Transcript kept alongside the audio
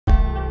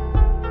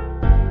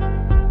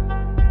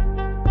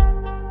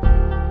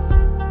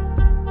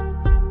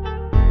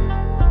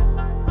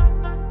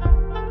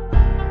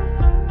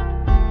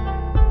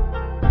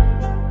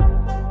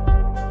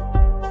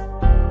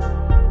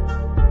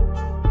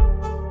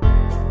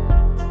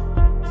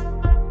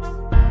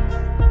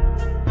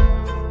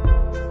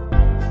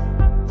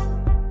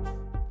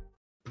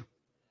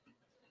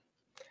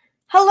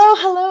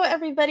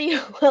everybody.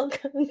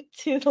 Welcome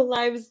to the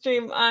live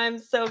stream. I'm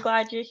so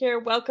glad you're here.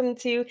 Welcome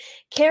to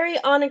Carry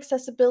On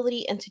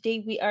Accessibility. And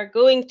today we are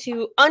going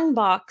to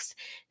unbox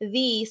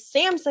the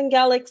Samsung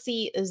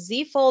Galaxy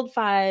Z Fold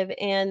 5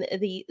 and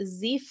the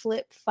Z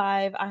Flip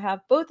 5. I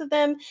have both of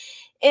them.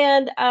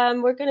 And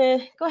we're going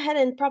to go ahead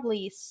and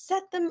probably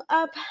set them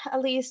up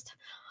at least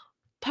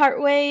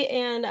part way.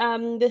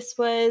 And this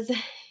was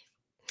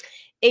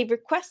a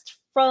request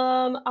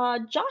from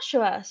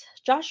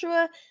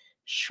Joshua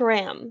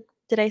Schramm.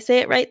 Did I say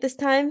it right this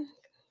time?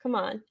 Come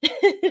on.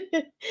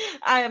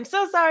 I am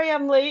so sorry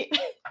I'm late.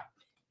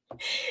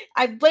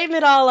 I blame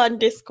it all on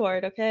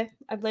Discord, okay?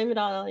 I blame it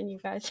all on you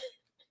guys.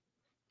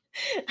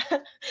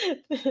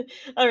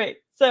 All right,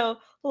 so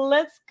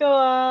let's go.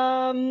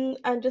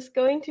 I'm just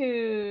going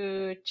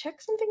to check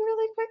something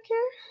really quick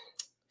here.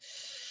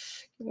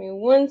 Give me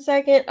 1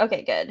 second.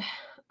 Okay, good.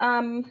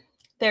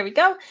 There we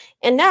go.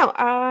 And now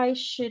I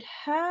should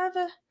have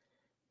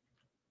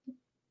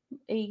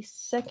a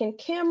second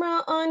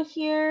camera on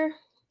here.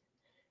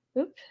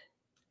 Oop.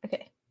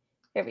 Okay,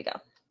 here we go.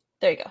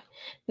 There you go.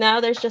 Now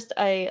there's just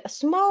a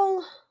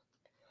small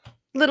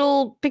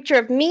little picture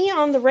of me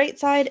on the right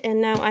side,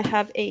 and now I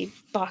have a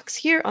box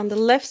here on the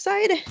left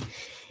side.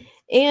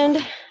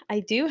 And I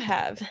do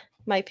have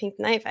my pink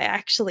knife. I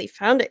actually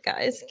found it,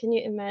 guys. Can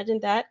you imagine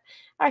that?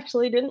 I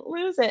actually didn't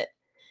lose it.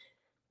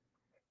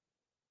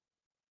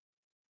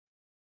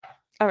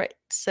 All right,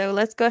 so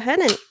let's go ahead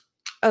and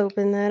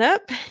open that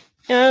up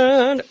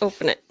and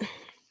open it.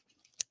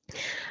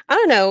 I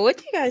don't know. What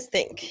do you guys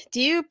think? Do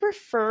you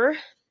prefer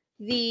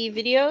the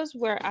videos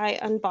where I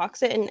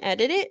unbox it and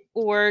edit it,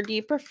 or do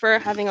you prefer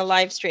having a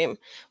live stream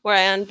where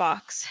I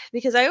unbox?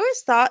 Because I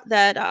always thought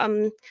that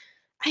I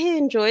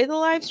enjoy the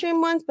live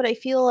stream ones, but I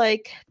feel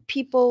like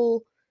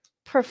people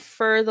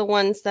prefer the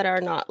ones that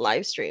are not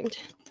live streamed.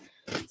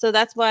 So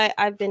that's why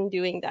I've been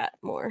doing that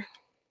more.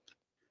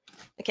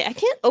 Okay, I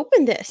can't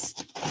open this.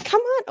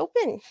 Come on,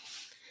 open.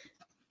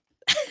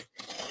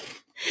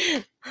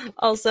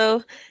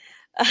 Also,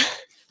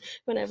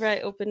 whenever I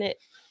open it,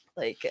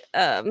 like,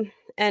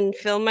 and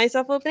film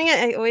myself opening it,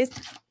 I always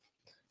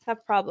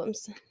have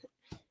problems,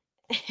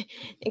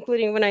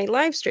 including when I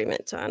live stream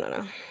it. So I don't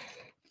know.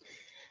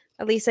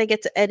 At least I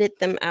get to edit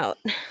them out.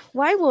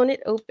 Why won't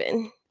it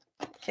open?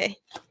 Okay.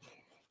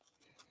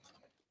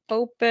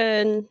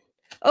 Open.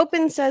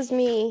 Open says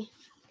me.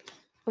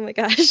 Oh my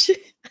gosh.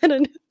 I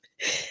don't know.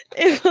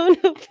 It won't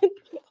open.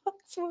 The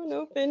box won't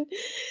open.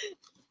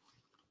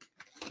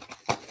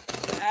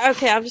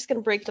 Okay, I'm just going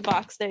to break the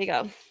box. There you go.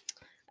 All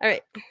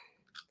right.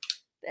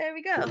 There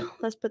we go.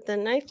 Let's put the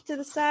knife to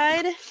the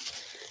side.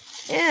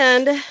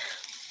 And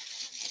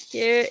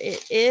here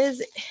it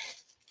is.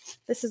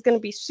 This is going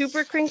to be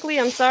super crinkly.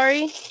 I'm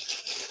sorry.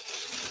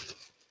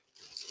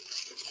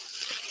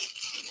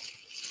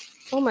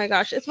 Oh my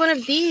gosh. It's one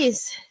of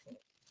these.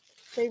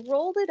 They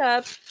rolled it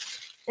up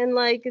and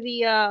like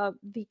the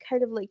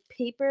kind of like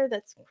paper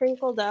that's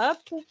crinkled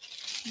up,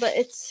 but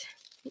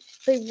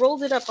they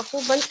rolled it up a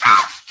whole bunch.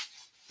 Ah!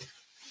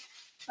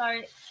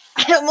 Sorry.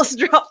 I almost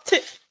dropped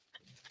it.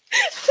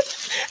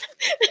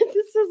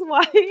 This is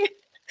why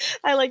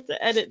I like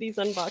to edit these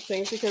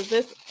unboxings, because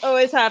this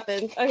always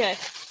happens. Okay,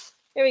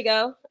 here we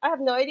go. I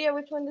have no idea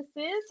which one this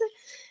is.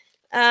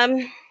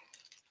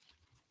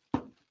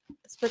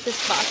 Let's put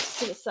this box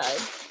to the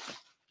side.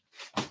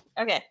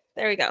 Okay,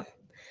 there we go.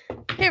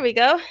 Here we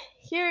go.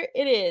 Here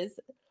it is.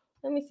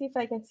 Let me see if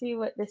I can see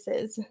what this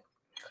is.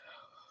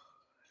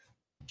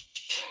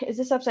 Is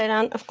this upside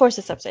down? Of course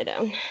it's upside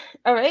down.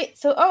 All right.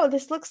 So,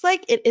 this looks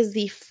like it is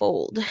the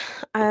Fold.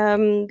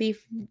 The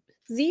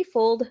Z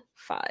Fold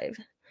 5.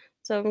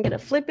 So I'm going to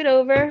flip it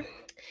over.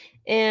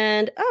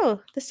 And,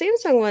 the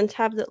Samsung ones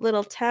have that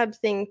little tab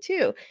thing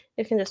too.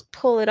 You can just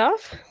pull it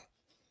off.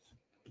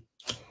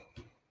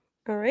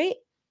 All right.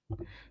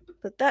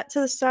 Put that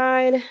to the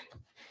side.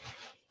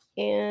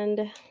 And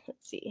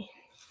let's see.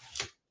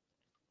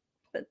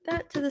 Put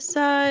that to the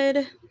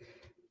side.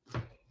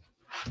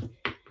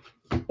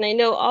 And I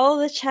know all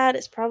the chat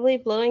is probably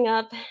blowing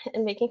up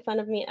and making fun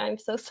of me. I'm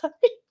so sorry.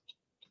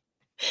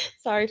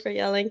 Sorry for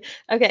yelling.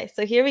 Okay,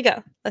 so here we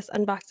go. Let's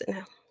unbox it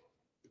now.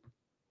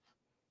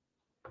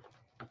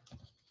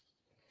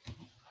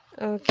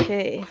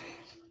 Okay,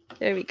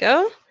 there we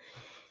go.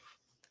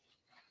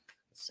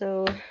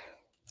 So,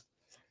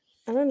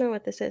 I don't know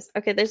what this is.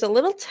 Okay, there's a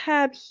little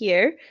tab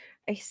here.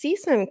 I see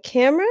some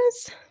camera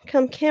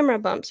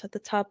bumps at the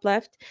top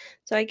left.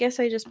 So I guess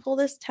I just pull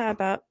this tab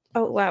out.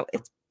 Oh, wow,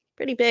 it's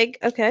pretty big.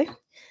 Okay.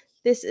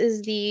 This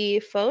is the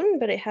phone,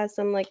 but it has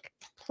some like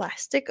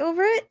plastic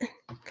over it.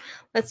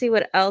 Let's see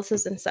what else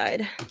is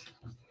inside.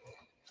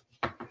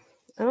 I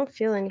don't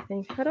feel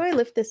anything. How do I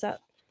lift this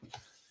up?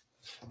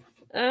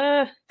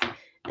 And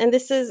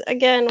this is,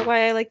 again,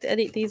 why I like to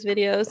edit these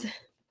videos.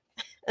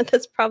 And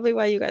that's probably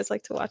why you guys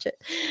like to watch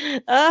it.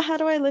 How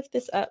do I lift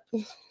this up?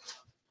 Okay,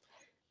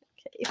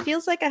 it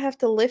feels like I have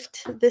to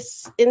lift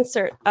this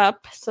insert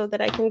up so that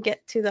I can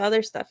get to the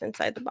other stuff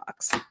inside the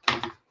box.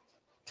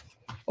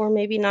 Or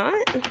maybe not.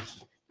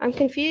 I'm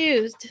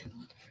confused.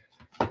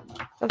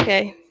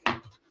 Okay.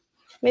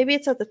 Maybe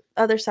it's at the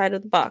other side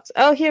of the box.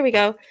 Oh, here we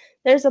go.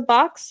 There's a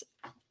box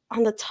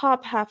on the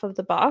top half of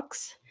the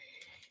box.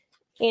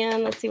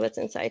 And let's see what's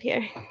inside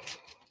here.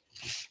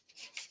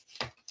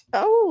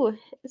 Oh,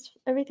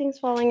 everything's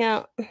falling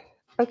out.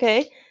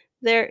 Okay,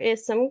 there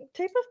is some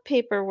type of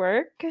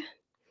paperwork.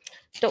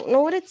 Don't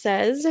know what it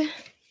says.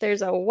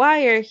 There's a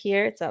wire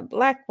here. It's a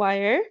black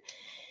wire.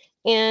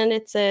 And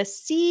it's a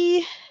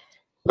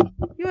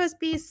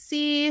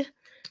USB-C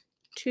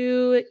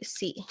to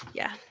C.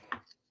 Yeah.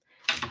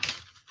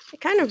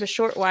 Kind of a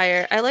short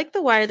wire. I like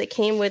the wire that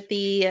came with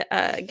the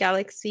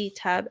Galaxy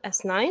Tab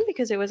S9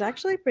 because it was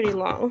actually pretty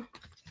long.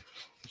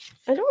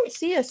 I don't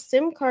see a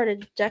SIM card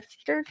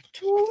ejector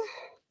tool.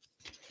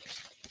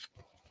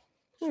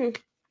 Did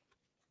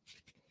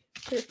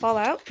it fall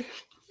out?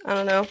 I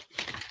don't know.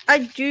 I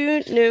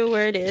do know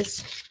where it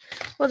is.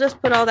 We'll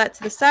just put all that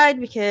to the side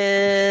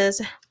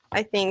because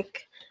I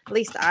think at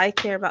least I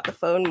care about the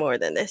phone more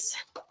than this.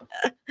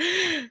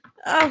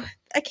 Oh,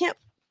 I can't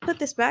put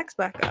this box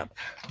back up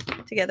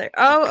together.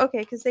 Oh,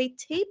 okay, because they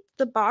taped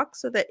the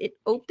box so that it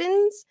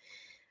opens.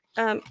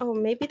 Oh,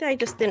 maybe I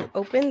just didn't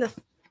open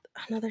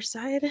another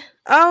side.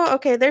 Oh,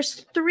 okay,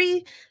 there's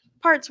 3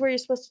 parts where you're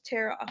supposed to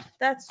tear off.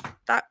 That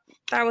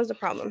was the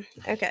problem.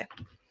 Okay,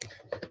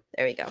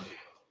 there we go.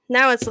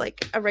 Now it's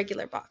like a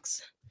regular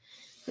box.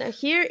 Now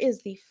here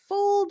is the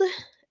fold,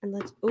 and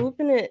let's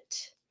open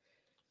it.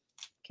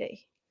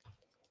 Okay.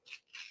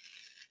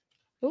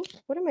 Oh,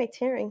 what am I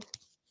tearing?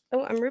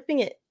 Oh, I'm ripping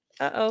it.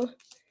 Uh-oh.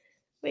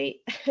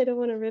 Wait, I don't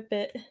want to rip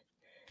it.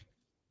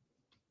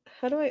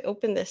 How do I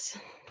open this?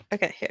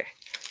 Okay, here.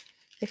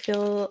 I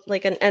feel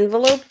like an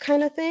envelope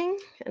kind of thing,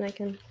 and I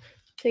can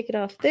take it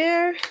off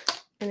there,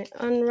 and it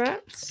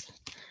unwraps.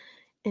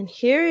 And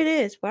here it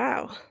is.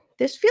 Wow.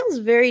 This feels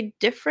very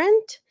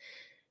different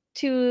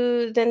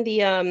than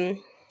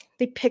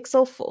the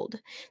Pixel Fold.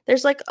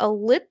 There's like a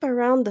lip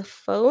around the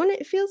phone,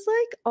 it feels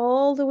like,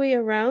 all the way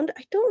around.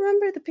 I don't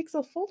remember the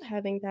Pixel Fold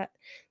having that.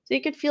 So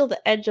you could feel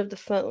the edge of the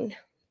phone.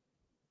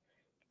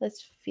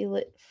 Let's feel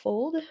it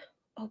fold.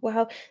 Oh,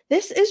 wow.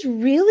 This is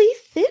really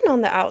thin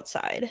on the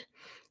outside.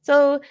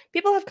 So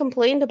people have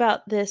complained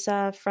about this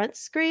front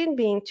screen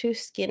being too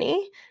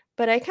skinny,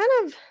 but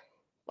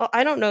well,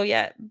 I don't know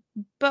yet.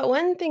 But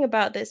one thing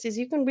about this is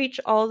you can reach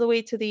all the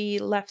way to the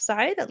left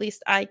side. At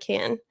least I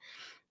can.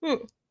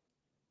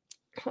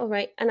 All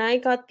right. And I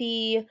got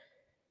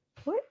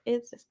what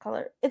is this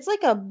color? It's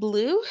like a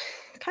blue,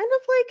 kind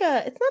of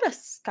like it's not a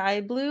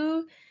sky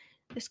blue.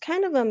 It's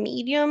kind of a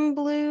medium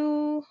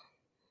blue,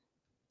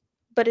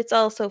 but it's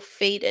also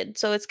faded.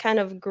 So it's kind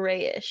of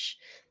grayish.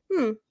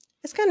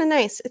 It's kind of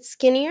nice. It's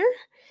skinnier.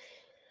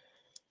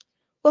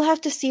 We'll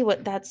have to see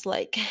what that's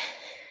like.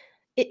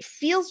 It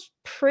feels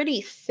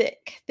pretty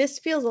thick. This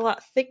feels a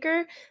lot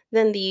thicker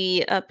than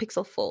the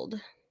Pixel Fold.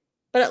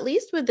 But at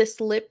least with this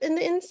lip in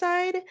the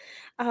inside,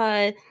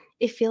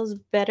 it feels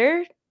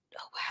better.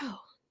 Oh,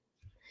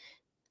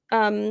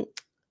 wow.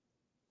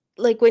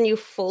 Like when you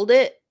fold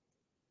it,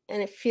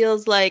 and it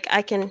feels like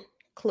I can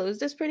close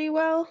this pretty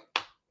well.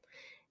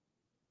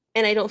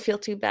 And I don't feel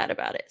too bad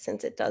about it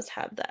since it does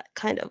have that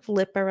kind of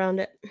lip around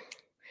it.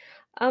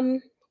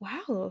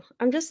 Wow.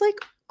 I'm just like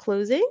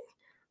closing,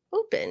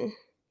 open,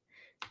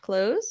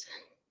 close,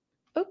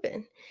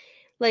 open.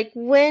 Like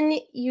when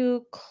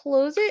you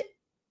close it,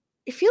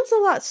 it feels a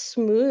lot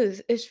smooth.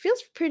 It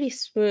feels pretty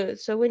smooth.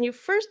 So when you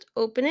first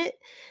open it,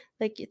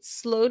 like it's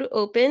slow to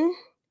open.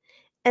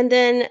 And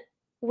then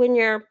when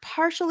you're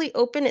partially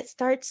open, it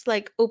starts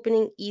like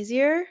opening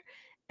easier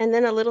and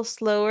then a little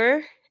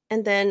slower.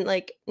 And then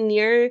like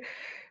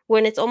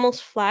when it's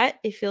almost flat,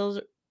 it feels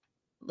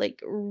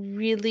like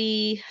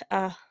really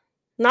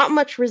not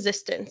much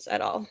resistance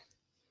at all.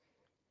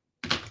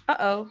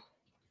 Uh-oh.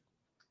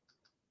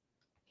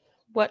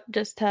 What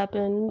just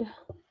happened?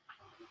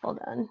 Hold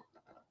on.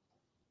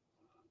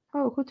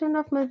 Oh, who turned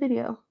off my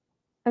video?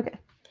 Okay,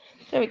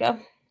 there we go.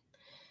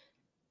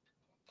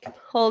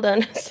 Hold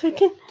on a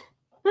second.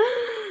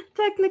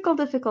 Technical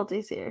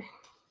difficulties here.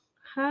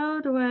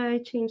 How do I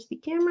change the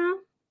camera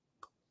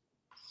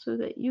so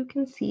that you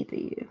can see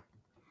the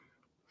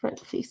front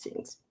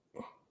facings?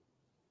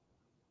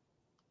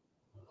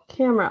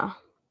 Camera.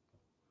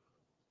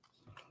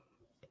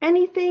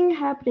 Anything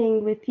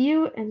happening with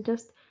you and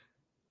just...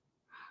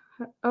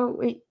 Oh,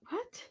 wait,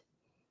 what?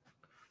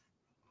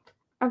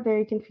 I'm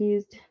very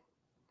confused.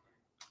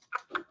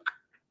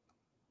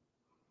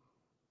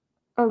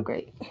 Oh,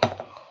 great.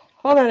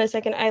 Hold on a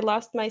second. I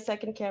lost my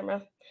second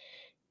camera.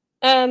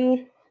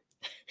 And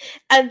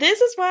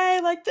this is why I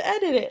like to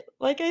edit it,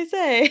 like I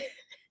say.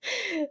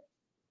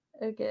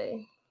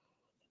 Okay.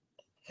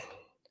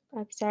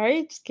 I'm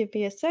sorry. Just give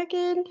me a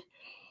second.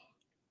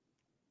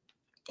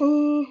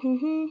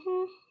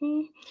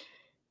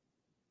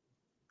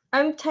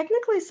 I'm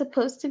technically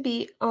supposed to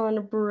be on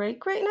a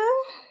break right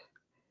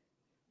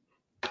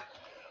now,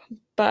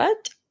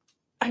 but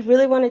I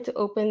really wanted to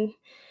open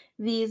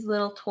these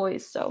little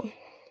toys, so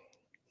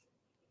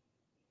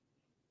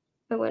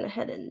I went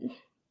ahead and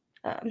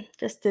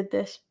just did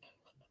this.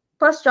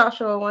 Plus,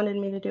 Joshua wanted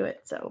me to do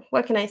it, so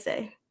what can I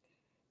say?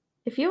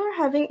 If you are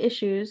having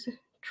issues,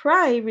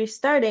 try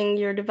restarting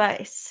your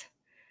device.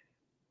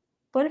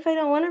 What if I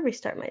don't want to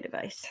restart my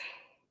device?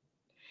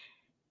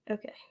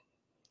 Okay,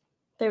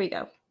 there we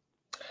go.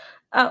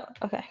 Oh,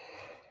 okay.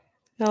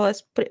 Now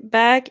let's put it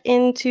back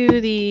into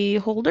the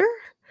holder.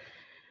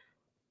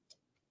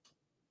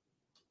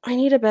 I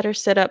need a better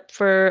setup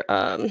for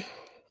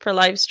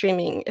live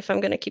streaming if I'm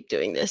gonna keep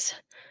doing this.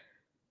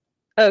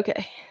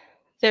 Okay,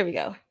 there we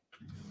go.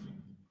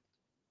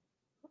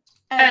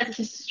 Add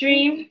to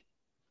stream,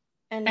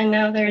 and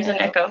now there's an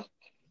echo.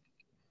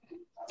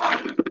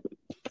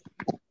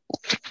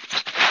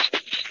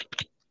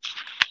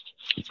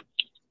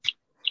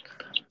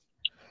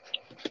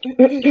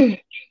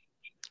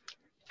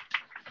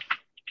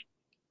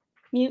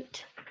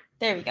 Mute.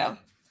 There we go.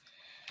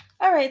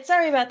 All right,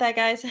 sorry about that,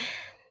 guys.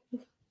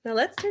 Now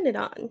let's turn it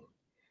on.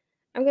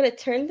 I'm going to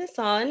turn this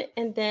on,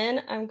 and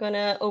then I'm going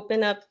to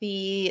open up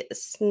the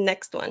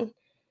next one,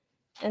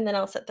 and then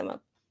I'll set them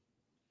up.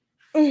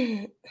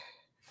 All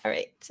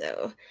right,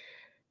 so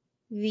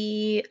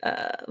the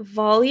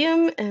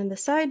volume and the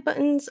side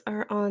buttons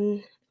are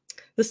on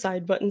the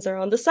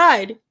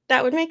side.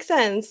 That would make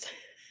sense.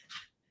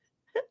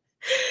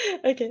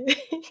 Okay.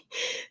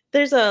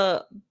 There's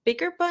a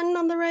bigger button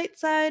on the right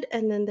side,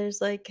 and then there's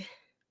like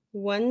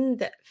one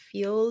that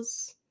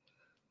feels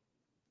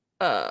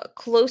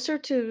closer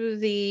to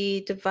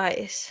the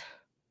device.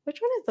 Which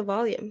one is the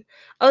volume?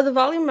 Oh, the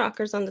volume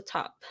rocker's on the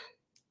top.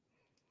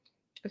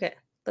 Okay,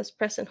 let's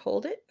press and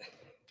hold it.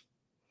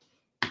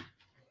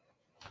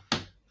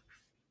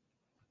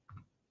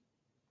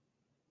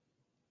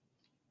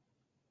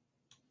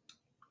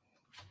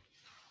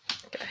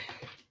 Okay.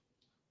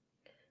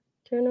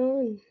 Turn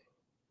on.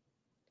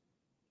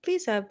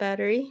 Please have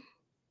battery.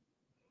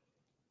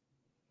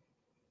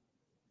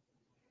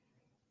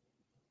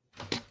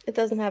 It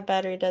doesn't have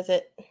battery, does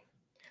it?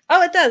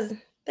 Oh, it does.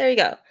 There you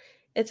go.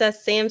 It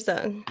says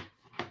Samsung.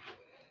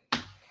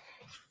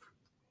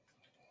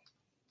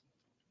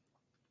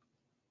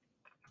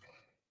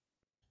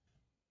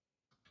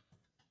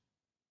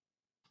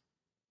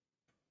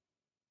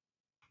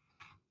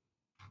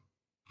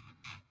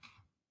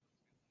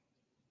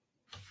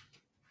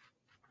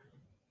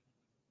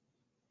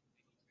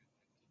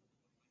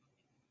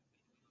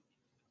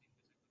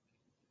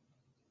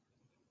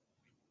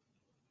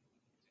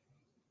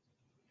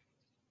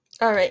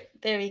 All right,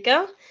 there we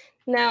go.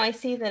 Now I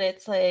see that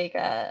it's like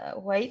a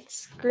white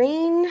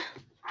screen.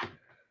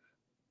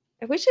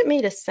 I wish it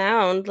made a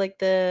sound like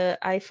the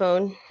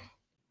iPhone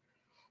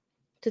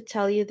to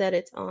tell you that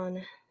it's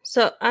on.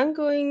 So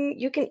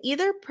you can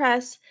either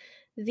press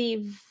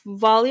the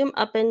volume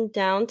up and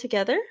down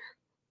together,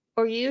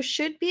 or you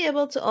should be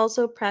able to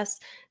also press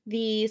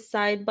the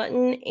side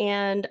button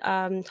and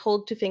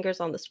hold 2 fingers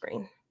on the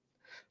screen.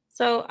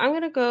 So I'm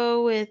going to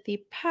go with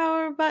the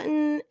power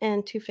button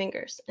and 2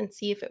 fingers and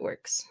see if it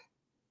works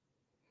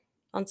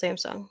on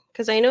Samsung,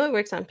 because I know it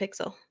works on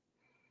Pixel.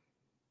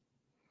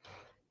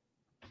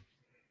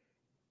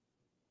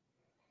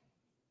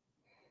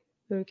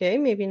 Okay,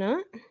 maybe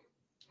not.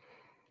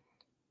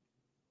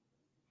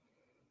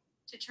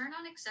 To turn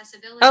on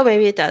accessibility, Oh,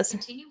 maybe it does.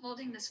 Continue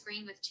holding the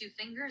screen with 2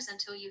 fingers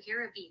until you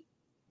hear a beep.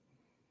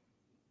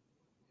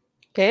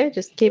 Okay,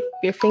 just keep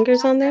your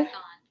fingers on there.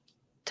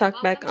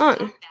 Talk back on.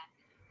 Talkback.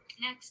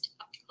 Next,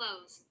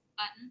 close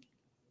button.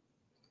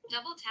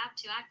 Double tap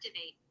to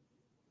activate.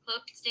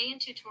 Stay in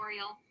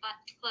tutorial, but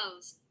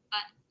close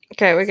button.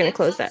 Okay, we're gonna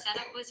close that.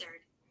 Setup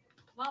wizard.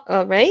 Welcome.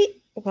 All right,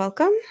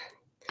 welcome.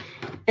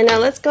 And now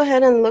let's go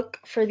ahead and look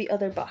for the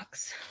other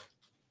box.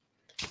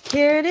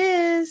 Here it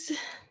is,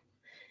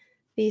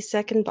 the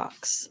second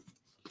box.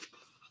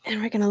 And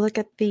we're gonna look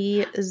at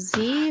the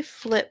Z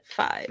Flip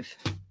 5.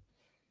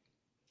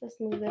 Let's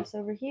move this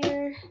over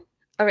here.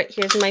 All right,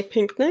 here's my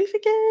pink knife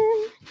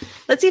again.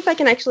 Let's see if I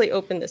can actually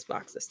open this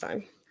box this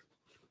time.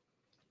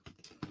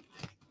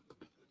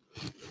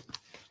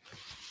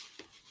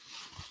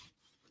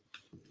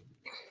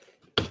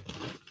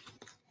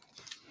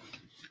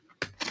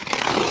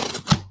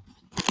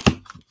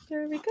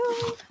 There we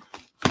go.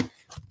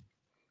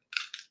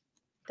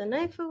 The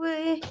knife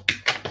away.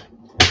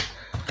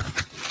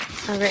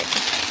 All right.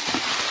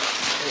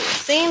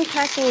 Same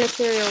packing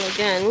material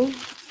again.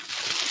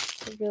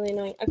 It's really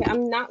annoying. Okay,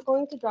 I'm not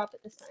going to drop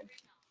it this time.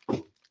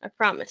 I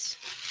promise.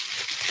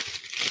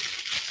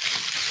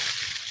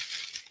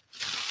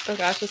 Oh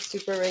gosh, it's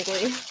super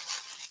wrinkly.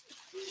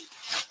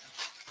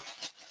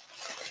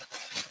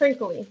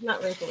 Crinkly,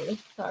 not wrinkly.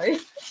 Sorry.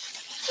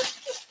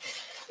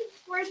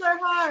 Words are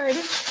hard.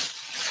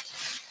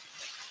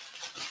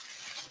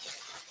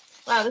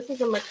 Wow, this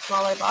is a much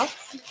smaller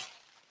box.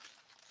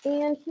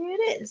 And here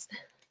it is,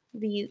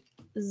 the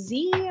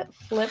Z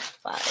Flip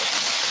 5.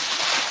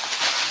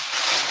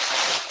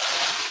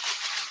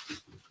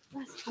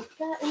 Let's put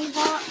that in the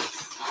box.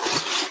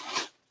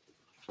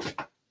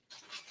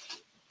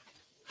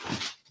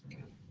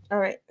 All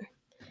right.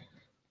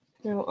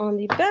 Now on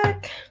the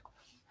back,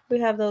 we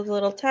have those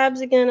little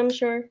tabs again, I'm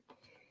sure.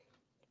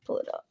 Pull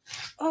it up,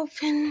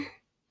 open.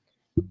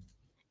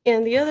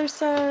 And the other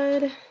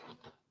side.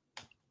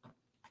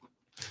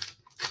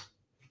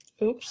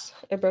 Oops,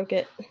 I broke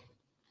it.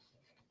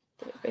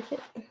 Did I break it?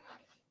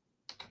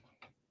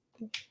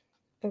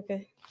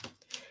 Okay.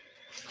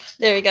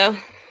 There we go.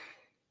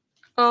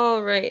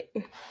 All right.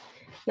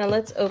 Now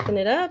let's open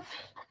it up.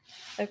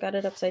 I've got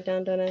it upside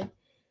down, don't I?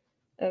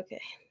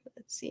 Okay.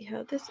 Let's see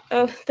how this...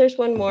 Oh, there's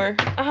one more.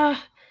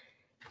 Ah!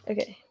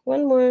 Okay.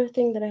 One more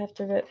thing that I have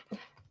to rip.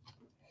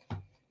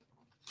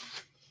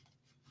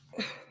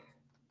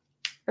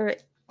 All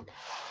right.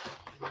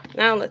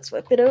 Now let's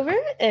flip it over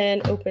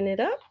and open it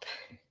up.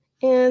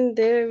 And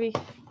there we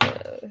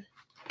go.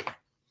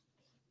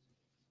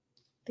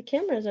 The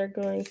cameras are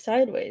going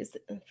sideways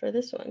for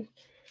this one.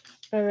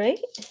 All right.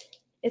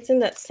 It's in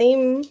that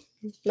same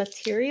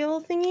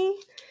material thingy.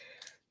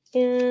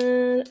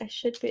 And I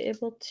should be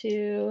able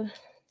to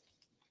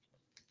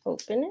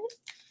open it.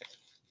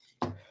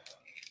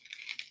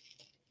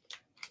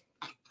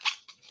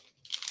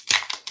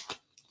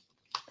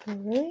 All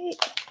right.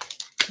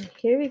 And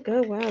here we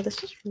go. Wow,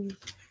 this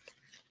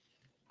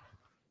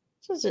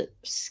is a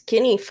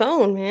skinny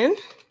phone, man.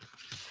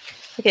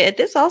 Okay,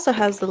 this also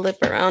has the lip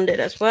around it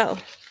as well.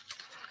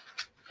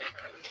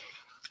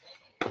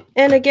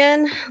 And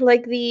again,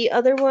 like the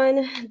other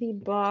one,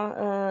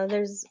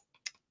 there's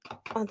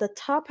on the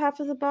top half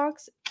of the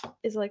box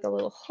is like a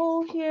little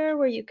hole here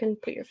where you can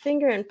put your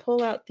finger and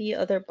pull out the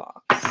other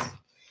box.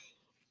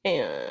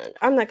 And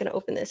I'm not going to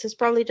open this. It's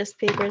probably just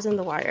papers and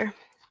the wire.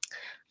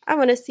 I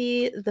want to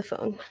see the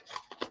phone.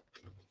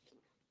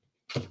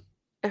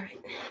 All right,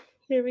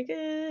 here we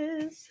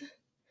go.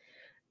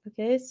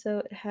 Okay, so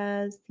it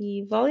has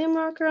the volume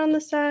rocker on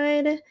the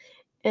side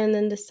and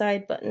then the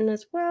side button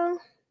as well.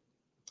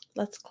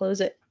 Let's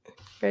close it.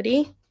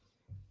 Ready?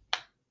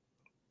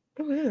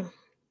 Oh, wow.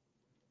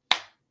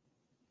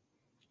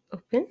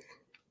 Open.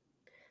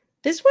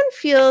 This one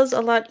feels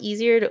a lot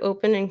easier to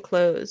open and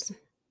close.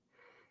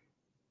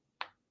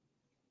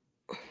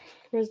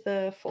 Where's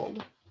the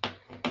fold?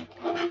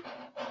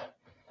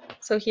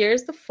 So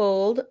here's the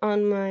fold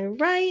on my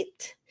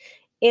right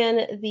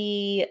and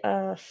the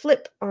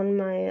flip on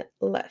my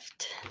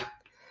left.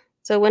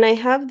 So when I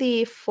have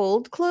the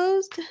fold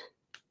closed,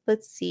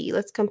 let's see,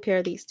 let's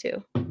compare these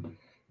two.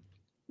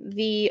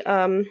 The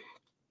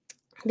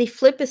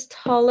flip is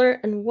taller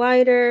and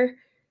wider,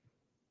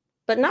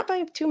 but not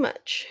by too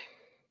much.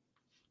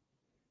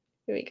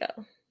 Here we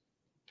go.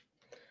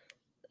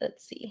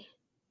 Let's see.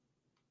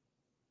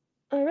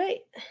 All right.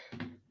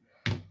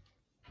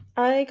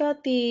 I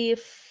got the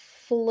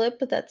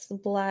flip that's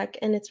black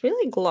and it's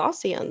really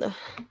glossy on the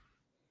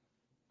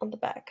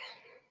back.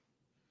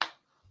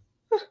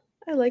 Huh,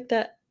 I like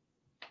that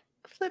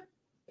flip.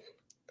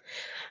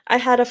 I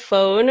had a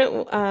phone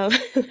when I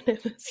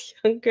was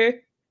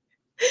younger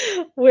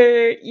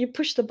where you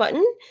push the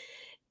button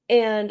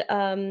and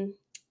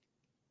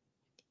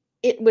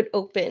it would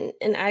open,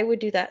 and I would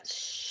do that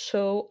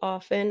so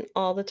often,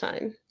 all the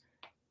time.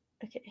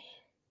 Okay,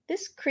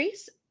 this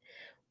crease,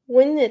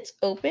 when it's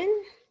open,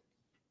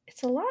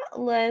 it's a lot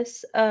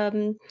less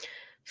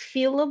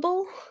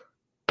feelable.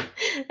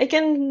 I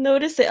can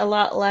notice it a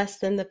lot less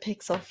than the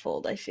Pixel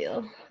Fold, I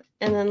feel.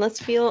 And then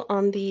let's feel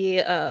on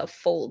the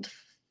Fold.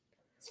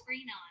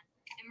 Screen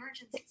on.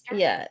 Emergency start.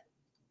 Yeah,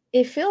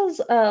 it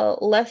feels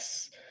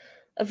less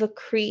of a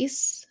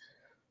crease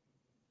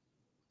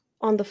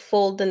on the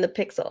Fold than the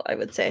Pixel, I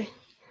would say.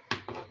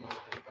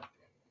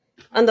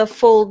 On the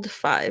Fold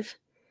 5.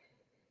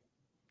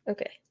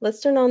 Okay,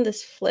 let's turn on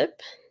this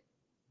flip.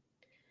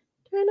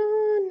 Turn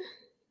on.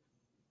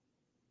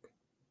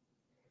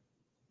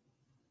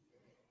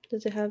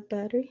 Does it have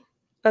battery?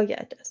 Oh, yeah,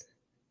 it does.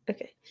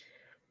 Okay.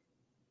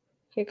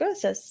 Here it goes.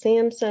 It says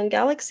Samsung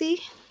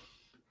Galaxy.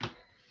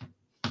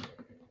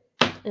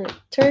 And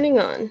turning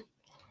on.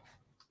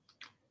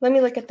 Let me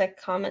look at the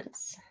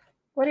comments.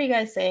 What are you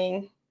guys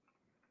saying?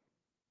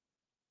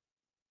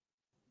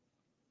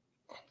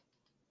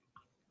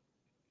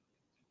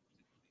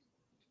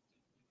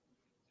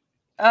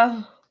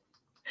 Oh,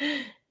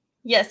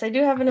 yes, I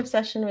do have an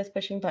obsession with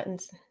pushing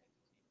buttons.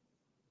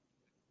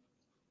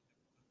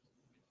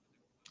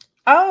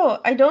 Oh,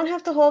 I don't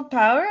have to hold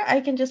power? I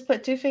can just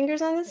put 2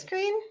 fingers on the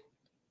screen?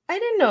 I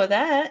didn't know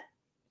that.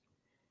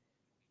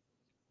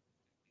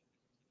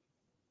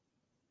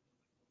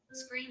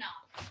 Screen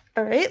off.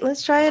 All right,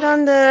 let's try it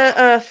on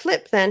the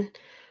flip then.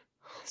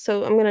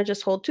 So I'm going to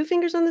just hold 2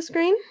 fingers on the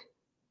screen.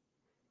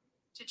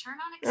 To turn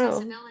on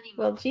accessibility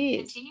well, mode,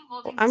 geez. continue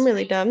holding I'm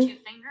really dumb. with 2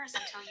 fingers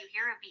until you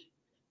hear a beep.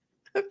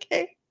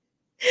 Okay.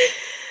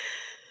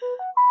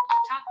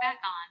 Talkback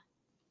on.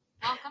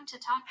 Welcome to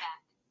Talkback.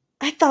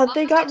 I thought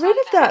they got rid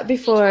of that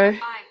before.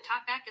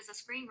 Talkback is a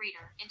screen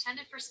reader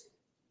intended for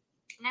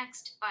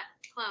next button.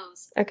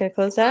 Close. Okay,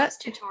 close that. Close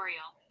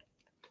tutorial.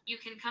 You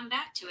can come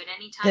back to it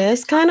anytime.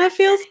 This kind of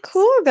feels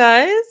cool,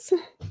 guys.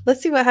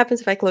 Let's see what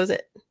happens if I close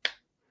it.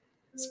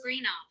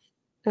 Screen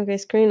off. Okay,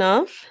 screen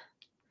off.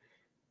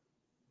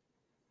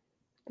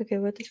 Okay,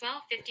 what is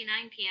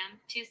 12:59 p.m.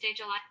 Tuesday,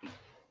 July.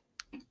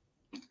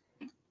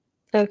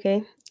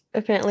 Okay,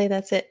 apparently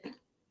that's it.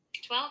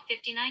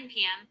 12:59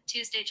 p.m.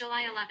 Tuesday,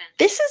 July 11th.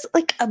 This is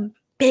like a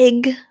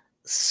big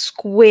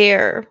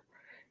square.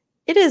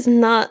 It is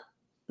not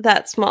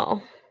that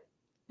small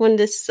when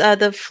this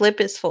the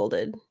flip is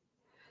folded.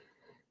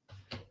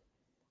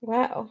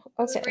 Wow.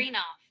 Okay. Screen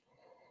off.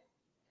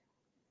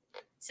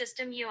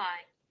 System UI.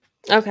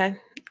 Okay.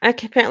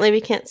 Apparently we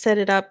can't set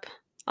it up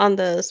on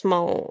the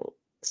small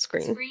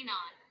screen. Screen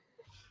on.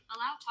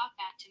 Allow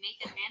talkback to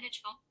make and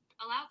manage phone.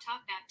 Allow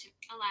talkback to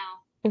allow.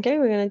 Okay,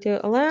 we're gonna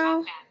do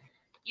allow. Talkback.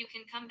 You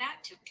can come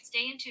back to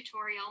stay in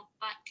tutorial,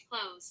 but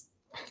close.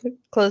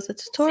 Close the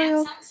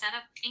tutorial. Samsung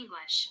setup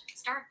English.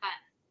 Start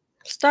button.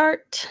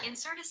 Start.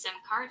 Insert a SIM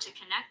card to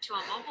connect to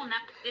a mobile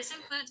network. This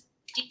includes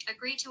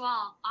agree to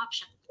all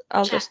option.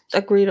 I'll just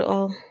agree to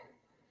all.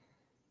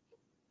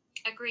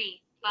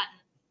 Agree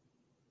button.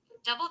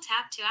 Double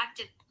tap to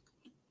active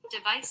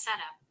device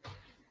setup.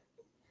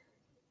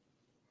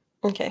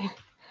 Okay.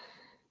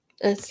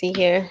 Let's see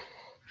here.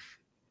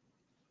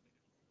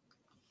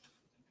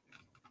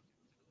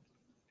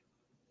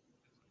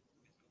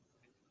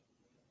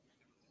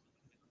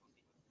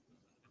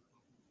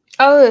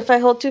 Oh, if I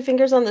hold two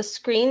fingers on the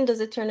screen, does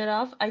it turn it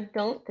off? I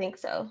don't think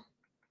so.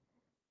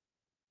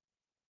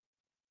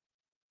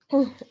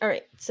 All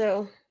right,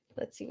 so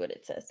let's see what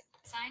it says.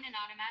 Sign in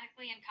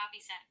automatically and copy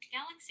set.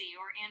 Galaxy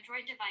or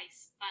Android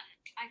device button.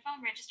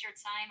 iPhone registered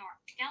sign or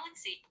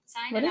Galaxy.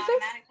 Sign in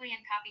automatically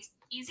and copy.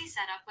 Easy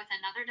setup with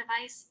another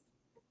device.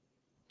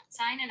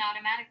 Sign in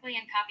automatically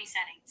and copy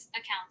settings,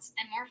 accounts,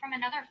 and more from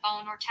another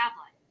phone or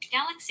tablet.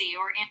 Galaxy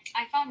or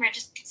iPhone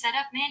register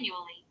setup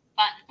manually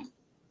button.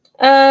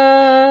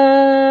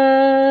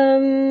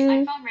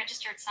 iPhone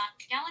registered sign.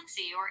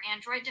 Galaxy or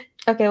Android.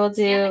 Okay, we'll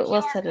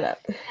set it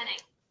up.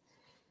 Heading.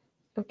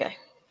 Okay.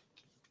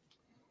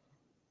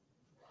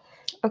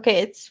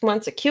 Okay, it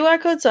wants a QR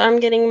code, so I'm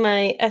getting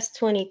my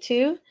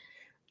S22.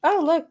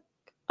 Oh, look.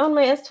 On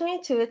my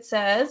S22, it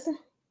says...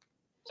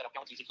 Set up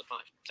Galaxy Z Flip 5.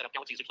 Set up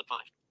Galaxy Z Flip 5.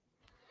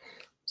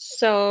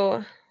 So...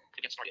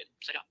 To get started,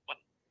 set up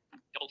button.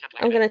 Double tap to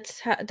I'm going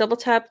activate. to double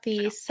tap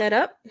the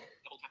setup.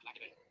 Double tap to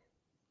activate.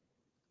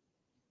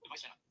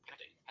 Device setup.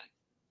 Connecting.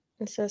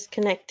 Heading. It says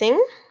connecting.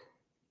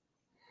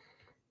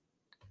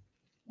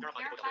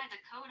 Verify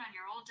the code on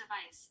your old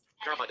device.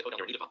 Verify the code on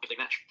your new device if they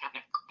match. Tap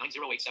next.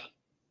 9087.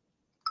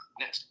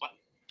 Next button.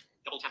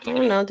 Double tap to I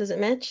activate. don't know. Does it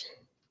match?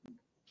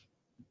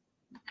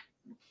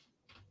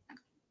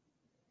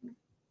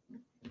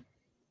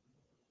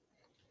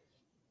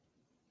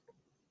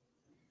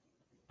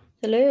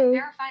 Hello?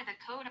 Verify the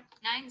code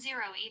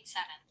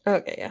 9087.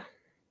 Okay, yeah.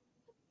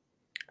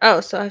 Oh,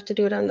 so I have to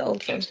do it on the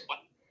old phone. Next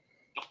button.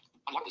 No.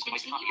 Unlock this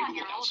device to copy Continue on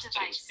your your Google old Accounts.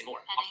 device. Settings and more.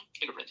 Heading. Off.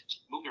 Fingerprint.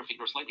 Move your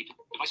finger slightly to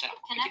device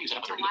setup. Connect Continue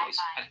setup to on your new device.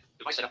 Wi-Fi. Heading.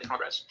 Device setup in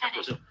progress. Tap to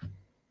resume.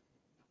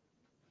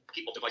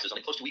 Keep both devices on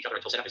close to each other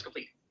until setup is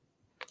complete.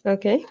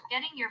 Okay.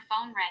 Getting your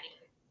phone ready.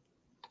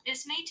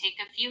 This may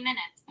take a few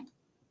minutes.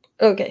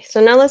 Okay,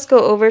 so now let's go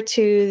over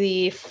to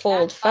the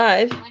Fold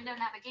Back 5. button, window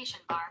navigation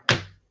bar.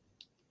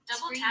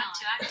 Double tap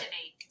to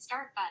activate.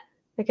 Start button.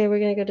 Okay, we're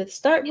going to go to the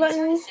Start Insert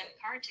button. a SIM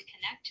card to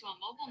connect to a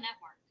mobile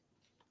network.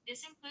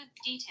 This includes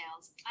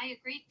details. I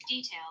agree.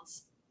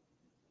 Details.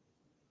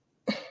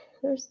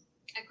 There's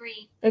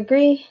Agree.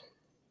 agree.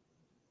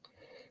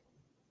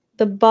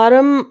 The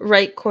bottom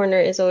right corner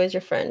is always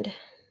your friend.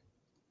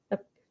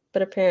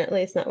 But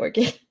apparently it's not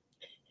working.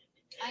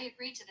 I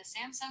agree to the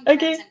Samsung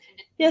Okay. terms and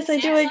conditions. Yes, I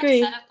do Samsung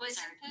agree. Setup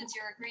Wizard includes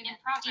your agreement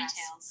progress.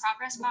 Details.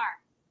 Progress bar.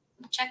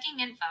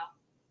 Checking info.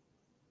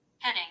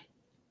 Heading.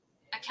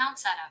 Account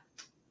setup.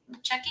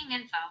 Checking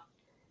info.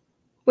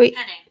 Wait.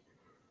 Heading.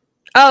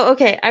 Oh,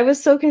 okay. I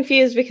was so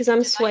confused because I'm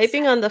Device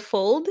swiping setup. on the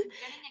Fold Getting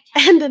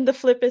account. and then the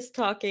Flip is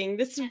talking.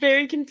 This is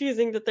very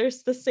confusing that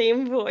there's the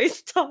same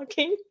voice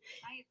talking.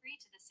 I agree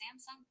to the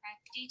Samsung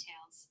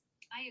details.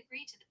 I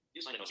agree to the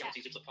You sign in on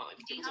Galaxy Z Flip 5.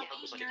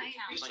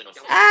 You sign in on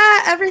Galaxy.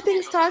 Ah,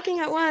 everything's talking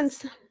at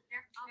once.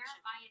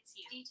 Verify its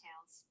you.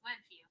 Details. Web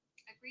view.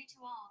 Agree to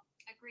all.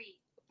 Agree.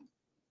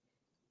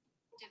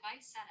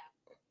 Device setup.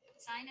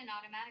 Sign in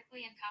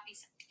automatically and copy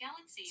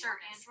Galaxy or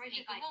Android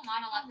device. Google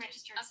model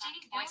registered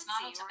updating voice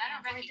model to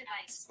better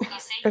recognize.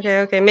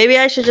 Okay. Maybe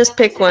I should just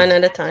pick one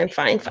at a time.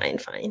 Fine.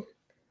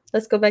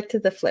 Let's go back to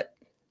the Flip.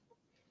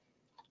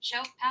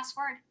 Show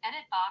password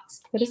edit box.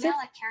 What is Email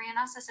it? at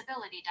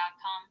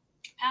carryonaccessibility.com.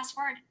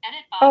 Password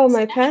edit box. Oh,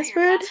 my Enter your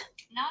password?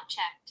 not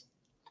checked.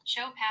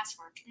 Show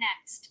password.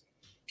 Next.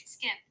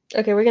 Skip.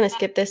 Okay, we're going to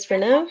skip this for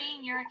now.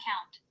 Copying your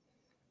account.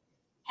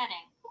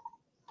 Heading.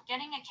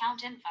 Getting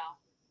account info.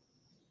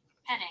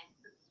 Heading.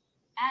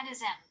 Add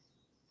is in.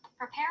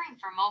 Preparing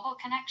for mobile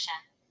connection.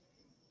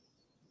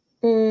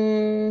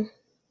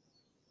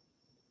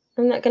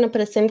 I'm not going to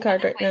put a SIM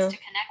card right Ways now. to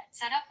connect.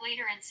 Set up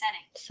later in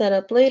settings. Set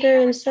up later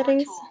Data in restore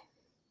settings. tool.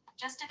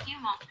 Just a few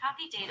moments.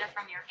 Copy data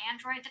from your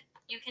Android.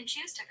 You can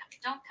choose to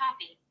don't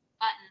copy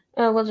button.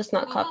 Oh, we'll just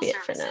not Google copy it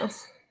for now.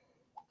 services.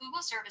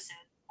 Google services.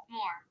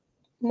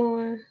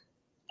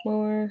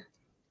 More.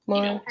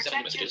 Email. Protect 70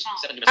 your messages. phone.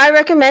 70 I messages.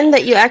 recommend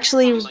that you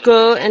actually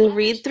go and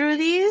read through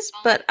these,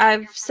 but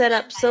I've set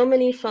up so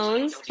many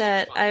phones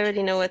that I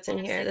already know what's in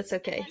here. That's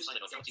okay. You sign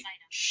in on Galaxy.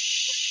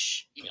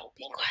 Shh. Email.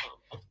 Be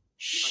Walmart.com.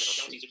 You sign in on Shh.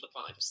 Galaxy Z Flip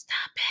 5.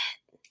 Stop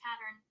it.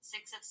 Pattern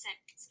 6 of 6.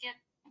 Skip.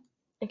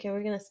 Okay,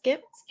 we're gonna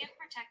skip. Skip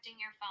protecting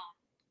your phone.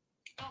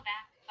 Go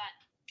back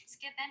button.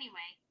 Skip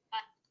anyway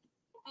button.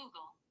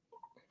 Google.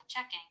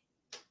 Checking.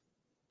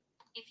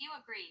 If you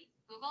agree,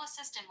 Google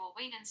Assistant will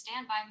wait in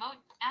standby mode.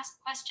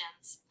 Ask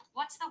questions.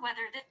 What's the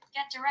weather?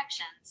 Get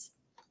directions.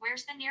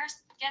 Where's the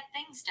nearest? Get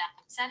things done.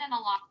 Set an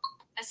alarm.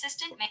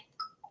 Assistant may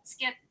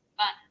skip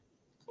button.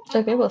 Google.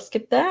 Okay, we'll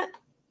skip that.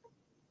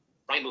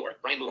 Brian Moore.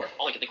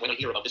 All I can think when I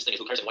hear about this thing is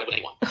who cares and why would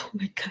anyone? Oh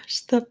my gosh,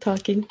 stop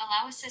talking.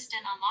 Allow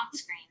assistant on lock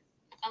screen.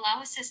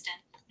 Allow assistant.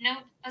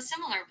 Note a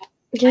similar.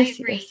 Yes, I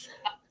agree. yes.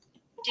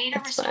 Data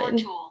That's restore fine.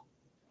 tool.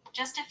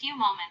 Just a few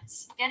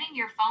moments. Getting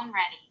your phone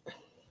ready.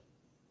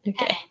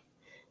 Okay. Heading.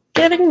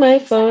 Getting my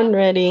Set phone up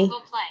ready.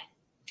 Google Play.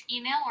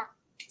 Email or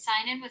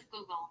sign in with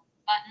Google.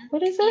 Button.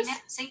 What is this? Email.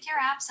 Sync your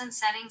apps and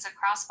settings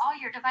across all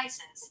your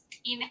devices.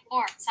 Email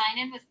or sign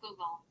in with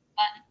Google.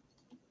 Button.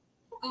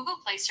 Google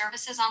Play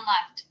services on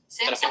left.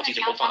 Set up Samsung Galaxy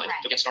account Zinc on 5.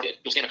 right. To get started,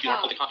 you'll scan a QR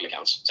code to copy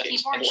accounts,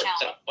 settings, Keyboard and more. shell.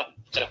 Set up button.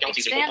 Set up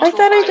Galaxy Zinc Expand 5. I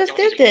thought I toolbar. just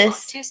did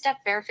this. Two-step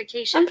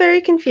verification. I'm very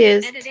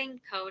confused.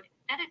 Editing code.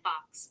 Edit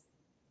box.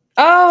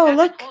 Oh, Tap and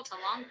look. hold to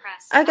long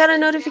press. I got a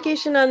Options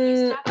notification available.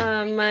 Use on tab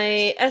and three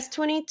my fingers.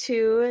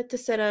 S22 to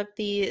set up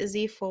the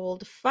Z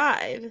Fold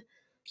 5.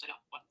 Set up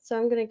button. So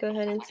I'm going to go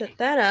ahead and set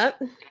that up.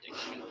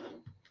 Connecting.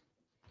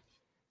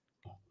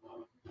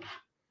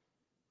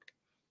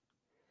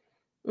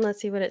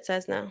 Let's see what it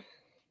says now.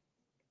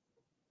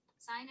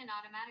 Sign in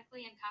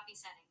automatically and copy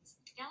settings.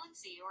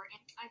 Galaxy or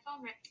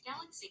iPhone.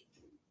 Galaxy.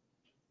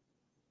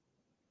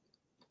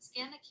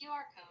 Scan the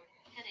QR code.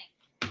 Heading.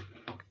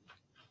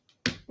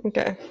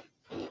 Okay.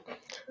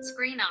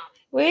 Screen off.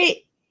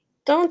 Wait.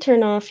 Don't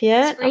turn off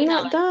yet. Screen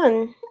I'm not on.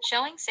 done.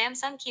 Showing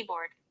Samsung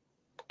keyboard.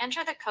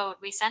 Enter the code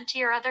we sent to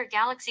your other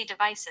Galaxy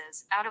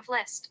devices. Out of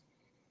list.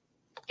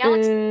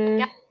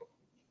 Galaxy.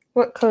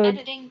 What code?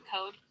 Editing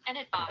code.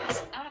 Edit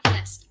box. Out of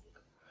list.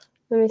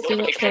 Let me see what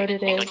Notification. code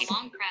it Hold is. to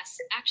long press.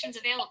 Actions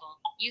available.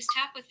 Use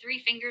tap with 3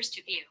 fingers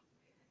to view.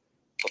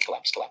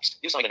 Collapsed.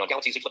 You sign in on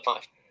Galaxy Z Flip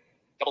 5.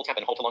 Double tap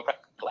and hold to long press.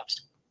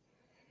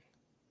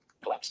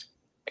 Collapsed.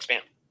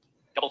 Expand.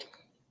 Double.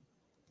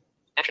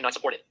 Action not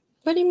supported.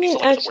 What do you mean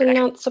Select action support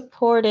not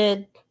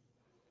supported?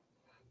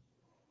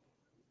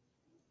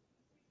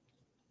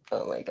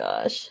 Oh my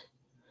gosh.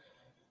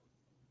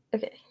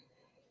 Okay.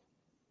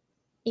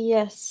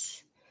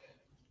 Yes.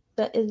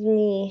 That is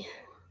me.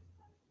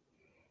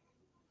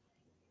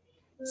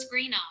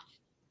 Screen off.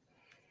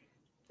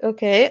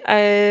 Okay,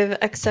 I've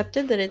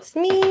accepted that it's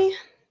me.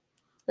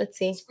 Let's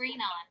see. Screen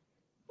on.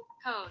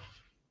 Code.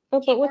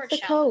 Oh, but what's the Keyboard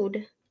shell.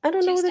 code? I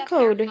don't know the Two-step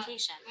code.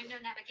 verification. Window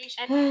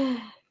navigation.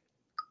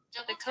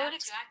 The code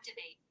to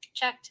activate.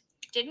 Checked.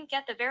 Didn't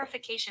get the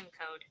verification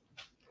code.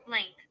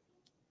 Link.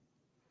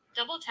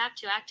 Double tap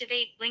to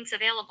activate. Links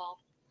available.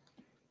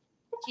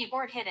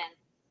 Keyboard hidden.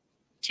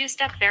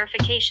 Two-step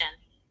verification.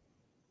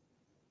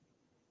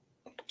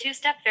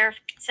 Two-step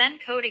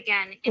send code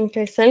again.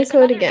 Okay, send Use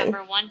code another again.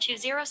 Number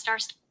 120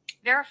 stars.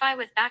 Verify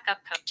with backup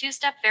code.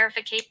 Two-step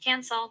verificate.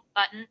 Cancel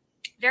button.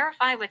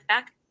 Verify with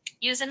back.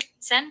 Use an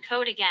send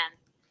code again.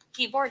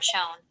 Keyboard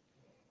shown.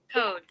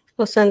 Code.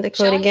 We'll send the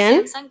code Showing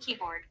again. Samsung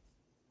keyboard.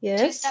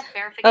 Yes. Two-step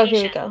verification. Oh,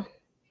 here we go.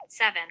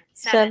 7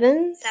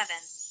 7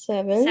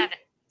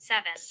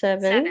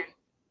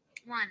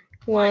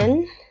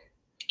 1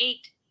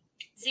 8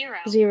 0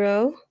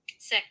 0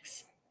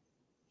 6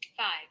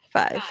 5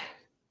 5.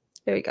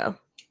 There we go.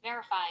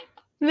 Verified.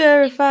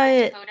 Verify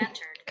it. Code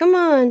entered. Come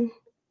on.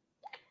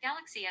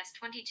 Galaxy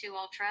S22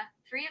 Ultra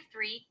 3 of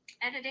 3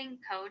 editing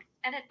code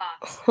edit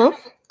box. Huh?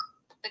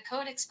 The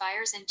code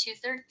expires in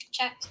 2/3.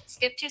 Checked.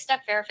 Skip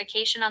two-step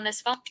verification on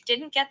this phone.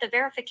 Didn't get the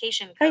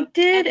verification code. I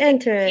did Editing.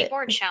 enter it.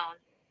 Keyboard shown.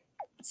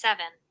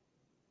 7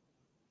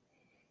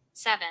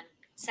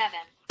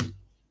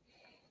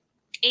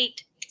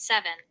 8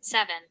 7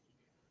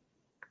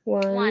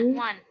 1 1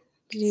 1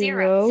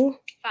 0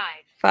 5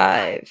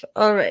 5.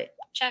 All right.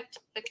 Checked.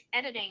 The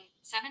editing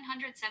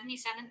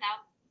 777,000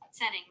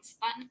 settings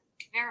button.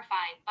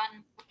 Verified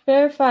button.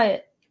 Verify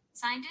it.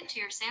 Signed into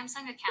your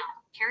Samsung account.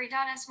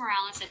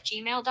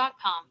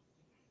 Carrie.smorales@gmail.com.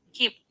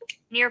 Keep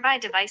nearby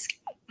device.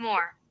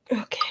 More.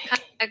 Okay.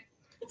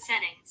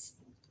 Settings.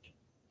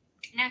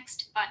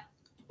 Next button.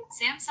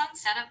 Samsung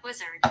Setup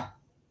Wizard.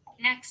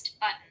 Next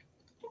button.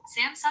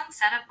 Samsung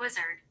Setup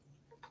Wizard.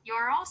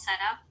 You're all set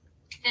up.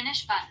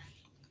 Finish button.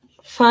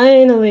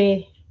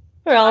 Finally.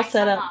 We're all Device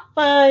set up. unlocked.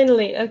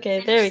 Finally.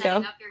 Okay, Finish there we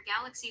setting go. up your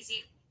Galaxy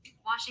Z.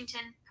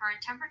 Washington.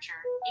 Current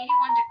temperature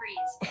 81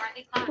 degrees.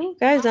 Partly cloudy. Oh,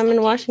 guys, I'm in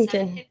Frost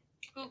Washington. 750.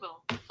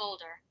 Google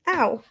folder.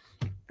 Ow.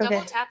 Okay.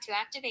 Double tap to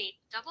activate.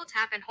 Double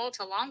tap and hold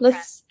to long Let's-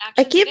 press. I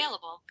Actions keep-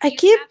 available. I Use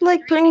keep tap with like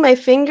 3 putting my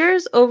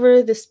fingers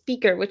over the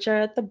speaker, which are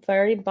at the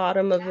very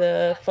bottom of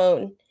the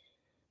phone.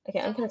 Okay,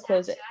 I'm gonna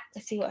close it.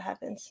 Let's see what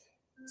happens.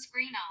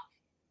 Screen off.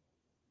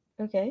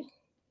 Okay.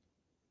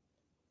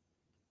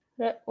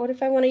 What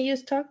if I want to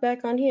use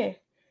TalkBack on here?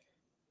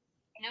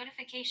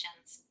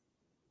 Notifications.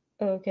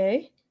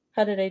 Okay.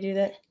 How did I do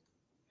that?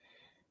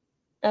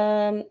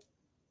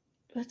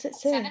 What's it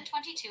say?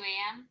 7:22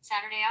 a.m.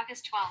 Saturday,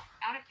 August 12th.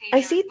 Out of page.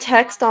 I see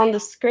text on the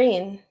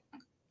screen.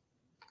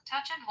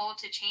 Touch and hold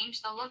to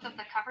change the look of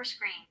the cover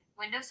screen.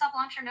 Windows Sub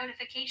Launcher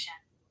notification.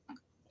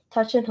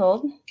 Touch and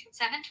hold.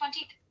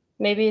 720.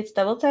 Maybe it's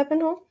double tap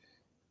and hold.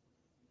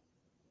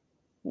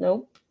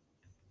 Nope.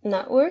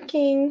 Not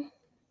working.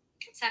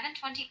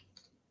 720.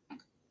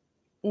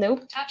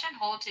 Nope. Touch and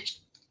hold to.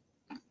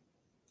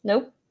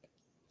 Nope.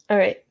 All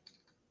right.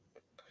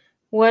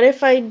 What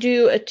if I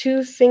do a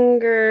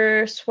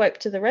 2-finger swipe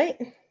to the right?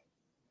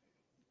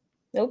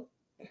 Nope.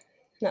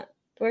 Not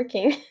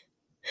working.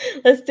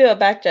 Let's do a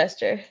back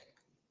gesture.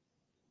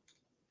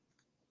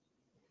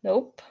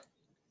 Nope.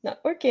 Not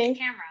working.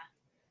 Camera.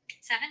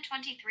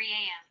 7:23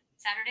 a.m.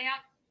 Saturday.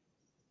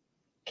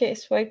 Okay,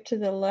 swipe to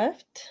the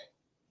left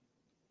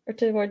or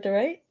toward the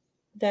right.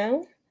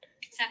 Down.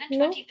 7:23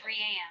 a.m.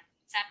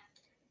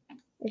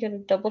 You gotta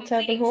double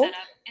tap and hold. Setup.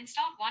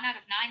 Installed 1 out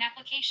of 9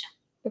 application.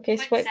 Okay,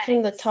 Quick swipe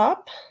from the settings.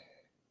 top.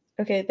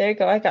 Okay, there you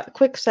go. I got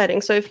quick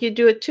settings. So if you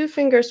do a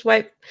 2-finger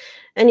swipe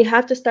and you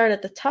have to start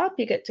at the top,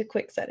 you get to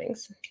quick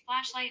settings.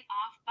 Flashlight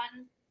off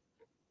button.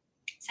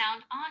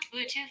 Sound on.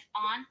 Bluetooth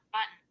on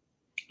button.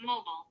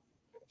 Mobile.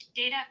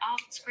 Data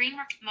off. Screen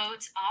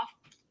modes off.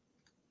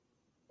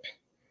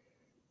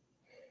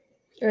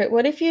 All right,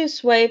 what if you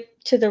swipe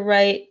to the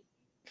right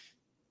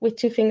with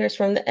 2 fingers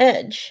from the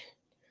edge?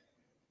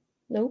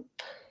 Nope,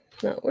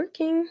 not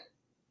working.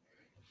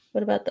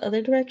 What about the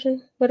other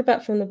direction? What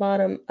about from the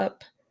bottom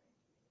up?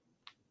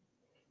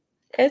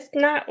 It's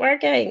not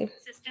working.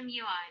 System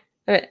UI.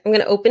 All right, I'm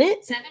going to open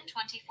it. 7:24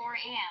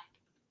 a.m.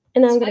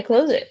 And I'm going to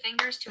close it. 2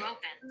 fingers to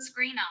open.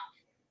 Screen off.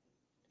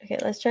 Okay,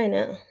 let's try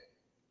now.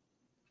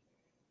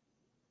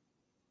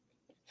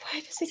 Why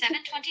does it 7:24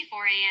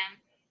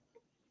 a.m.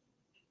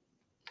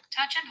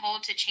 Touch and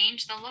hold to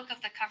change the look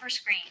of the cover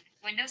screen.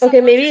 Windows. Okay,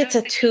 maybe it's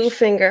a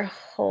 2-finger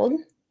hold.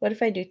 What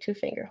if I do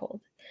 2-finger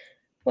hold?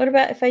 What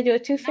about if I do a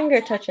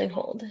 2-finger touch and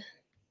hold?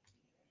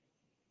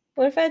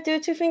 What if I do a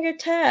 2-finger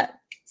tap?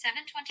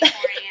 7:24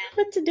 a.m.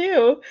 What to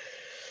do?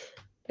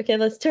 Okay,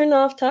 let's turn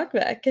off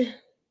talkback. I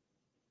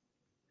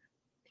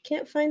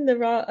can't find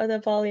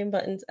the volume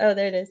buttons. Oh,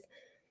 there it is.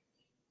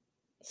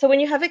 So when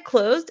you have it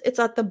closed, it's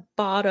at the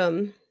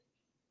bottom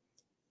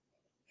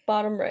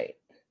right.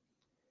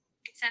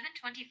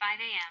 7:25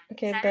 a.m.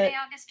 Okay, Saturday,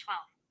 August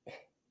 12th.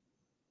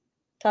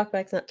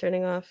 Talkback's not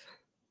turning off.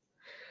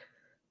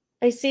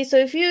 I see. So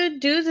if you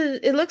do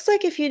it looks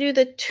like if you do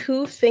the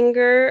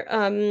 2-finger,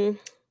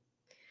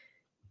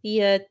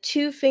 the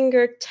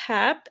 2-finger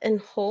tap and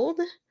hold,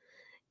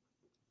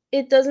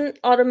 it doesn't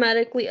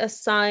automatically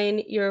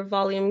assign your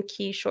volume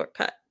key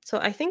shortcut. So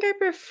I think I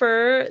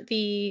prefer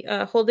the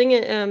holding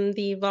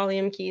the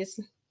volume keys.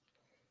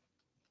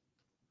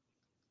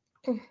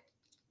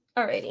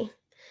 Alrighty.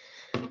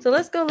 So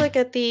let's go look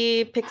at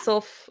the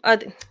Pixel,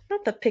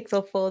 not the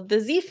Pixel Fold, the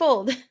Z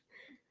Fold.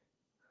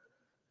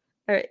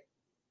 All right.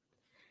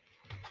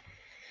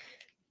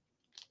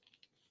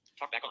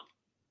 Talk back on.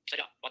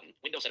 Setup button.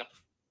 Window setup.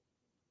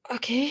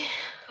 Okay.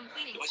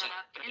 Completing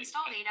setup.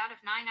 Installed 8 out of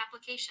 9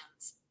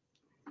 applications.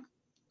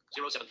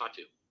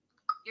 0752.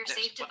 Your Next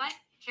saved button. device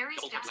carries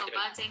Double tap Pixel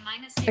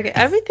activate. Buds A-. Okay,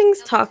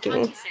 everything's talking.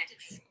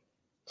 26.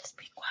 Just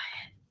be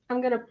quiet.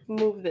 I'm gonna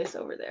move this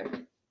over there.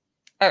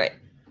 All right.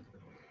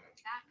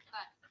 Back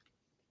button.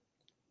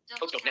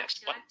 Double Postcode tap next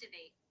to button.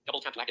 activate. Double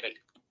tap to activate.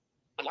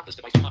 Unlock this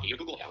device to copy your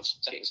Google Accounts,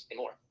 settings, and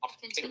more. Off.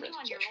 Continue Fingerprint.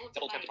 on your Switch. old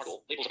Double tap to device.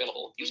 toggle. Labels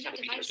available. Use New tab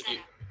with device features to view.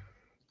 setup.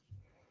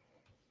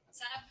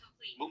 Setup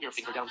complete. Move your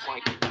finger Installed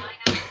down 9 out of 9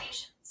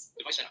 applications.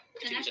 Device setup.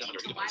 Continue setup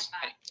under new device. Wi-Fi.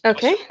 Heading.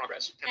 Okay. Device setup in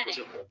progress. Tap to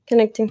Heading. resume.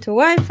 Connecting to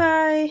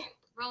Wi-Fi.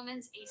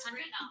 Romans 800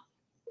 up.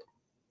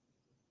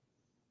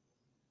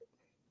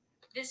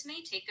 This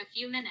may take a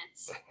few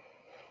minutes.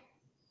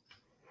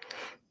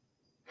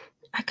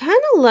 I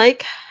kind of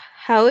like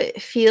how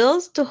it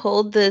feels to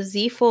hold the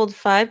Z Fold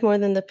 5 more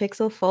than the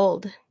Pixel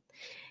Fold.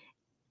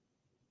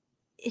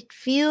 It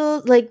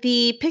feels like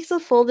the Pixel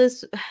Fold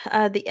is,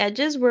 the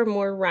edges were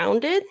more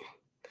rounded.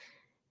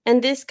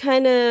 And this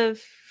kind of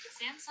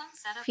Samsung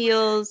setup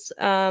feels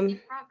in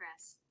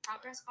progress.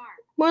 Progress bar.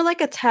 more like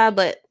a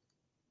tablet.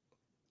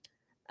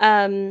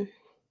 The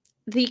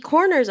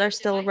corners are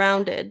still Device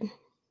rounded,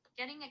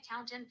 Getting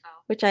account info.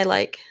 which I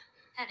like.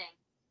 Heading.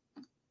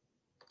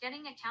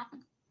 Getting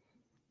account.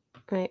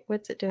 Right,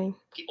 what's it doing?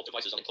 Keep both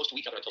devices on close to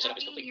each other until setup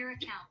is Copying complete. your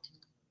account.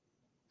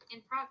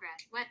 In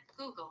progress. Web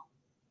Google.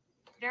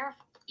 Verify.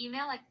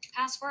 Email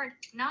password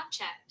not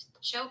checked.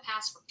 Show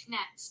password.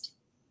 Next.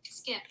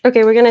 Skip.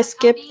 Okay, we're gonna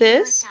skip Copying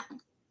your this.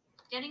 account.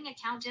 Getting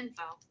account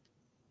info.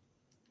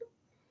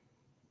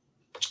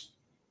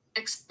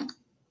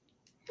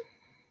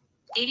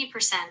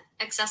 80%.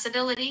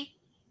 Accessibility.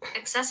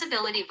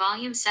 Accessibility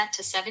volume set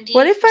to 70%.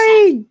 What if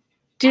I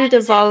do That the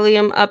is it.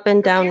 volume up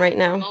and down Prepare right for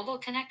now? Mobile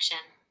connection.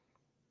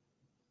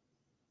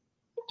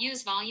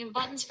 Use volume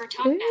buttons for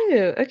talkback.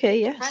 Ooh,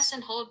 okay, Press yes.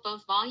 and hold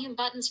both volume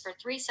buttons for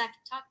 3 seconds.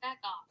 Talkback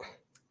off.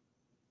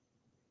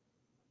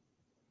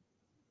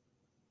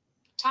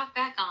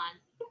 Talkback on.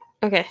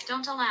 Okay,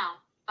 Don't allow.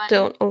 Button.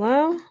 don't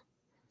allow,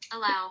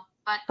 Allow.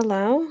 But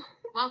allow.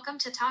 welcome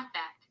to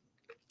Talkback.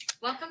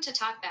 Welcome to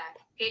Talkback.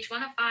 Page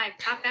 1 of 5.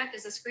 TalkBack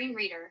is a screen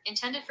reader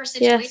intended for Yes,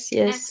 situations.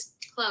 yes. Next,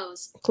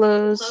 close.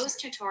 Close. Close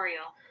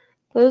tutorial.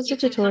 Close the You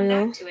can come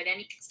tutorial. back to it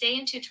any. Stay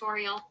in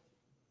tutorial.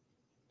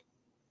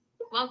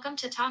 Welcome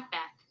to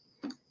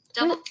TalkBack.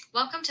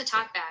 Welcome to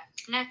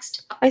TalkBack.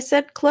 Next. I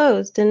said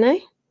close, didn't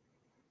I?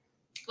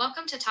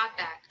 Welcome to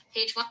TalkBack.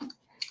 Page 1.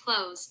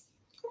 Close.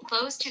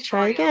 Close Let's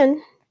try tutorial.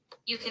 again.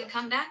 You can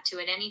come back to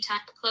it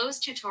anytime. Close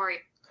tutorial.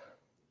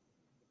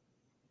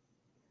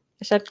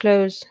 I said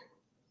close.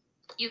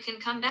 You can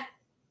come back.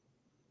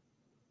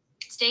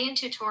 Stay in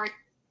tutorial.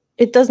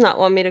 It does not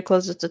want me to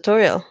close the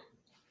tutorial.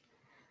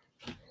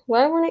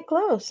 Why won't it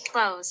close?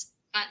 Close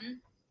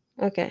button.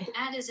 Okay.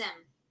 Add is in.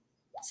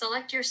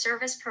 Select your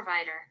service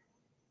provider.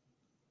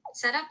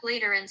 Set up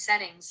later in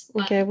settings.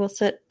 Button. Okay, we'll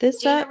set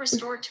this Data up.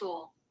 restore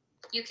tool.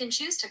 You can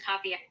choose to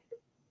copy it.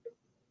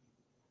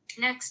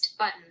 Next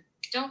button.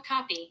 Don't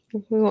copy.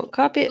 We won't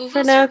copy it Google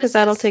for now because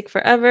that'll services. take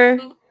forever.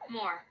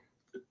 More.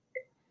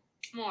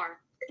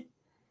 More.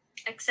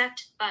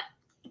 Accept button.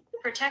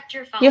 Protect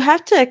your phone. You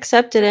have to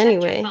accept it Protect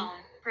anyway. Your phone.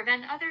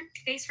 Prevent other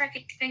face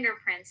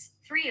fingerprints.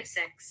 3 of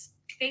 6.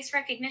 Face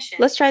recognition.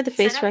 Let's try the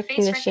face Set up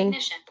recognition. Face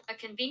recognition. A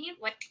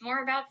convenient way.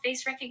 More about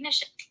face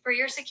recognition. For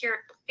your secure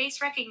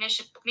face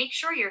recognition, make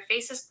sure your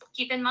face is.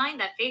 Keep in mind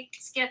that face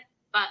skip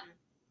button.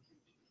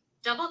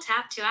 Double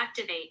tap to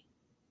activate.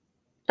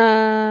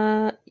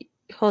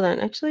 Hold on.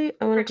 Actually,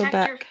 I want to go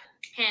Protect your back.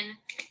 PIN.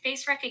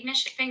 Face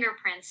recognition.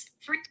 Fingerprints.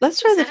 3. Let's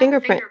try the Set up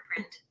fingerprint.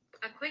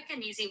 A quick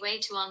and easy way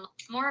to unlock.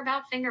 More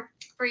about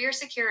for your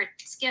security.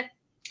 Skip.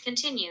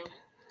 Continue.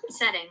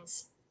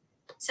 Settings.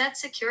 Set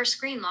secure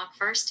screen lock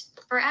first.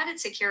 For added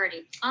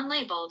security.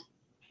 Unlabeled.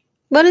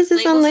 What is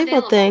this Labels unlabeled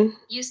available. thing?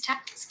 Use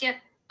tap. Skip.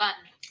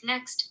 Button.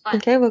 Next. Button.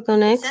 Okay, we'll go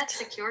Set next.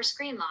 secure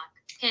screen lock.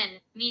 PIN.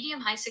 Medium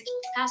high secure.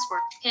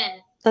 Password. PIN.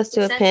 Let's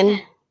do a Set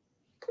pin.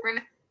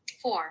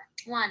 4.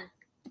 1.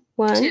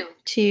 1, Two.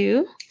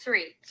 2,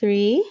 3.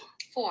 3,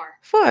 4.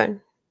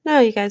 4. Now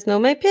you guys know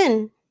my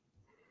pin.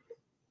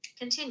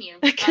 Continue.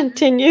 Button.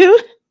 Continue.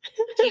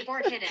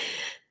 Keyboard hidden.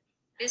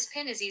 This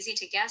pin is easy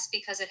to guess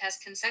because it has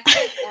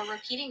consecutive or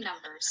repeating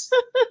numbers.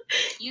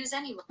 Use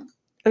anyway.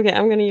 Okay,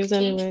 I'm gonna use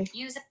Change. anyway.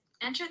 Use.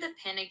 Enter the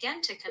pin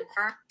again to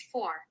confirm.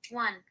 4.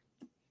 1.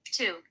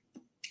 2.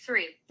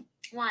 3.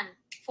 1.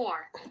 4.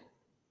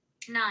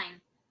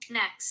 9.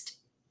 Next.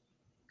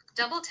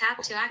 Double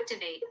tap to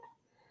activate.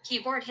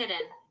 Keyboard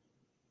hidden.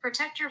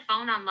 Protect your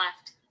phone on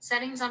left.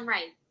 Settings on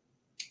right.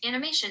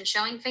 Animation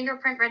showing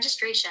fingerprint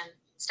registration.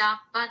 Stop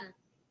button.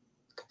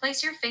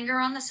 Place your finger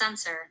on the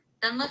sensor.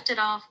 Then lift it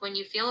off when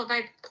you feel a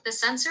vibe. The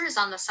sensor is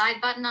on the side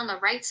button on the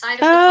right side of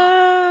the phone.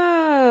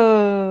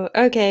 Oh,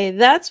 okay.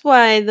 That's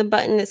why the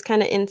button is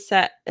kind of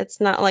inset. It's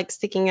not like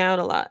sticking out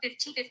a lot.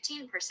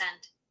 15%.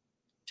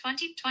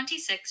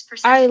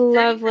 26%. I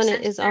love when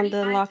it 30%, is on the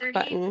 35, lock 38,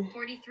 button.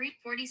 43,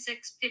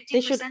 46, 50%.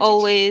 They should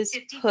always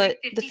 50, put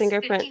 50, the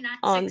fingerprint 59,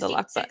 on the 60,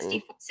 lock 60,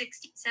 button.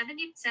 60,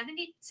 70,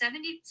 70,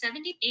 70,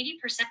 70,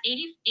 80%,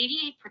 80,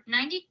 88,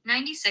 90,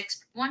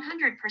 96,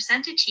 100%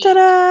 achieved.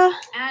 Ta-da!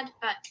 Add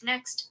but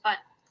next but.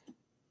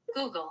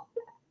 Google.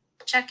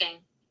 Checking.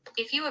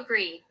 If you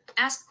agree,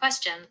 ask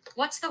question.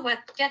 What's the web?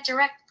 Get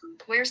direct.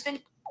 Where's the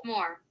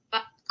more?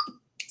 But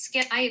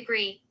skip. I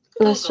agree.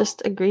 Let's Google.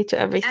 just agree to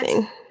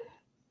everything.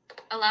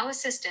 Allow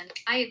assistant.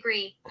 I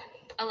agree.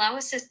 Allow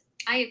assist.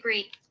 I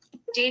agree.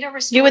 Data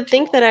restore. You would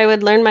think tool. that I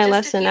would learn my Just a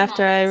lesson few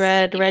after I moments.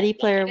 read Ready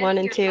Player Getting 1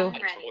 and your 2. phone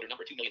Item ready. from order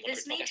number 2,168,591,016.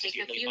 This may take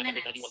a few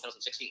minutes.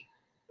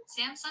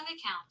 Samsung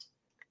account.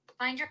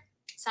 Find your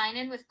sign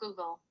in with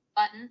Google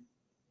button.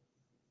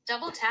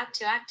 Double tap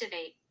to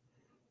activate.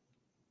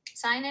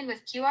 Sign in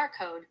with QR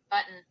code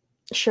button.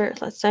 Sure,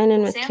 let's sign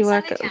in with Samsung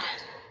QR code. account.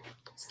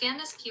 Scan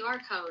this QR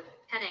code.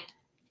 Heading.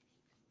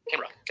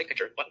 Camera. Take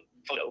picture. Button.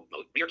 Photo.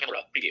 Mode. Rear camera.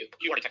 Preview.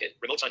 You are detected.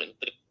 Remote sign in.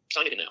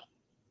 Sign it in now.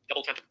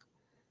 Double tap.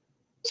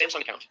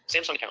 Samsung account.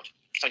 Samsung account.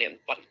 Sign in.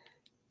 Button.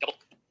 Double.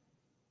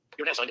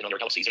 You're now signed in on your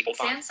Galaxy Z Fold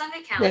 5. Samsung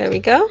account. There we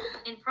go.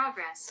 In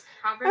progress.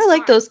 Progress I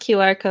like bar. those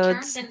QR Terms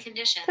codes. and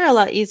conditions. They're a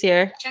lot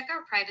easier. Check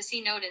our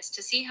privacy notice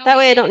to see how That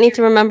way I we don't need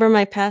to manage your- remember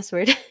my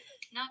password.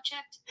 Not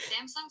checked.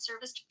 Samsung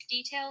service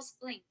details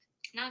link.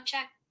 Not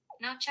checked.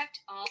 Not checked.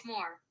 All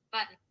more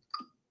button.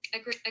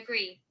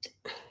 Agree.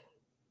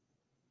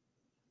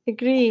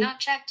 Agree. Not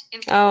checked.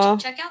 Oh.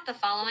 Check out the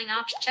following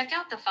option. Check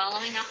out the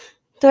following option.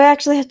 Do I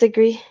actually have to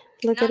agree?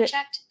 Look Not at it.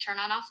 checked. Turn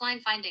on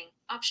offline finding.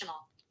 Optional.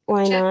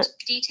 Why Checked. not?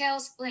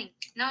 Details link.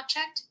 Not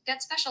checked.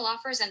 Get special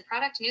offers and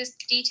product news.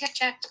 Detail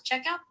checked.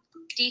 Checkout.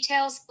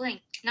 Details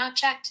link. Not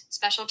checked.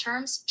 Special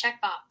terms.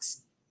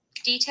 Checkbox.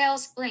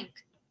 Details link.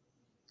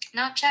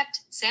 Not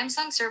checked.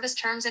 Samsung service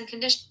terms and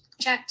conditions.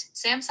 Checked.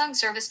 Samsung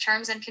service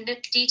terms and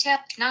conditions. Detail.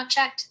 Not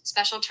checked.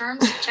 Special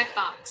terms.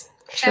 Checkbox.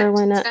 Sure,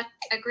 why not?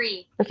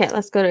 Agree. Okay,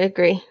 let's go to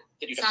agree.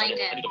 Did you just sign Signed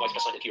in? in. Any device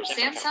just signed into your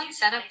Samsung account? Samsung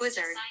setup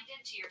wizard.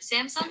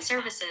 Samsung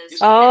services.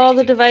 All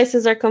the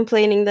devices are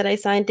complaining that I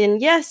signed in.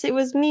 Yes, it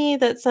was me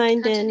that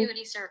signed in.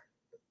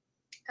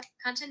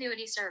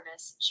 Continuity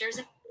service. Shares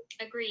it.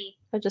 Agree.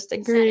 I just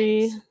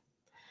agree. Settings.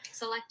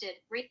 Selected.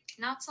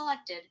 Not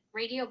selected.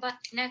 Radio button.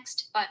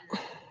 Next button.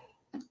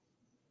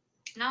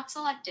 Not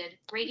selected.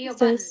 Radio What's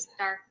button. this?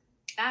 Dark.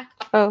 Back.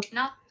 Oh.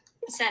 Not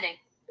setting.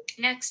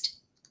 Next.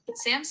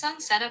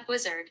 Samsung Setup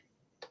Wizard.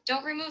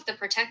 Don't remove the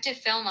protective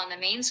film on the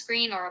main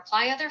screen or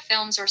apply other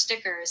films or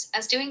stickers,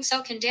 as doing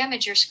so can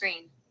damage your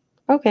screen.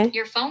 Okay.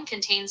 Your phone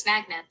contains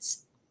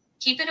magnets.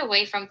 Keep it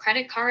away from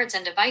credit cards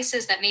and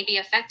devices that may be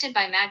affected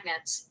by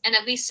magnets, and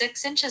at least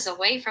 6 inches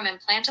away from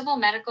implantable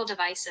medical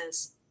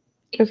devices.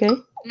 Okay.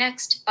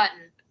 Next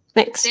button.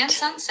 Next.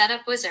 Samsung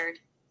Setup Wizard.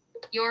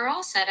 You're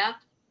all set up.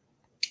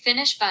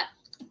 Finish button.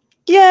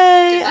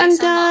 Yay! Device I'm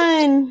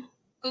done.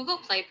 Google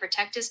Play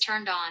Protect is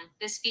turned on.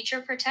 This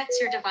feature protects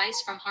your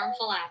device from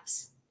harmful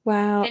apps.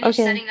 Wow. Finish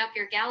Okay. setting up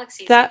your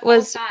Galaxy. That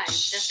was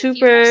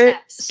super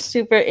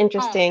Home.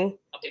 interesting.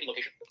 Updating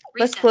location.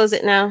 Let's close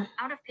it now.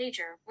 Out of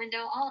pager.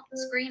 Window all.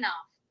 Screen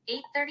off.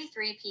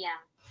 8:33 p.m.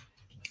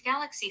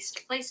 Galaxy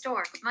Play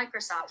Store.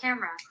 Microsoft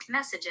Camera.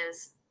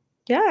 Messages.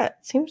 Yeah, it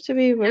seems to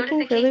be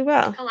working really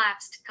well.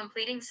 Collapsed.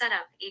 Completing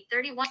setup.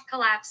 8:31.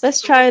 Collapsed. Let's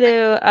try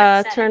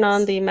to turn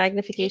on the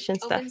magnification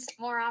stuff. Open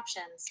more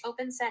options.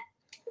 Open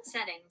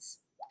settings.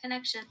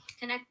 Connection.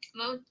 Connect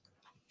mode.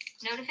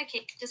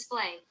 Notification.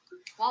 Display.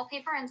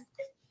 Wallpaper and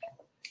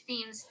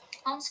themes.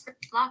 Home screen.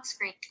 Lock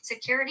screen.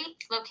 Security.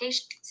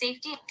 Location.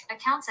 Safety.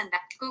 Accounts and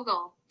back.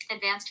 Google.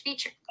 Advanced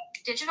feature.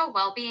 Digital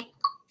well-being.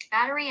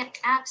 Battery and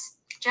apps.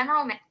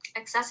 General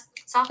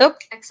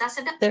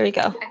accessibility. There we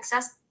go.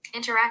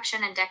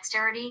 Interaction and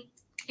dexterity.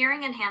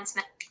 Hearing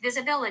enhancement.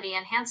 Visibility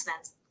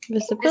enhancements.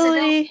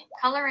 Visibility.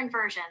 Color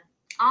inversion.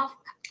 Off.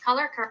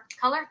 Color.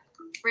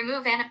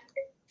 Remove and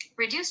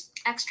reduce.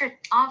 Extra.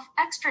 Off.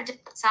 Extra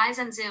size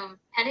and zoom.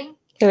 Heading.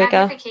 Here we go.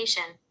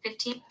 Magnification.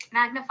 15.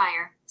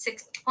 Magnifier.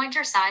 6.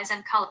 Pointer size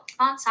and color.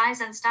 Font size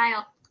and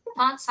style.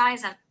 Font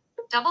size and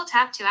double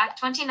tap to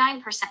act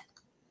 29%.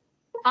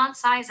 Font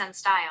size and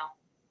style.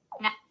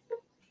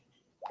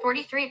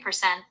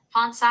 43%.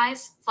 Font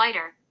size.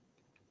 Slider.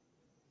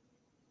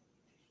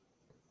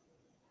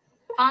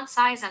 Font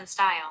size and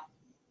style.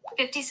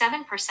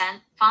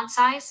 57%. Font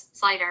size.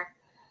 Slider.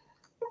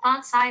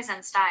 Font size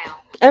and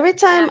style. Every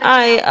time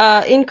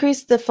I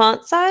increase the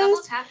font size,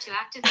 double tap to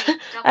activate.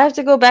 I have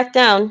to go back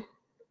down.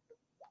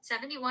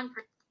 71%.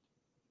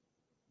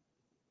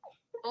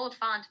 Bold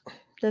font.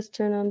 Let's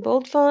turn on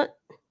bold font.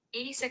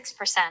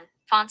 86%.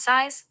 Font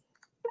size.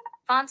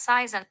 Font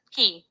size and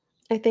key.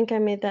 I think I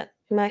made that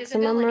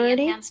maximum Visibility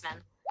already. Enhancement.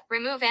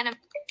 Remove and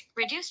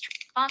reduced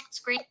font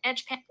screen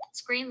edge pen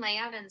screen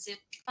layout and zoom.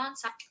 Font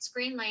size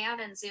screen layout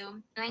and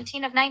zoom.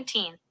 19 of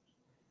 19.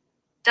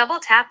 Double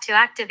tap to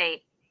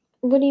activate.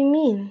 What do you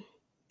mean?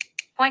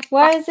 Point.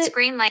 Why is it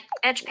screen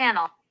edge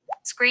panel?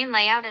 Screen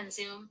layout and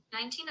zoom.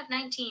 19 of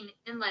 19.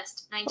 In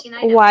list. 19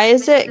 items. Why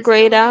is it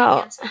grayed out?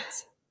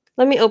 Enhancements.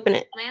 Let me open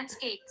it.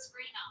 Landscape.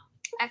 Screen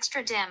off.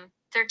 Extra dim.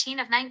 13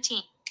 of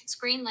 19.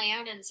 Screen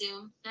layout and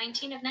zoom.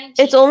 19 of 19.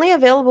 It's only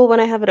available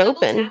when I have it Double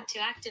open. tap to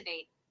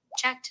activate.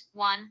 Checked.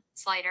 1.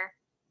 Slider.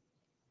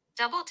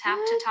 Double tap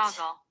to What?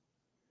 toggle.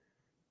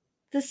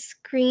 The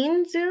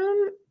screen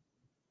zoom?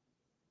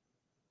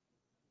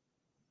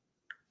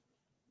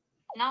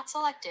 Not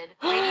selected.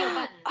 Radio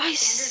button. I Standard view.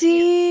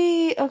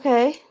 see.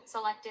 Okay.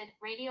 Selected.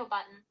 Radio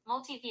button.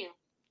 Multi-view.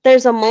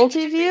 There's a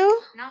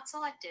multi-view Not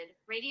selected.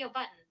 Radio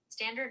button.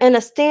 Standard. and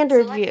a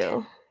standard Selected.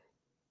 view.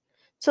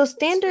 So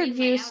standard Screen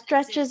view layout and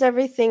stretches zoom.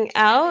 everything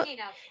out, Navigate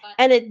up button.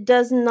 and it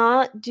does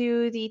not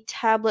do the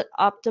tablet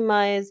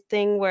optimized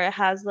thing where it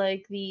has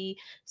like the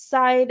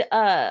side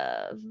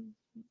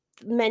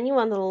menu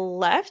on the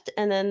left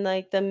and then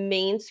like the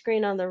main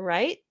screen on the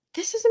right.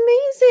 This is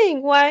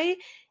amazing. Why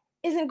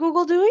isn't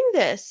Google doing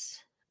this?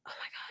 Oh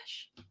my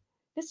gosh.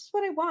 This is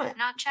what I want.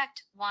 Not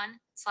checked. 1.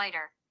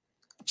 Slider.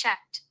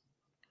 Checked.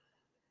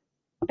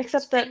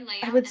 Except that Screen I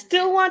layout would and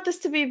still zoom. want this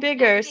to be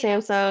bigger, Navigate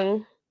up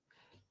Samsung.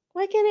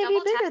 Why can't it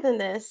Double be tap. bigger than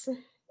this?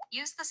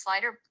 Use the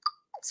slider.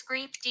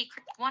 Screen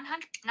decrease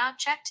 100. Not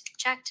checked.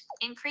 Checked.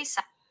 Increase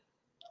size.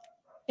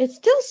 It's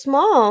still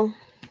small.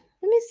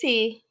 Let me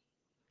see.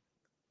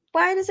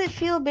 Why does it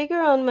feel bigger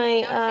on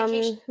my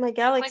Notification. my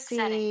Galaxy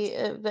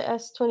settings. the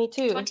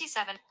S22?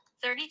 27.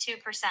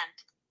 32%.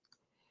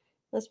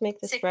 Let's make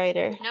this Six.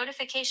 brighter.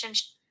 Notification.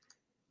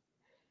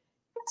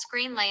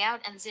 Screen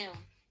layout and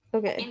zoom.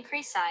 Okay.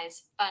 Increase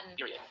size button.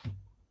 Period.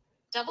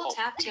 Double Oh,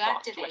 tap to block,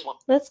 activate. 2x1.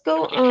 Let's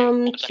go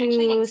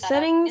Completing to setup.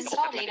 settings.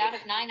 Installed 8 out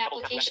of 9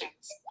 applications.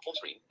 Full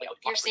screen, layout,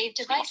 Your lock screen, saved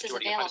screen device lock, is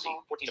security, privacy,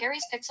 available. 14 of-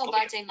 Carries Pixel location,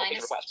 Buds A location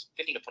minus. requests,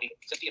 15 of 20,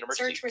 15 emergency,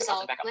 Search 1000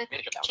 result. backup, Click.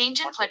 manage account, Change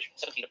smart input. switch,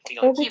 17 of Oh,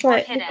 29, be Keyboard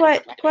quiet, be hidden.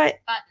 quiet, be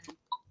quiet. Button.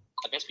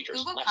 advanced features,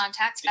 Google less,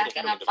 Contacts digital backing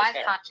camera up windows, 5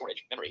 air, con.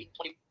 storage, memory,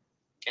 20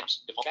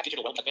 amps, default app,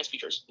 digital web, advanced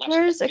features, less,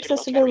 Where's digital web,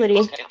 accessibility?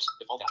 battery, amps,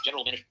 default app,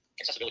 general manage,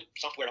 accessibility,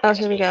 software, Oh,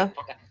 here we go. accessibility,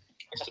 contact,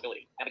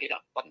 accessibility, navigate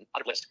up, button,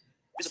 out of list,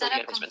 visibility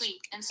Setup enhancements,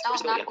 complete. Install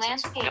visibility not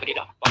enhancements, landscape. navigate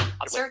up, button, out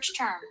of list, Search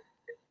term.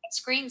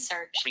 Screen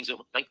search. screen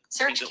zoom, 9,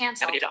 Search screen zoom,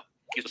 cancel. navigate up,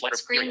 use the slider,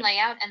 Screen period,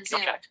 layout and not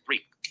zoom. checked,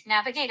 3,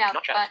 Navigate out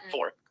not checked, button.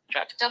 4,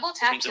 checked, Double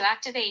tap Screen to zoom.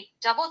 activate.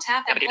 Double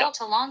tap and Navigate hold up.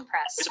 to long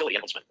press. visibility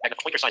enhancement,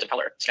 magnify pointer size and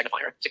color,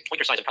 magnifier,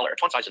 pointer size and color,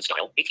 font size and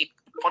style, 18,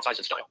 font size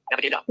and style,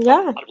 navigate up, Yeah.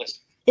 out of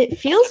list, It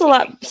feels a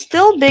lot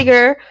still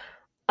bigger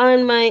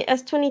on my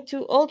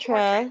S22 Ultra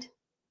Portrait.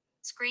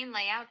 Screen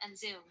layout and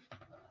zoom.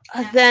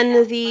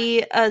 than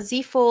the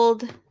Z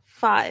Fold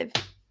 5.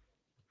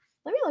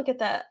 Let me look at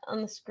that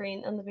on the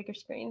screen, on the bigger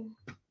screen.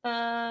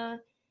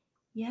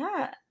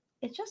 Yeah,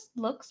 it just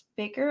looks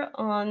bigger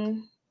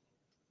on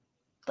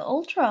the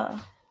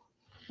Ultra.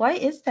 Why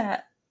is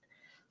that?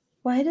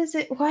 Why does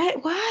it,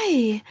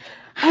 why?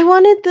 I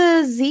wanted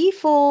the Z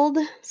Fold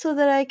so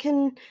that I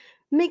can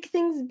make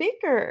things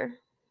bigger.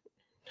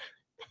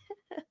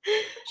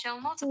 Show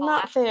multiple.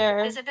 Not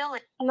fair.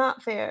 Visibility.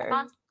 Not fair.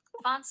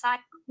 Font size.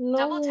 No,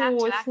 Double tap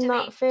to it's activate.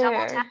 not fair.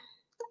 Double tap.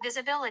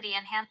 Visibility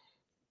enhance.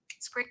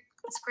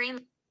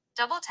 Screen.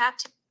 Double tap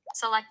to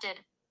selected.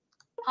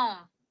 Home.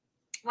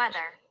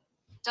 Weather.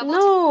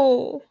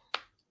 Double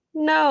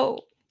no.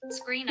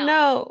 Screen off.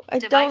 No, I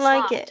Device don't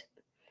like locked. it.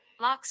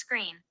 Lock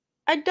screen.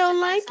 I don't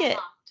Device like it.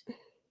 unlocked.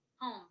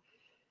 Home.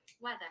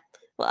 Weather.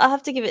 Well, I'll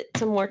have to give it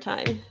some more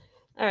time.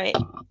 All right.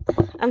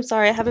 I'm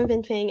sorry, I haven't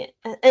been paying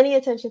any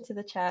attention to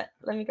the chat.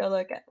 Let me go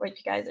look at what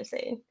you guys are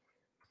saying.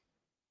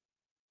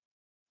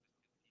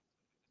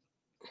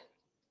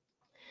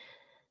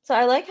 So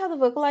I like how the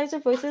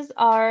vocalizer voices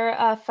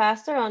are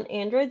faster on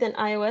Android than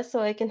iOS, so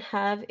I can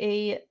have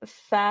a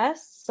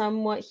fast,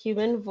 somewhat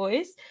human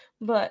voice,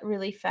 but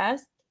really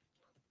fast.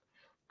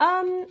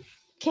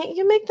 Can't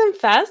you make them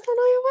fast on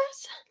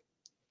iOS?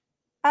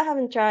 I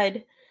haven't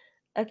tried.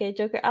 Okay,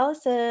 Joker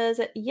Alice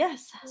says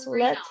yes.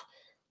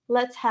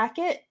 Let's hack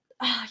it.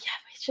 Oh yeah,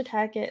 we should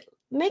hack it.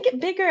 Make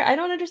it bigger. I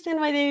don't understand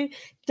why they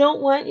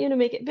don't want you to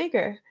make it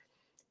bigger.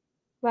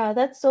 Wow,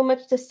 that's so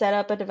much to set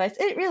up a device.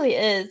 It really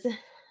is.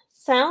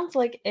 Sounds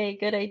like a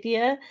good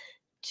idea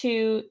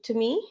to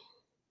me.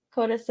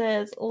 Coda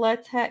says,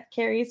 let's hack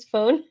Carrie's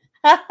phone.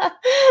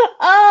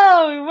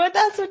 Oh, but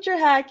that's what you're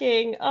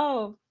hacking.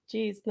 Oh,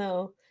 geez,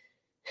 no.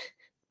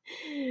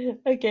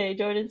 Okay,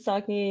 Jordan's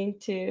talking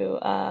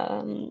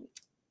to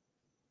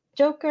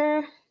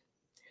Joker.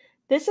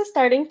 This is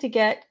starting to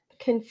get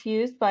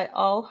confused by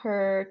all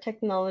her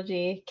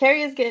technology.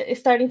 Carrie is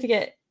starting to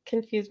get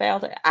confused by all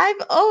the. I'm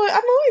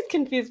always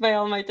confused by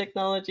all my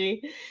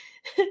technology.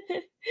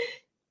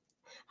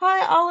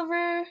 Hi,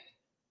 Oliver.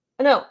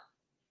 No,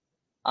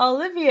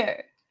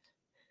 Olivier.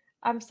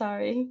 I'm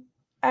sorry.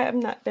 I'm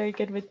not very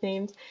good with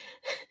names.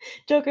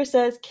 Joker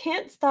says,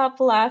 can't stop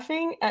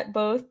laughing at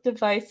both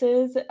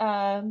devices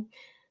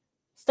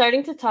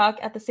starting to talk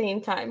at the same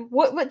time.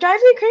 What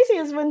drives me crazy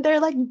is when they're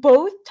like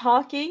both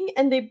talking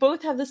and they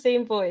both have the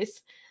same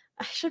voice.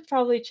 I should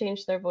probably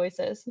change their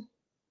voices.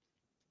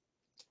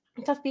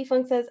 Tough B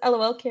Funk says,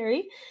 LOL,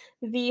 Carrie,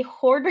 the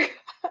hoarder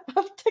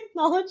of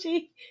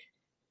technology.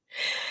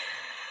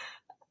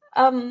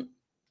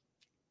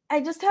 I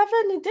just have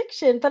an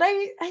addiction, but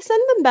I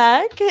send them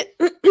back.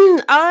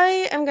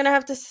 I am going to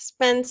have to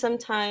spend some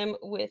time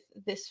with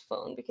this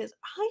phone because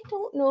I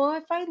don't know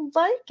if I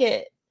like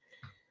it.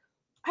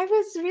 I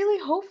was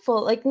really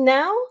hopeful. Like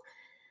now,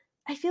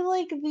 I feel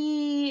like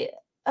the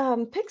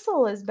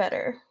Pixel is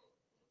better.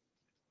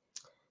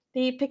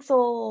 The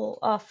Pixel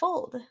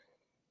Fold.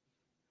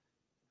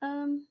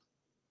 There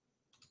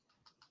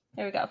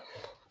we go.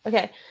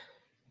 Okay.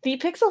 The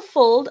Pixel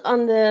Fold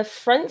on the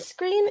front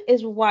screen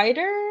is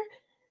wider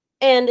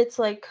and it's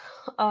like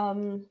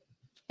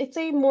it's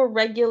a more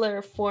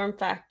regular form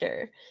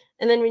factor.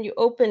 And then when you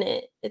open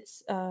it,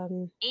 it's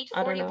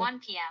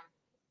 8:41 p.m.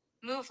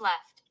 Move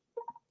left.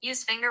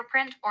 Use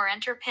fingerprint or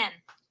enter PIN.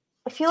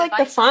 I feel like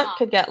the font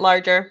could get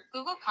larger.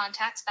 Google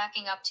Contacts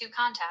backing up 2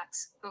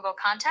 contacts. Google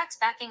Contacts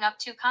backing up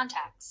 2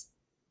 contacts.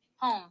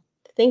 Home.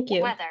 Thank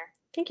you. Weather.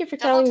 Thank you for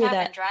telling me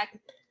that. And drag.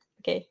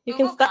 Okay, you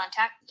Google can stop.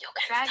 Contact. You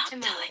can drag stop to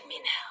move. telling me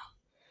now.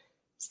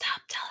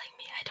 Stop telling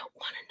me. I don't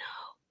want to know.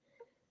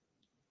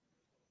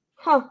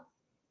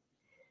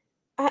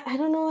 Huh. I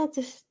don't know what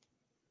this.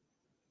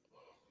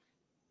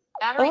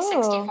 Battery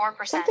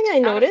 64%. Something I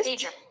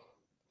noticed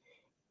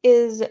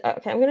is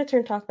okay. I'm gonna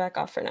turn talk back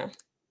off for now.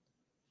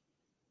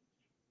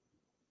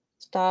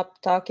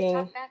 Stop talking.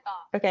 Talk back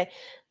off. Okay.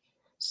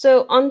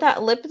 So on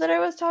that lip that I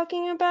was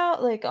talking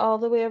about, like all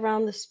the way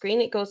around the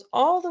screen, it goes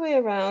all the way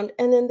around,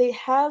 and then they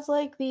has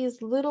like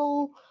these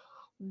little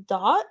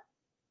dots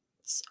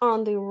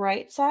on the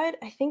right side.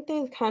 I think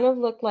they kind of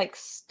look like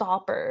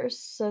stoppers,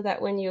 so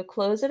that when you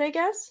close it, I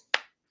guess,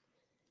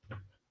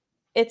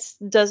 it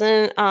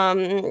doesn't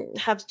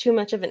have too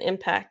much of an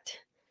impact.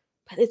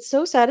 But it's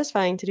so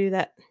satisfying to do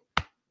that.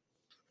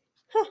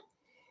 Huh.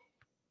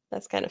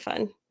 That's kind of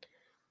fun.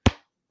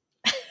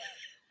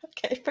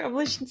 Okay,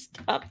 probably should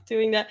stop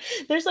doing that.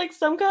 There's like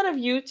some kind of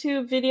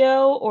YouTube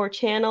video or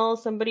channel.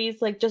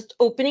 Somebody's like just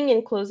opening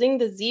and closing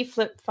the Z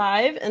Flip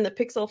 5 and the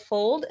Pixel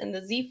Fold and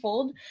the Z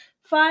Fold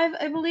 5,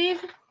 I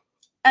believe.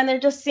 And they're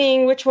just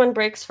seeing which one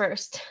breaks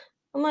first.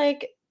 I'm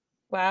like,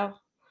 wow,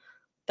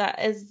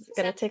 that is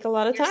going to take a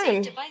lot of time.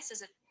 Your device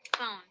is a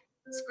phone.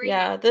 Screen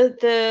Yeah, off. the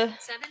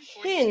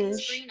 7:42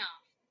 hinge. Screen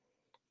off.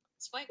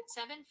 Swipe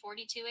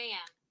 7:42 a.m.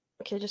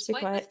 Okay, just be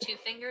Swipe quiet. with 2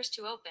 fingers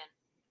to open.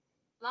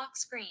 Lock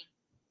screen.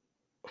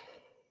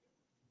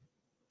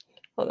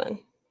 Hold on.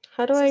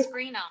 How do I?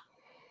 Screen off.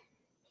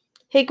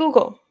 Hey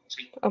Google.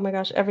 Oh my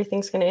gosh,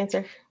 everything's gonna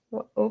answer.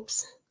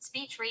 Oops.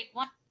 Speech rate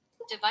 1.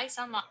 Device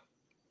unlock.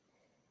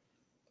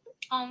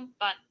 Home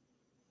button.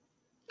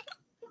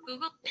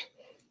 Google.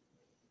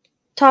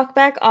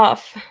 Talkback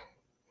off.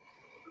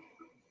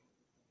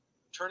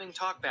 Turning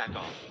talkback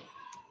off.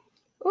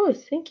 Oh,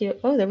 thank you.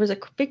 Oh, there was a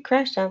big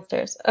crash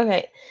downstairs.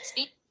 Okay.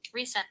 Speech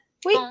reset.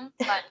 Wait. Home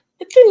button.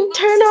 It didn't Google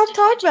turn off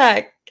Assistant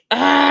talkback.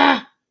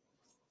 Ah.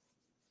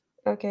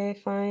 Okay,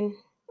 fine.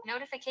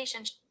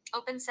 Notifications.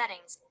 Open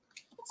settings.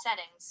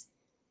 Settings.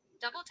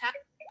 Double tap.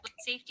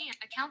 Safety and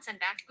accounts and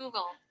back.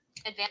 Google.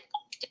 Advanced.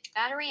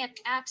 Battery and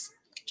apps.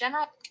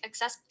 General.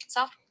 Access.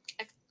 Soft.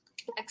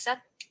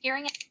 Accept.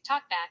 Hearing.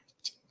 Talkback.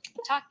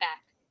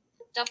 Talkback.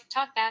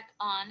 Talkback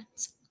on.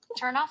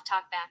 Turn off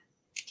talkback.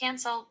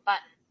 Cancel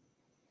button.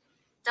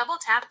 Double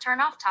tap. Turn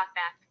off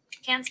talkback.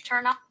 Cancel.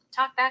 Turn off.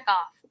 Talkback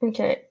off.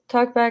 Okay,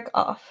 talkback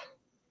off.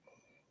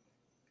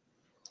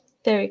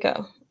 There we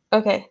go.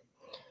 Okay.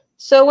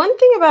 So one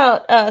thing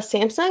about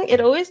Samsung,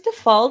 it always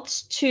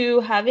defaults to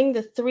having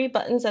the 3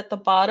 buttons at the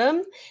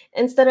bottom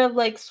instead of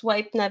like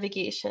swipe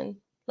navigation.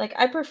 Like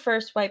I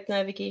prefer swipe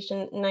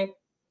navigation, and I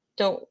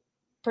don't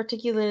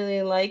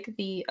particularly like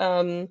the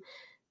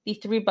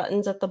 3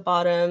 buttons at the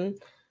bottom.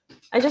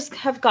 I just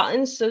have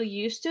gotten so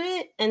used to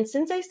it, and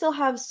since I still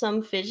have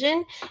some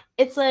vision,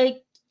 it's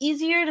like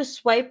easier to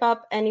swipe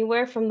up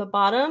anywhere from the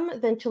bottom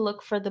than to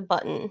look for the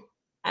button.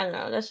 I don't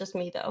know, that's just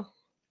me though.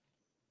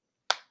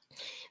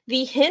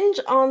 The hinge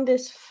on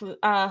this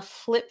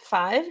Flip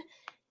 5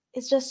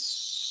 is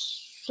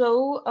just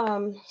so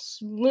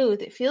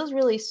smooth. It feels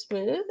really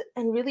smooth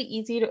and really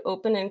easy to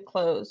open and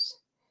close.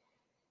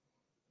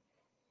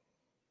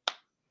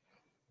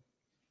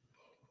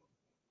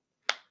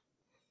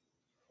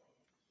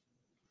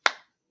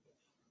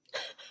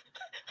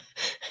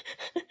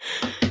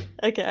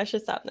 Okay, I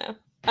should stop now.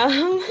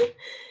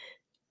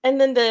 And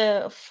then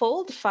the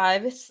Fold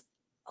 5 is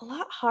a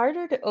lot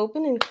harder to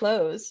open and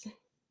close.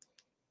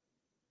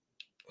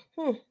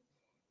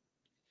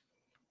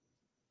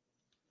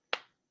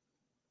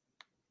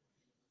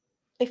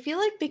 I feel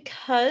like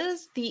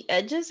because the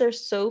edges are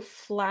so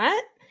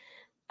flat,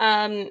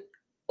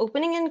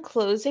 opening and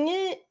closing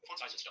it,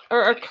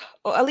 or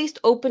at least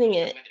opening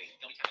it,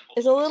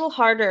 is a little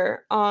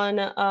harder on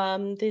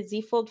the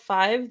Z Fold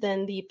 5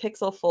 than the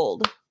Pixel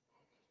Fold.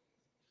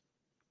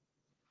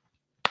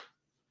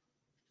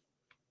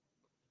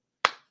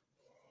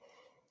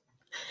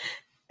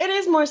 It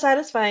is more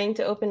satisfying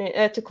to open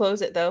it, to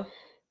close it though.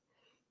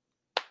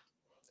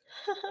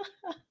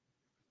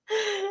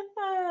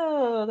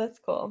 Oh, that's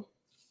cool.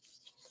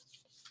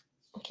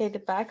 Okay, the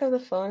back of the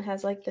phone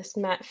has like this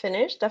matte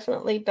finish,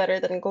 definitely better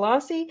than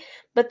glossy,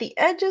 but the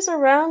edges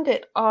around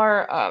it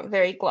are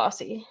very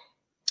glossy.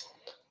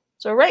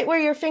 So right where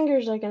your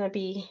fingers are gonna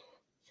be.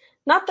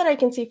 Not that I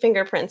can see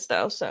fingerprints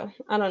though, so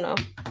I don't know.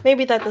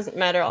 Maybe that doesn't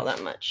matter all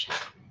that much.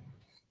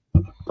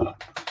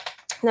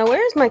 Now,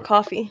 where's my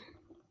coffee?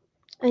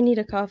 I need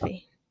a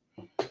coffee.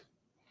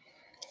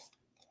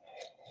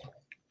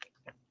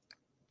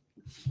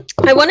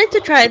 I wanted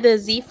to try the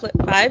Z Flip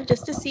 5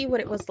 just to see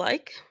what it was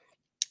like,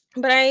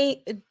 but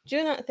I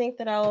do not think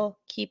that I'll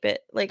keep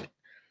it. Like,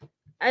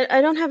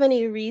 I don't have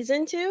any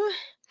reason to,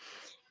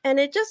 and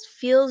it just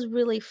feels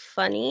really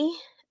funny,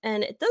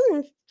 and it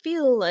doesn't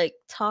feel like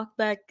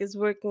TalkBack is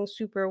working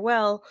super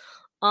well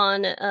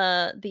on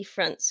the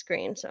front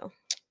screen, so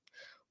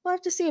we'll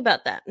have to see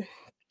about that.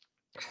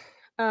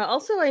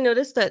 Also, I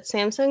noticed that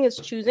Samsung is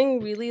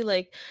choosing really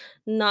like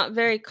not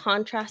very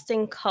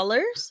contrasting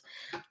colors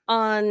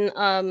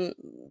on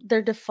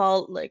their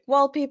default like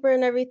wallpaper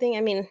and everything.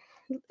 I mean,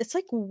 it's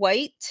like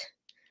white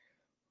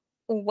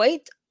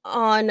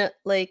on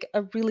like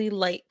a really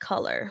light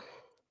color.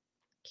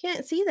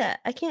 Can't see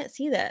that. I can't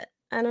see that.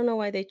 I don't know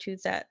why they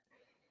choose that.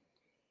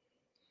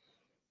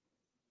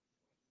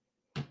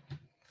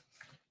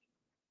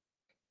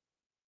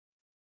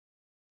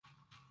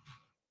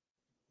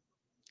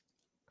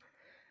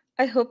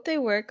 I hope they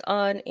work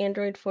on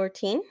Android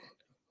 14.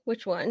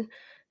 Which one?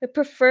 I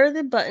prefer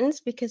the buttons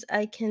because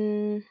I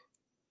can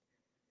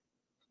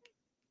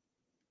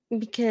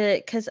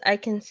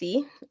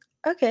see.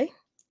 Okay.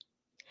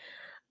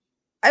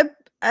 I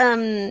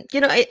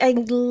I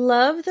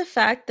love the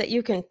fact that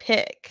you can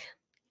pick.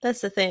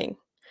 That's the thing.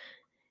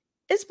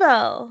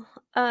 Isabel,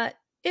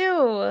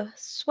 ew,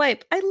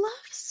 swipe. I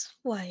love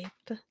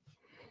swipe.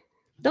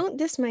 Don't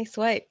diss my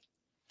swipe.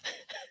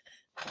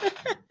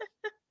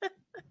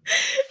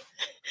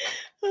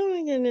 Oh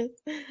my goodness.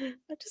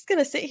 I'm just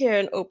gonna sit here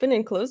and open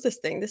and close this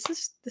thing. This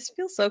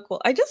feels so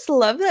cool. I just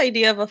love the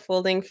idea of a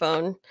folding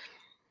phone.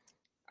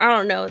 I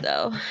don't know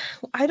though.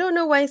 I don't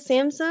know why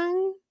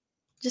Samsung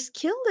just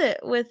killed it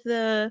with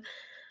the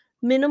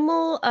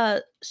minimal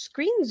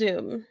screen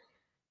zoom.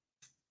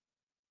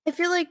 I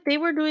feel like they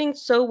were doing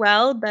so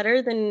well,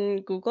 better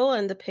than Google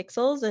and the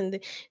Pixels, and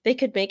they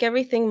could make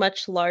everything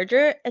much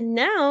larger. And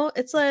now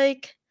it's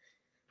like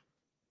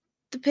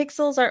the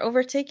Pixels are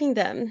overtaking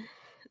them,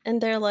 and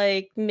they're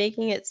like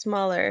making it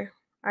smaller.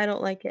 I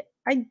don't like it.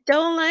 I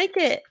don't like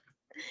it.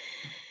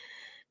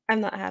 I'm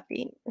not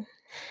happy.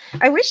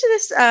 I wish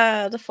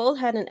the Fold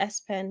had an S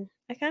Pen.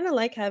 I kind of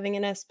like having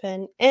an S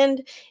Pen.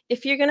 And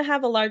if you're gonna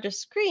have a larger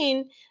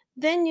screen,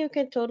 then you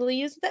can totally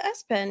use the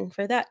S Pen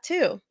for that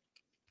too.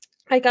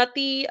 I got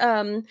the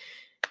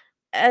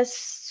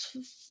S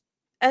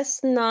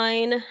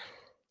S9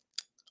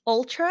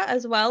 Ultra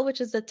as well, which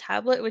is the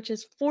tablet, which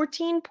is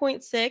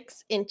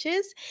 14.6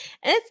 inches,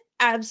 and it's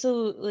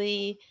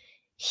absolutely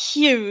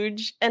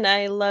huge, and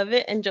I love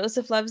it, and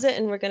Joseph loves it,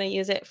 and we're gonna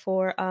use it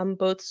for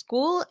both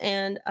school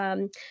and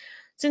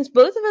since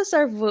both of us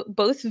are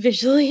both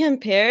visually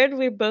impaired,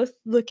 we're both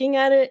looking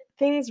at it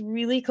things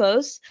really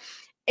close.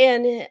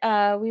 And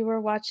we were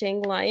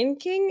watching Lion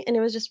King, and it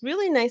was just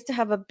really nice to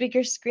have a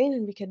bigger screen,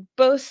 and we could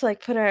both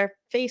like put our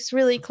face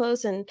really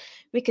close, and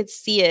we could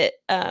see it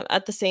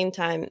at the same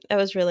time. That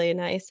was really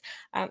nice.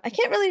 I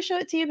can't really show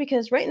it to you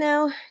because right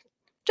now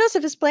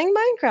Joseph is playing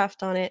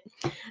Minecraft on it,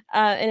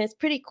 and it's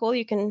pretty cool.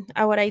 You can.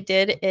 What I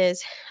did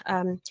is.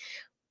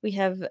 We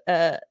have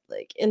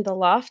like in the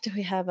loft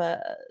we have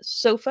a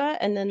sofa,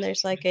 and then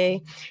there's like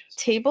a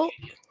table.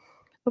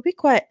 Oh, be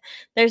quiet.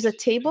 There's a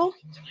table.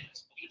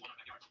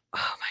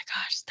 Oh my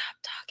gosh, stop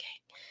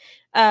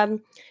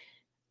talking.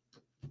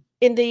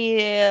 In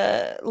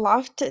the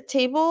loft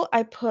table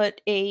I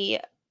put a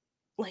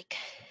like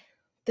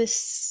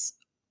this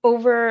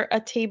over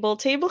a table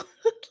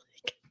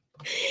like,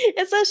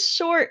 it's a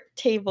short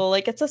table,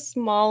 like it's a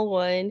small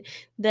one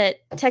that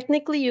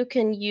technically you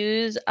can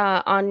use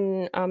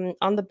on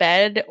the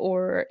bed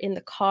or in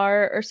the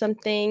car or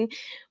something,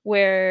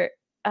 where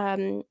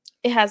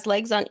it has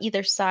legs on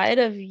either side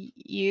of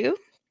you,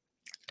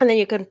 and then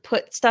you can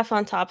put stuff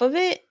on top of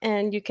it,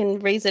 and you can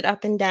raise it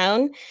up and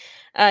down,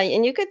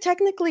 and you could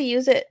technically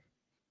use it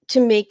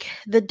to make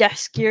the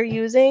desk you're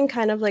using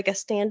kind of like a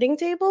standing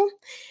table.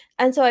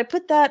 And so I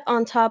put that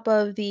on top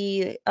of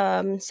the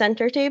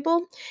center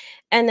table,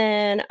 and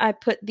then I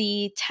put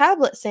the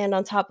tablet stand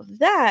on top of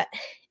that,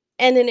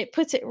 and then it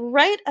puts it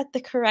right at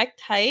the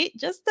correct height,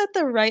 just at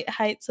the right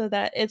height, so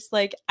that it's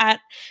like at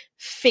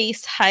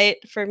face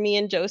height for me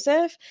and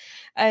Joseph.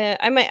 I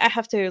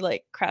have to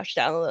like crouch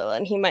down a little,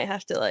 and he might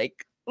have to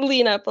like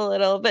lean up a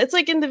little, but it's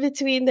like in the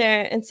between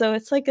there, and so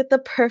it's like at the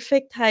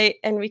perfect height,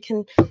 and we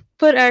can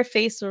put our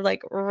face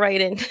like right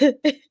in.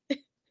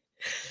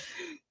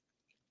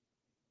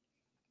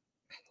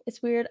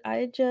 It's weird.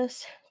 I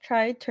just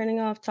tried turning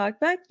off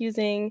TalkBack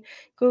using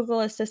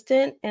Google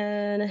Assistant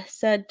and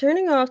said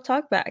turning off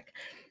TalkBack,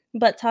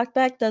 but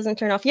TalkBack doesn't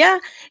turn off. Yeah,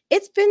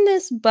 it's been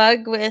this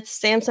bug with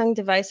Samsung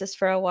devices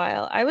for a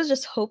while. I was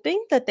just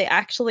hoping that they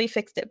actually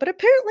fixed it, but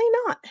apparently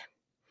not.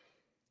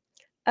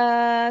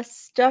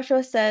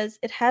 Joshua says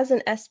it has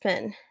an S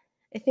Pen.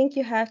 I think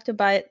you have to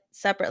buy it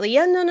separately.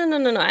 Yeah, no.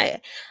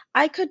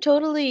 I could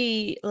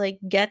totally like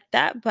get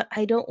that, but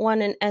I don't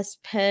want an S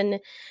Pen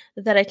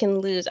that I can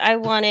lose. I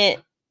want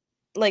it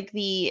like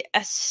the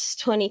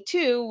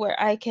S22 where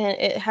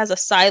it has a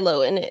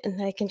silo in it,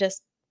 and I can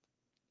just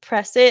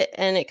press it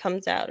and it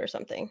comes out or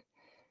something.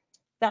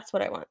 That's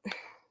what I want.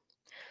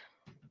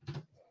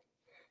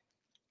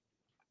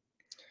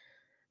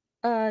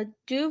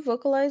 Do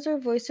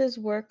vocalizer voices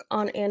work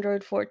on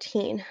Android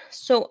 14?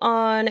 So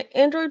on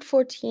Android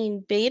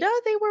 14 beta,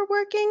 they were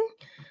working,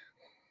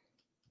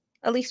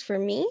 at least for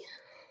me.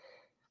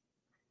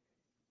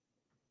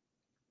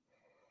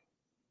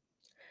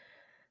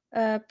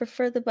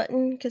 Prefer the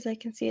button because I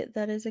can see it.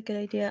 That is a good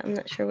idea. I'm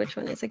not sure which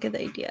one is a good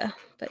idea,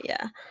 but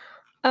yeah.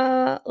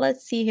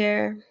 Let's see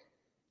here.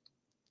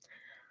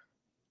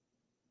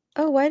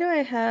 Oh, why do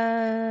I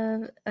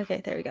have...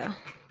 Okay, there we go.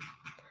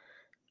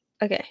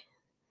 Okay.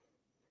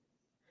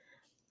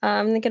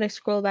 I'm gonna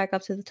scroll back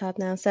up to the top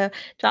now. So,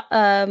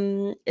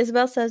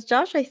 Isabel says,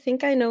 Josh, I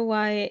think I know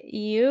why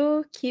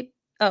you keep...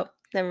 Oh,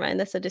 never mind.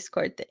 That's a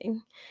Discord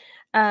thing.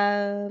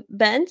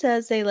 Ben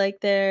says they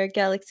like their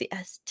Galaxy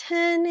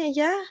S10.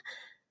 Yeah,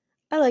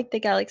 I like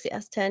the Galaxy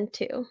S10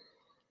 too.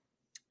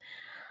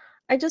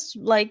 I just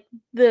like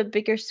the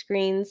bigger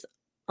screens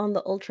on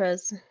the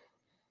Ultras.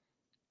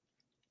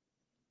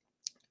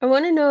 I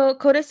want to know,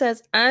 Coda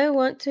says, I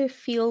want to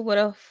feel what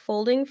a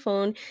folding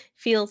phone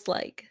feels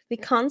like. The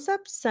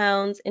concept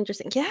sounds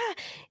interesting. Yeah,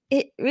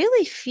 it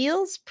really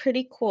feels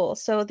pretty cool.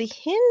 So the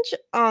hinge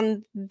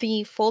on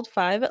the Fold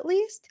 5 at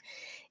least,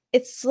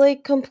 it's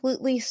like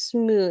completely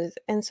smooth.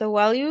 And so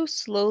while you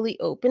slowly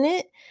open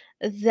it,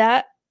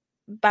 that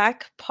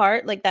back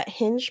part, like that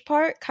hinge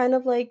part, kind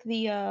of like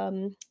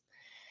the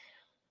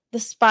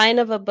spine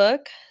of a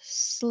book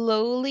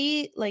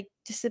slowly like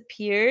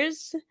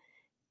disappears,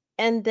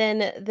 and then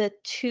the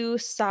two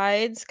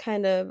sides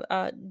kind of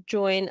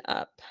join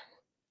up.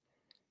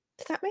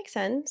 Does that make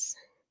sense?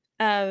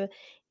 Um,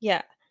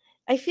 yeah.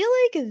 I feel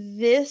like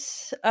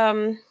this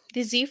the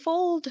Z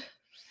Fold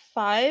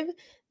 5,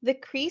 the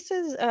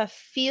creases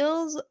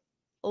feels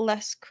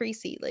less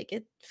creasy. Like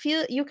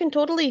you can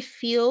totally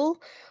feel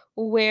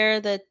where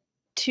the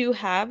two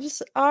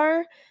halves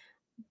are,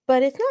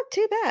 but it's not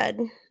too bad.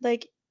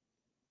 Like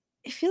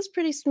it feels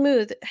pretty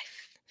smooth.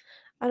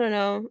 I don't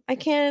know. I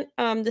can't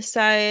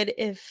decide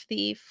if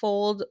the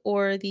Fold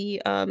or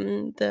the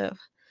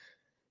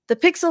The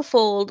Pixel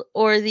Fold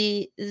or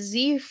the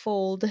Z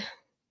Fold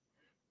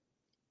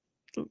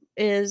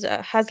is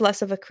has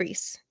less of a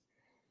crease.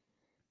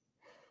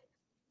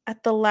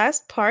 At the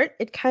last part,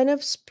 it kind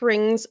of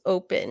springs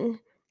open,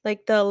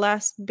 like the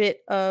last bit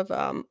of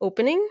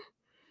opening.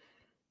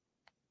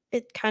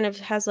 It kind of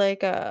has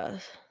like a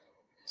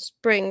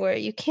spring where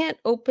you can't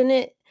open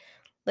it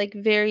like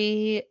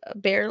very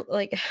bare.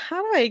 Like,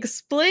 how do I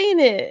explain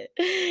it?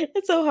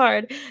 It's so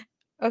hard.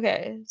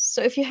 Okay,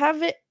 so if you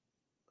have it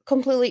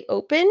completely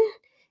open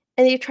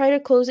and you try to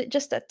close it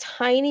just a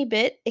tiny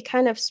bit, it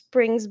kind of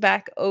springs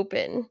back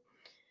open.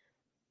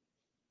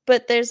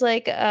 But there's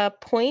like a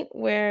point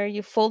where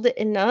you fold it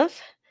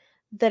enough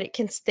that it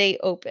can stay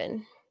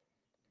open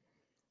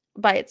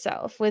by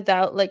itself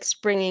without like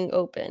springing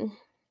open.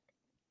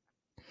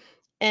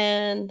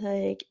 And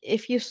like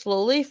if you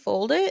slowly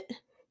fold it,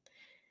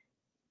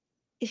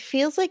 it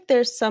feels like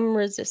there's some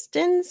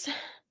resistance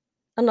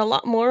and a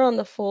lot more on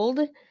the fold.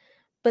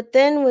 But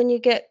then when you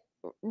get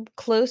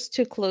close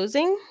to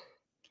closing,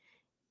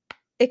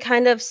 it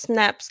kind of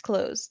snaps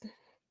closed.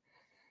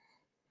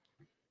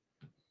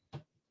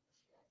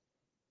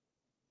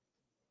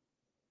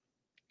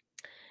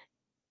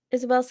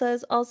 Isabel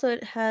says also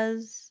it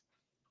has.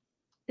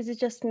 Is it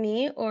just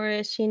me or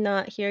is she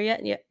not here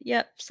yet?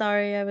 Yep,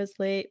 sorry, I was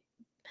late.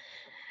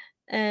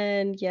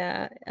 And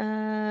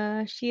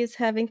yeah, she is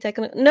having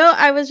technical. No,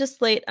 I was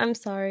just late. I'm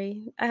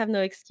sorry. I have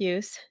no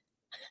excuse.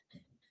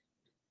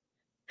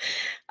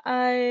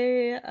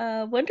 I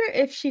wonder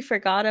if she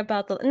forgot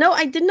about the. No,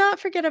 I did not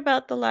forget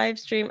about the live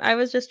stream. I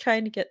was just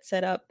trying to get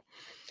set up.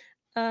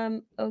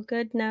 Oh,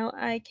 good. Now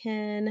I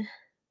can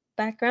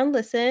background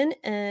listen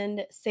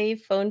and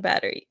save phone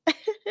battery.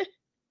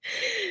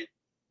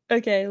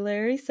 Okay,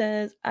 Larry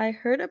says, I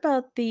heard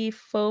about the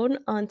phone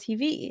on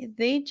TV.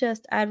 They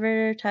just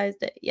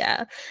advertised it.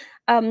 Yeah.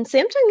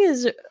 Samsung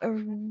is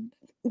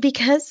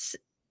because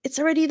it's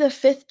already the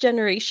 5th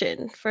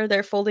generation for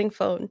their folding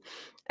phone.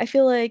 I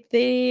feel like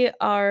they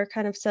are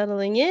kind of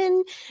settling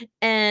in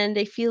and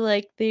they feel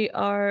like they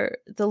are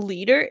the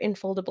leader in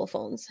foldable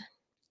phones.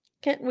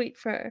 Can't wait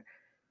for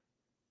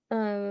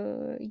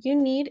you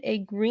need a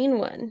green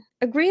one.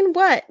 A green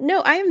what?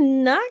 No, I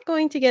am not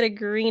going to get a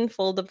green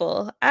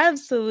foldable.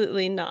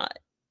 Absolutely not.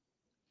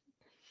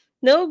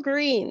 No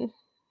green.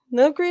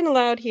 No green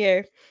allowed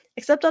here.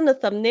 Except on the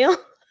thumbnail.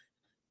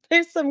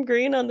 There's some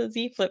green on the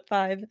Z Flip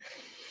 5.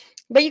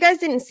 But you guys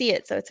didn't see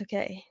it, so it's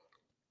okay.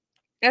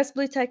 S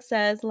Blue Tech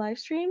says live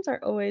streams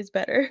are always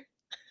better.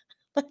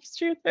 Live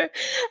streams are,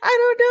 I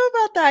don't know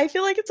about that. I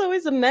feel like it's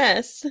always a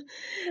mess.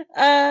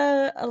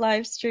 A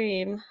live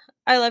stream.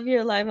 I love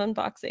your live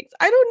unboxings.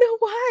 I don't know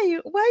why.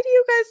 Why do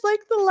you guys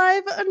like the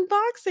live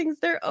unboxings?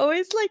 They're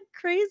always like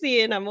crazy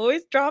and I'm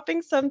always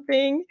dropping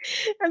something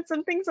and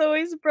something's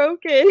always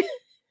broken.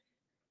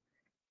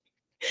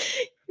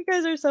 You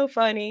guys are so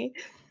funny.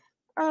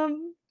 I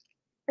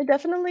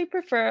definitely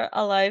prefer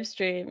a live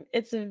stream.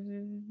 It's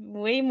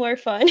way more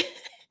fun.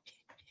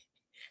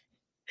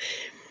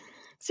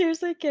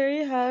 Seriously,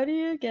 Carrie, how do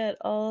you get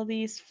all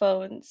these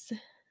phones?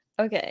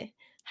 Okay.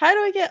 How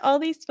do I get all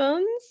these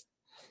phones?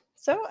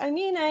 So, I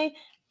mean,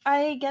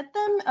 I get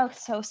them. Oh,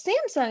 so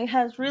Samsung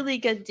has really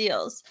good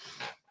deals.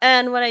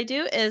 And what I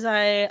do is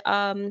I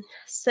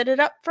set it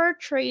up for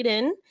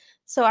trade-in.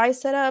 So I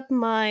set up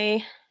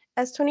my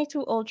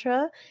S22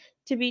 Ultra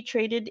to be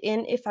traded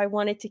in if I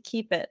wanted to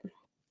keep it.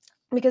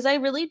 Because I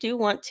really do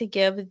want to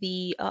give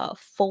the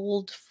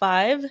Fold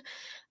 5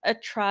 a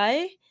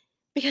try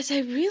because I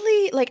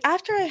really like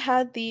after I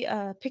had the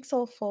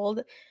Pixel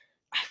Fold,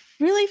 I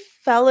really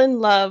fell in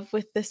love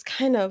with this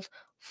kind of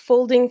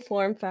folding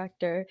form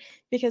factor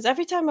because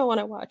every time I want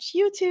to watch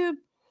YouTube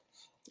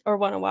or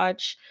want to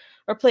watch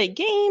or play a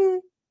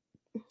game,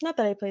 not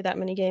that I play that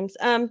many games,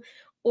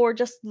 or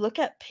just look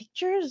at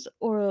pictures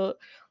or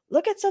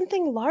look at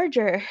something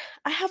larger,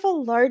 I have a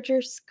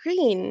larger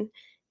screen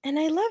and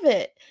I love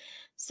it.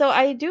 So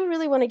I do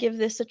really want to give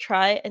this a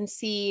try and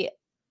see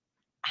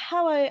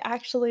how I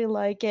actually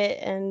like it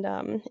and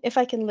if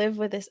I can live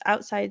with this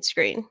outside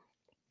screen.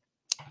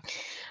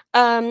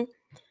 Um,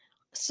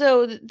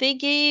 so they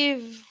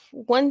gave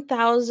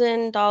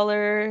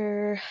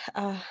 $1,000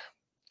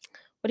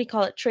 what do you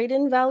call it,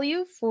 trade-in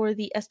value for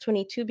the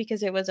S22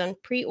 because it was on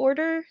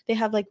pre-order. They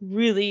have like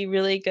really,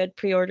 really good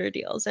pre-order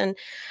deals. And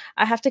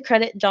I have to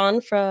credit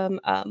John from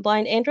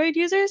Blind Android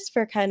Users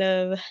for kind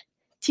of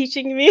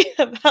teaching me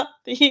about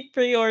the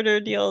pre-order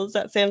deals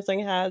that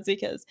Samsung has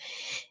because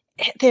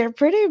they're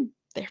pretty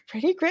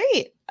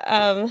great.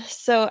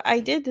 So I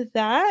did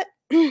that.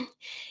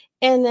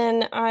 And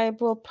then I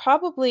will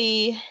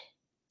probably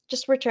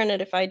just return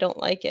it if I don't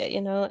like it,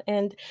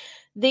 and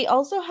they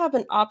also have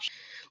an option.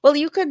 Well,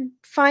 you could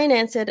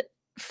finance it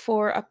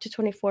for up to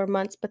 24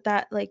 months, but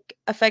that like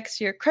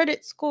affects your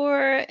credit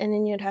score and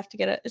then you'd have to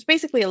get it's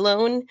basically a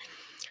loan.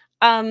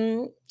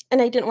 And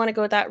I didn't want to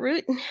go that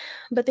route,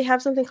 but they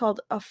have something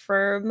called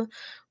Affirm,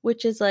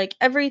 which is like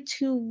every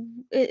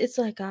it's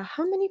like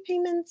how many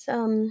payments?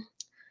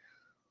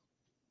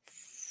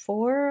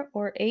 4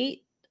 or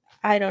 8?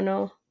 I don't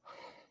know.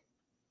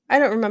 I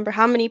don't remember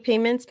how many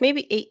payments,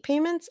 maybe 8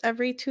 payments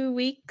every 2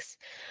 weeks.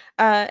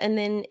 And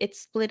then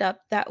it's split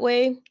up that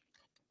way.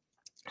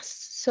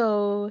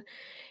 So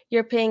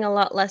you're paying a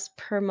lot less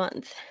per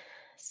month.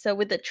 So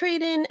with the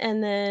trade-in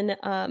and then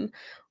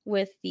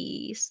with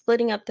the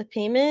splitting up the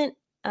payment,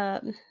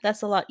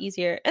 that's a lot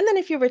easier. And then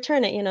if you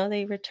return it,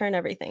 they return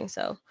everything.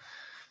 So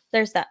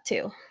there's that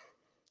too.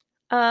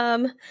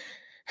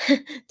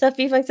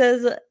 Tuffy Funk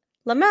says,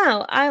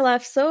 Lamau, I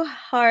laughed so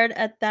hard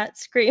at that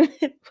scream.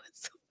 It was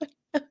so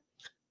funny.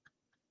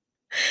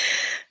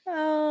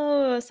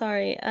 Oh,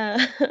 sorry.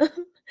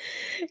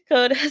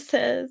 Coda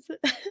says,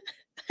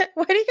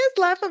 why do you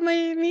guys laugh at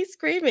me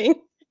screaming?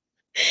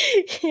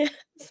 Yes,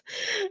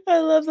 I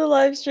love the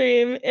live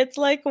stream. It's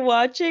like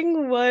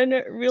watching one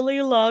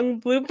really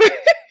long blooper.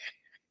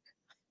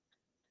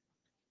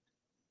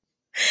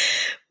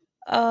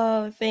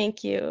 Oh,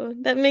 thank you.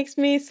 That makes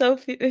me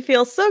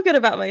feel so good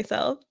about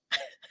myself.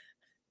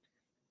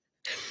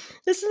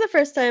 This is the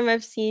first time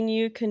I've seen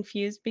you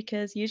confused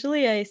because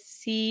usually I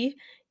see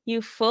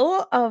you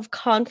full of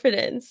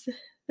confidence.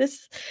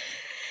 That's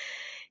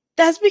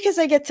because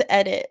I get to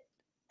edit.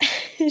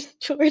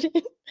 Jordan.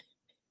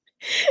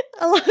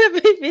 A lot of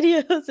my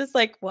videos is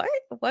like, what?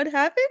 What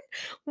happened?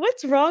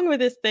 What's wrong with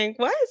this thing?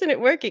 Why isn't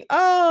it working?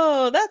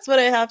 Oh, that's what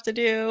I have to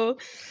do.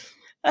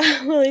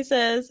 Willie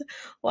says,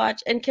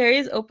 watch. And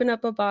Carrie's open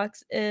up a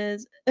box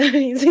is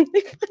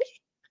amazingly funny.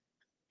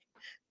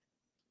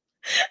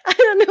 I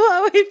don't know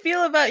how I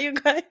feel about you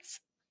guys.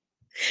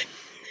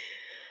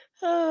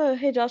 Oh,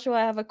 hey, Joshua,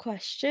 I have a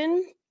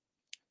question.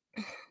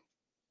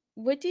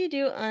 What do you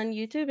do on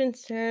YouTube in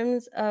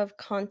terms of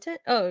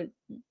content? Oh,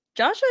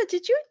 Joshua,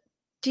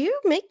 do you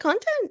make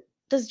content?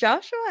 Does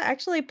Joshua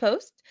actually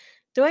post?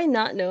 Do I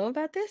not know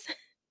about this?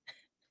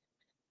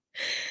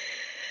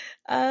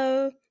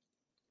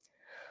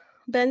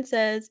 Ben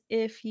says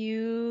if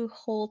you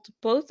hold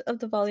both of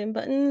the volume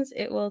buttons,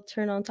 it will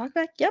turn on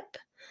talkback. Yep.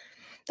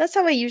 That's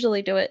how I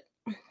usually do it.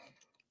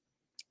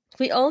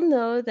 We all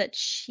know that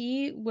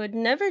she would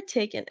never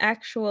take an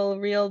actual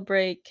real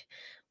break.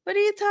 What are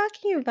you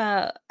talking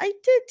about? I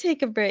did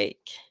take a break.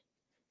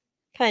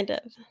 Kind of.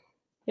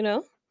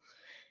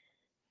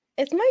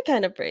 It's my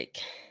kind of break.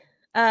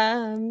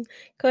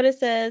 Coda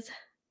says,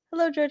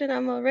 hello, Jordan,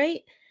 I'm all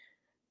right.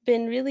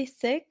 Been really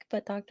sick,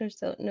 but doctors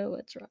don't know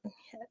what's wrong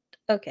yet.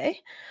 Okay.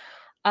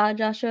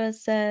 Joshua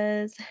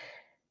says,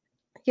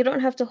 you don't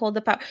have to hold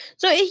the power.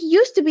 So it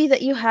used to be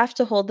that you have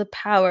to hold the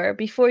power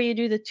before you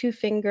do the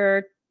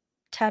 2-finger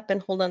tap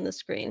and hold on the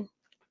screen.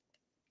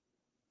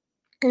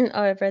 Oh,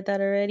 I've read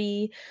that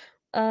already.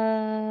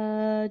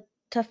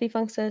 Tuffy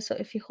Funk says, so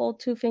if you hold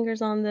 2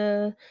 fingers on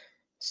the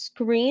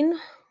screen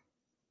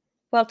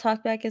while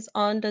talkback is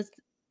on,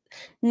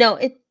 no,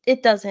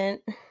 it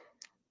doesn't.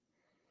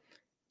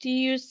 Do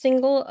you use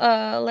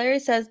Larry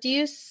says, do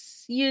you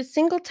use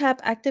single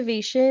tap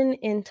activation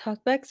in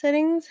talkback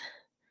settings?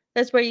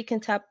 That's where you can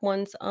tap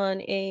once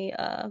on a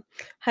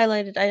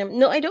highlighted item.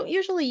 No, I don't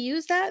usually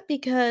use that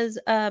because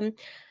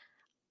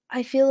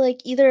I feel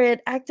like either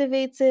it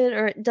activates it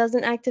or it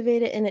doesn't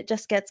activate it and it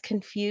just gets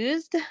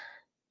confused.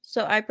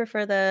 So I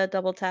prefer the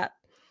double tap.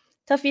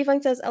 Tuffy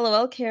Funk says,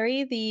 LOL,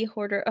 Carrie, the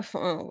hoarder of...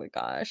 Oh my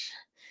gosh.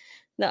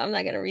 No, I'm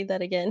not going to read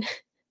that again.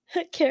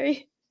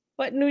 Carrie,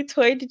 what new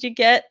toy did you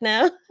get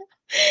now?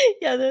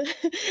 Yeah,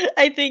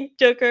 I think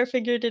Joker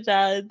figured it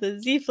out. The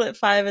Z Flip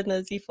 5 and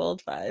the Z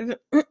Fold 5.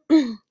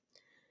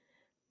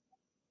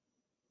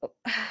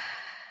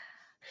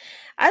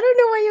 I don't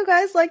know why you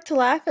guys like to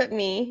laugh at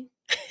me.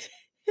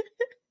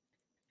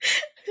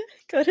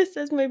 Coda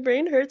says my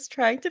brain hurts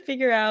trying to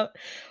figure out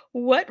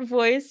what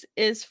voice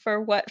is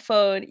for what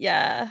phone.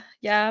 Yeah.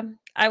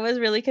 I was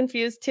really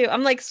confused too.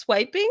 I'm like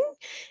swiping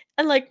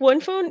and like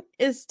one phone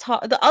is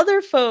the other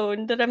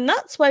phone that I'm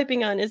not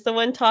swiping on is the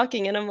one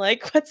talking and I'm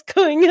like, what's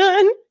going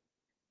on?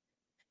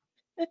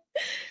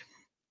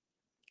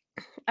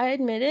 I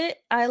admit it,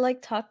 I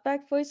like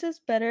talkback voices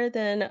better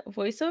than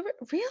voiceover.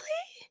 Really?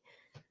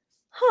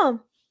 Huh.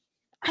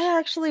 I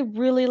actually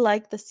really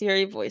like the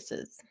Siri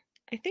voices.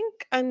 I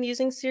think I'm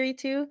using Siri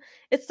too.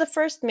 It's the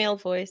first male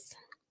voice.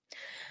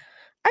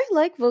 I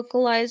like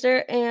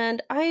Vocalizer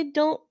and I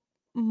don't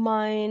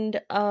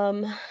mind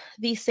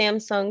the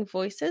Samsung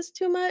voices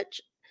too much,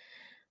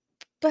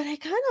 but I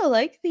kind of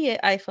like the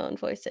iPhone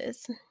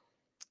voices.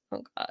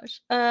 Oh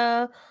gosh.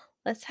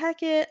 Let's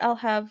hack it. I'll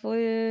have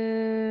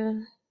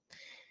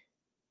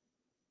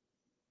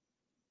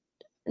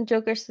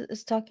Joker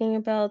is talking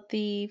about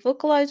the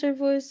Vocalizer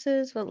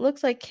voices, but it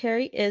looks like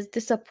Carrie is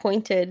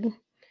disappointed.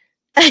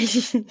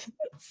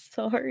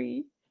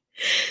 Sorry.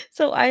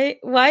 So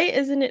why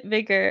isn't it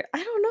bigger?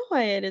 I don't know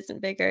why it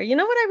isn't bigger. You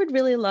know what I would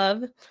really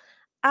love?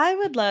 I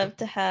would love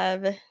to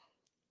have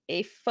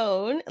a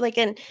phone like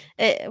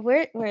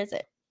where is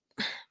it?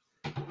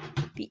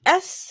 The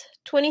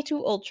S22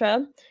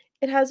 Ultra.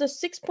 It has a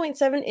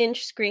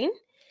 6.7-inch screen,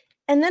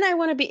 and then I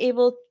want to be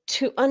able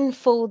to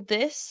unfold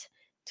this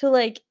to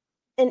like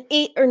an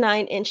 8 or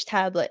 9-inch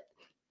tablet.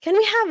 Can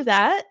we have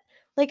that?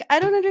 Like, I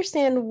don't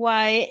understand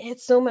why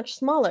it's so much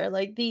smaller.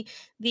 Like, the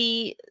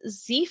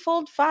Z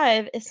Fold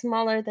 5 is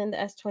smaller than the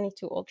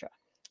S22 Ultra.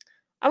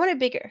 I want it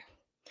bigger.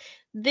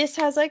 This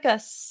has like a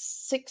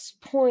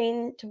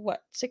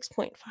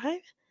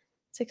 6.5?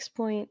 6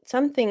 point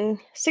something,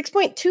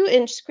 6.2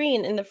 inch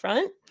screen in the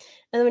front.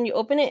 And then when you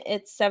open it,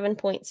 it's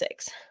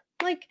 7.6.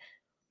 Like,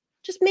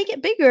 just make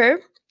it bigger.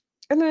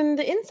 And then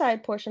the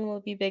inside portion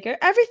will be bigger.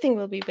 Everything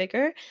will be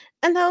bigger.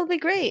 And that'll be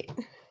great.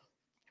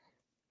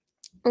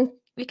 And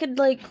we could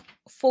like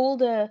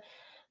fold a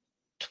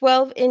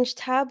 12-inch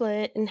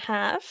tablet in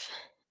half,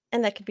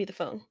 and that could be the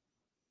phone.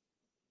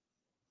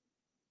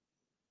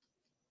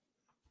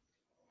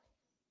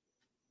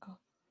 Oh.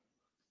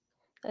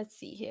 Let's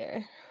see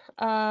here.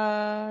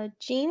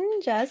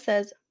 Jean Jazz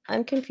says,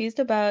 I'm confused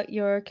about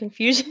your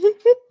confusion.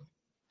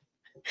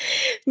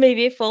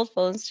 Maybe fold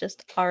phones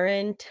just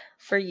aren't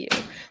for you.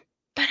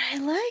 But I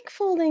like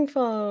folding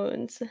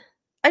phones.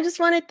 I just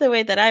want it the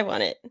way that I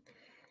want it.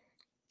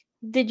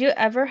 Did you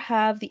ever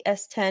have the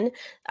S10?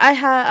 I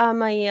had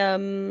my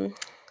a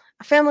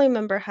family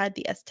member had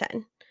the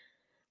S10.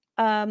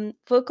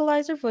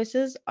 Vocalizer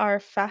voices are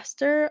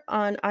faster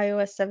on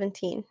iOS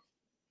 17.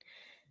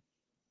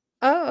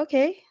 Oh,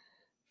 okay.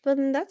 Well,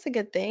 then that's a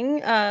good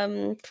thing.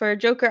 For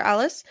Joker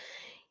Alice,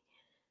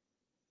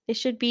 it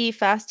should be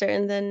faster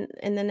and then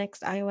in the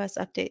next iOS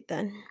update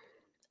then.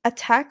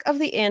 Attack of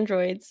the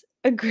Androids.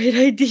 A great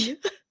idea.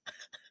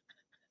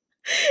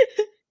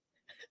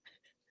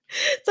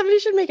 Somebody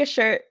should make a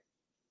shirt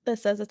that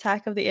says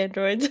Attack of the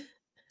Androids.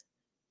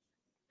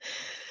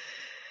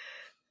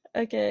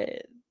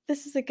 Okay,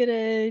 this is a good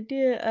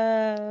idea.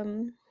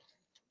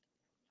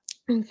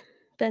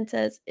 Ben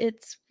says,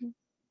 it's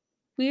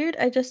weird.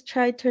 I just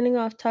tried turning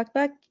off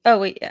talkback. Oh,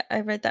 wait, yeah,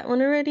 I read that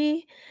one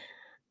already.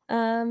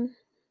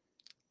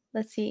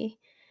 Let's see.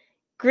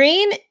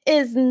 Green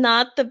is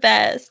not the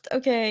best.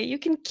 Okay, you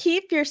can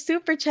keep your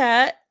super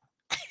chat.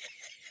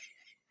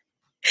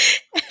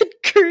 And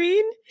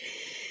green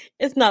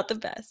is not the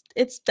best.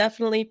 It's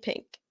definitely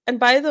pink. And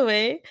by the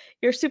way,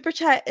 your super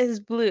chat is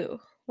blue.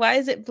 Why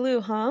is it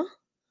blue, huh?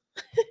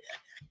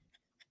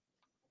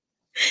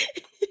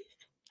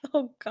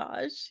 Oh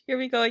gosh, here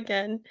we go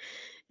again.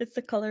 It's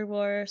the color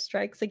war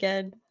strikes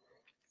again.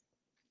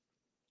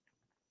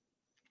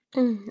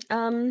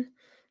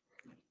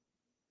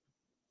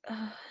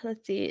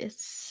 Let's see.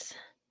 It's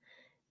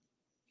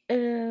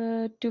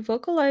do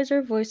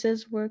vocalizer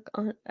voices work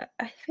on?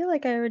 I feel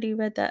like I already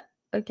read that.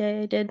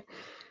 Okay, I did.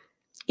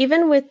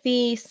 Even with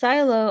the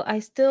silo, I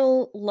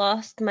still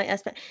lost my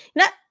S Pen.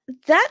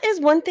 That is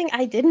one thing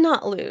I did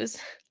not lose.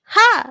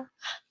 Ha!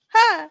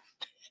 Ha!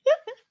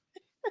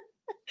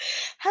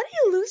 How do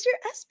you lose your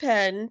S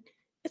Pen?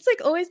 It's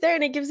like always there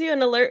and it gives you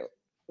an alert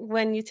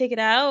when you take it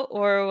out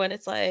or when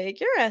it's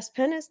like your S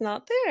Pen is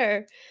not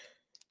there.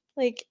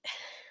 Like,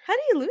 how do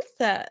you lose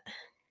that?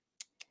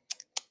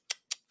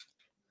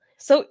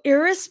 So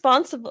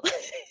irresponsible.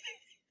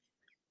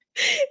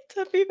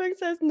 Tuffy Bug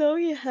says no,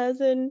 he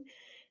hasn't.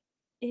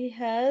 He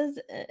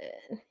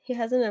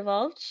hasn't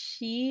evolved.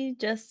 She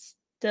just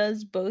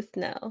does both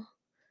now.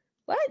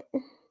 What?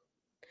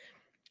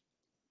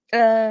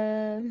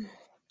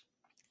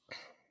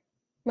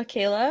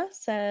 Michaela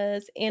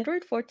says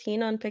Android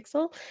 14 on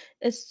Pixel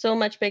is so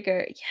much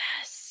bigger.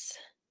 Yes.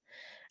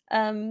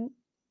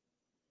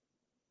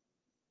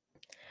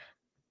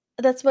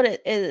 That's what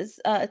it is.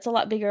 It's a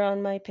lot bigger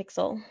on my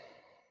Pixel.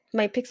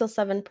 My Pixel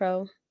 7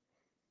 Pro.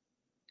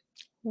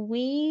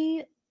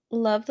 We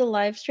love the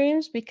live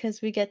streams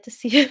because we get to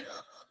see it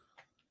all.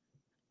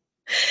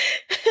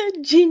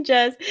 Jean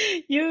Jess,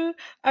 you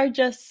are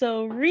just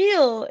so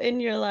real in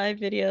your live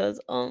videos.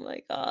 Oh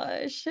my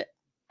gosh.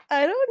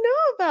 I don't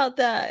know about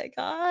that.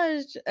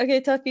 Gosh. Okay,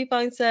 Tough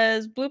Pong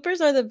says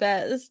bloopers are the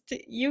best.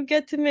 You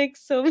get to make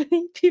so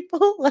many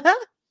people laugh.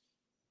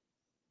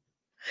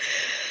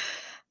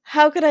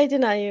 How could I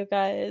deny you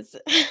guys?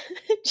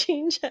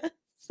 Jean Jess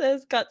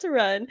says got to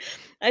run.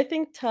 I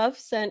think Tough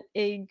sent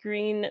a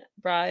green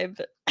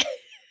bribe.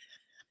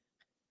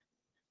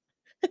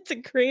 It's a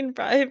green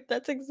bribe.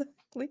 That's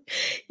exactly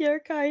your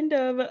kind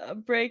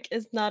of break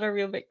is not a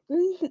real break.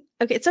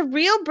 Okay, it's a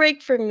real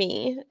break for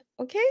me.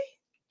 Okay,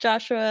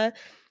 Joshua,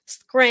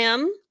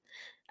 Scram.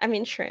 I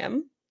mean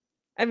Shram.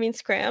 I mean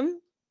Scram.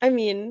 I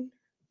mean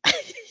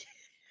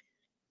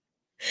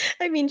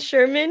I mean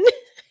Sherman.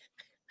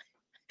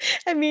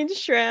 I mean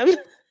Shram.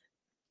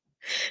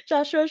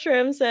 Joshua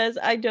Shram says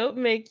I don't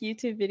make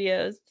YouTube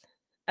videos.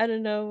 I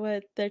don't know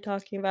what they're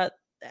talking about.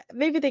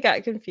 Maybe they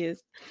got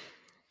confused.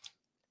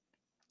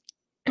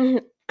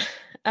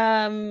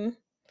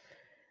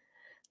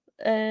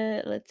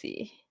 Let's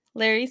see.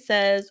 Larry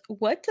says,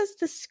 what does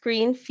the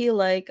screen feel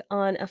like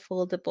on a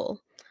foldable?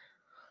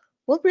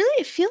 Well,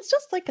 really, it feels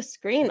just like a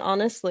screen,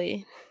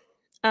 honestly.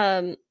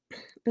 On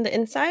the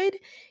inside,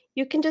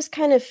 you can just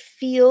kind of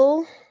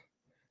feel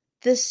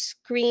the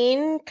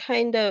screen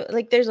kind of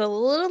like there's a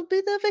little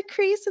bit of a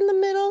crease in the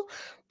middle,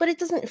 but it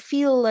doesn't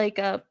feel like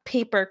a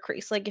paper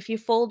crease. Like if you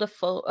fold a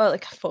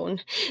phone,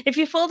 if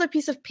you fold a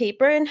piece of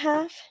paper in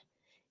half,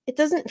 it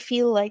doesn't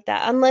feel like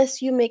that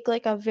unless you make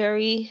like a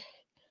very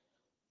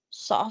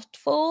soft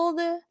fold.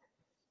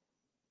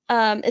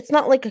 It's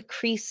not like a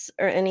crease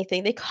or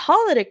anything. They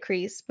call it a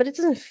crease, but it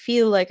doesn't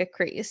feel like a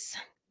crease.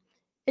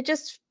 It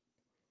just,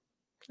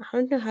 I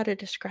don't know how to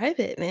describe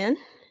it, man.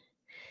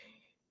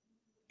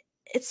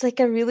 It's like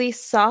a really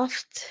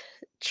soft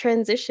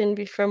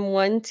transition from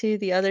one to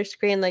the other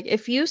screen. Like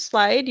if you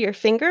slide your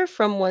finger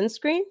from one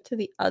screen to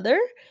the other,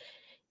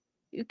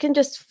 you can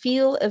just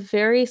feel a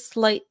very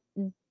slight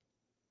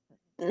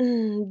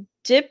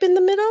dip in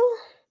the middle,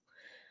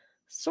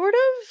 sort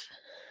of.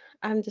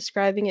 I'm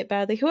describing it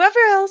badly. Whoever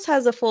else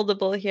has a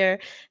foldable here,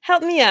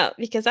 help me out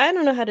because I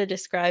don't know how to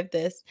describe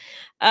this.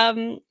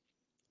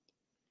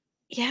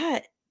 Yeah,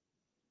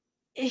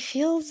 it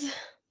feels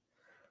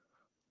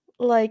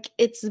like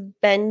it's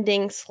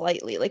bending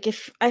slightly. Like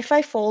if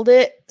I fold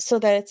it so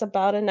that it's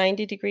about a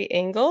 90-degree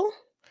angle,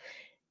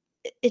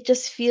 it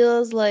just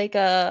feels like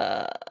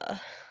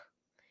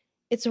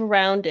it's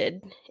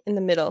rounded in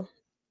the middle.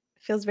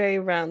 It feels very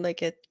round,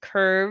 like it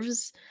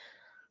curves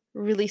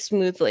really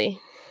smoothly.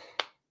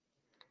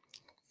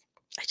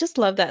 I just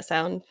love that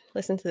sound.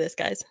 Listen to this,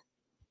 guys.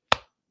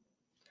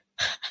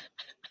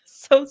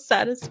 So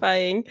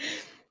satisfying.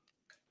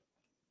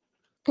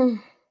 Oh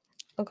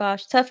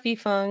gosh, tough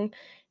Fung.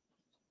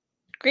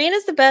 Green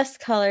is the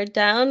best color.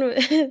 Down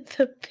with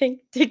the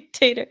pink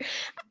dictator.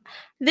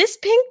 This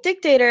pink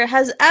dictator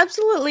has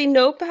absolutely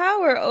no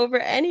power over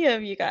any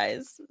of you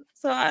guys.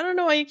 So I don't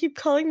know why you keep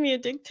calling me a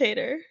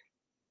dictator.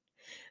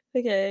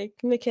 Okay,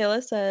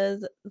 Michaela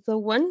says the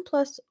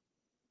OnePlus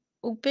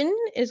Open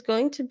is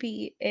going to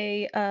be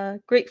a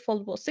great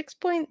foldable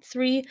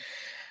 6.3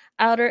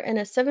 outer and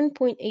a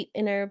 7.8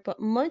 inner, but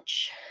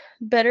much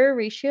better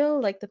ratio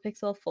like the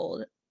Pixel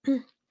Fold.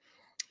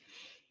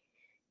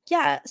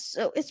 Yeah,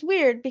 so it's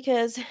weird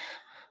because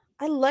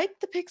I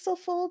like the Pixel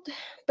Fold,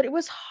 but it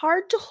was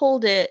hard to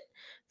hold it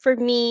for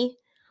me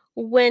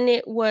when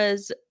it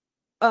was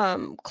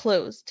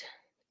closed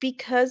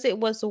because it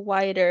was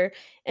wider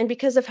and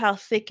because of how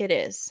thick it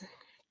is.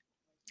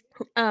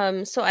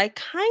 So I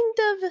kind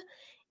of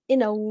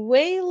in a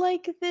way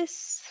like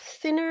this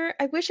thinner.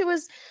 I wish it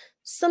was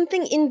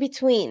something in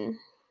between.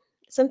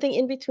 Something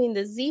in between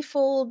the Z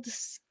Fold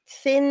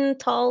thin,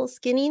 tall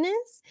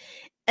skinniness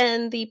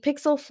and the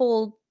Pixel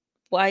Fold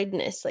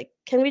wideness. Like,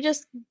 can we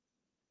just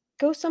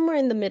go somewhere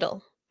in the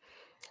middle?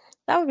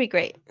 That would be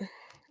great.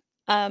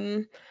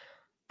 I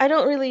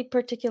don't really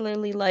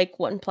particularly like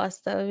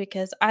OnePlus though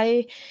because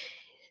I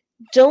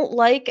don't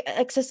like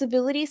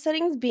accessibility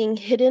settings being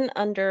hidden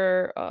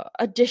under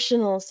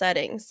additional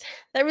settings.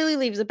 That really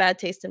leaves a bad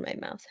taste in my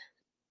mouth.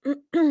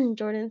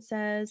 Jordan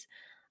says,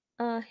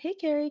 hey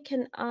Carrie,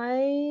 can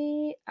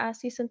I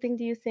ask you something?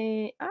 Do you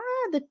think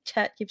the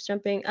chat keeps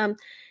jumping.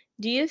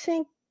 Do you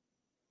think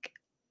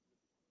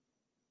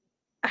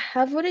I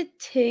have what it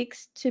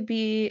takes to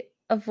be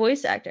a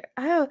voice actor?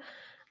 I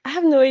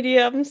have no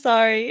idea. I'm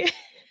sorry.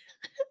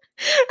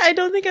 I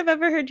don't think I've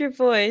ever heard your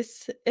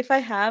voice. If I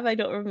have, I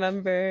don't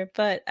remember.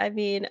 But I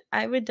mean,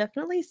 I would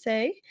definitely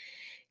say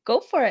go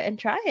for it and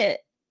try it.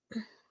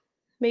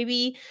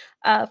 Maybe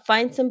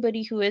find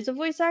somebody who is a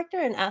voice actor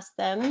and ask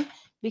them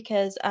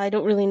because I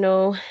don't really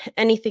know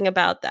anything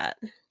about that.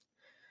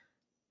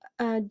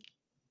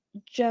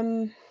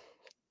 Jem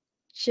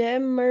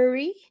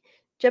Jemery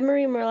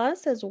Merla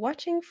says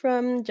watching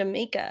from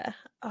Jamaica.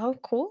 Oh,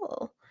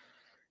 cool.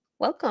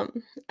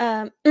 Welcome.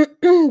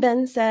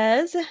 Ben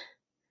says,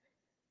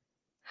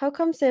 how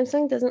come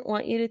Samsung doesn't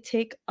want you to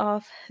take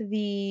off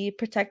the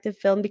protective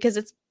film? Because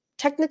it's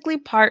technically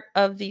part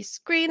of the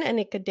screen and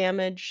it could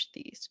damage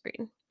the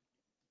screen.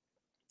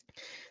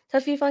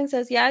 Tuffy Fong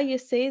says, yeah, you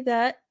say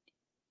that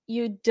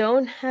you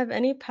don't have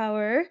any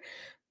power,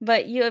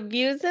 but you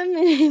abuse them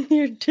in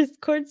your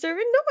Discord server?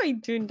 No, I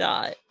do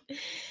not.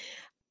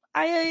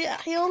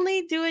 I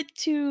only do it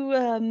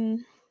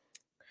to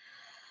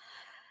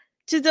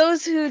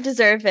those who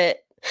deserve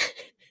it.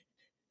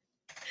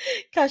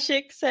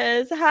 Kashik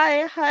says,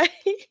 hi.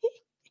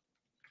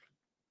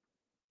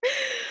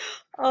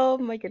 Oh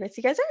my goodness,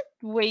 you guys are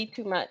way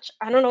too much.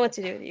 I don't know what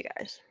to do with you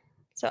guys.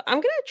 So I'm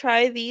gonna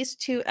try these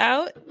two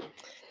out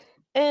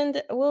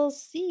and we'll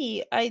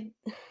see. I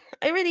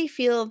really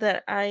feel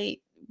that I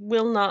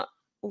will not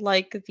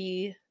like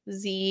the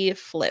Z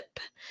Flip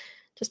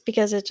just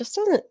because it just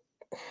doesn't,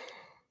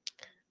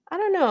 I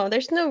don't know.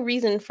 There's no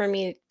reason for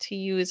me to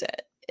use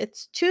it.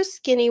 It's too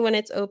skinny when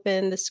it's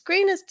open. The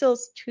screen is still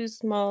too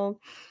small.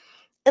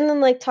 And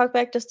then like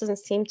TalkBack just doesn't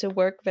seem to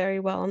work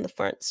very well on the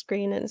front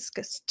screen and it's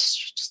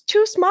just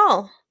too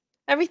small.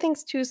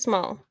 Everything's too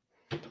small.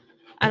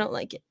 I don't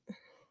like it.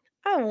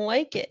 I don't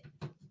like it.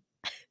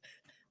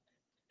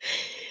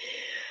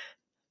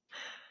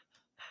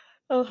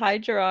 Oh, hi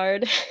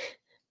Gerard.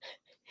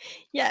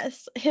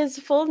 Yes, his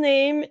full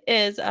name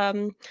is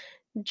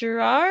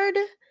Gerard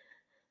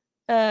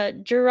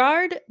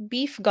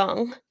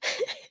Beefgong.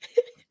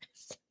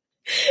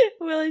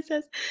 Willie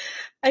says,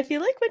 I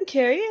feel like when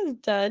Carrie is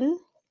done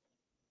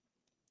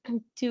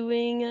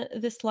doing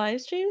this live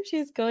stream,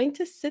 she's going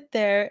to sit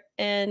there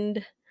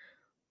and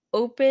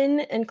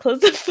open and close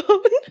the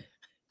phone?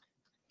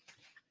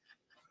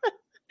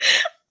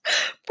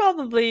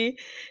 Probably.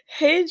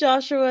 Hey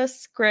Joshua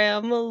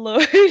Scram,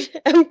 Lord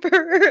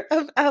Emperor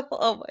of Apple.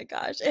 Oh my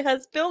gosh, it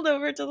has spilled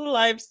over to the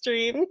live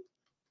stream.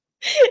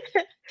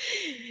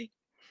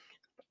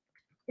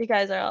 You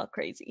guys are all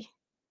crazy.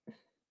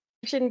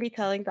 I shouldn't be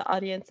telling the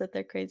audience that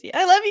they're crazy.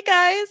 I love you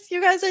guys.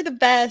 You guys are the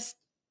best.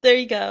 There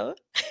you go.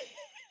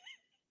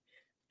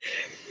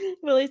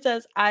 Willie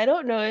says, I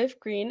don't know if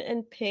green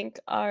and pink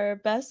are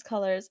best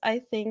colors. I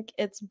think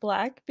it's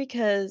black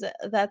because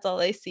that's all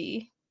I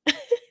see.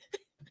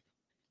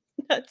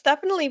 It's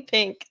definitely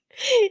pink.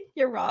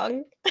 You're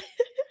wrong.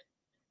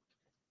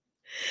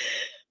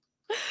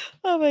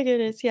 Oh my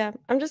goodness. Yeah.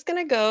 I'm just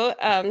gonna go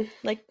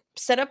like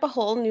set up a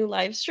whole new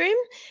live stream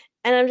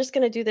and I'm just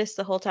gonna do this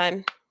the whole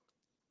time.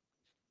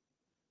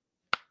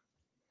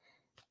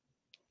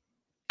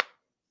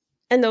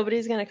 And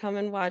nobody's gonna come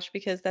and watch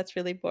because that's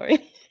really boring.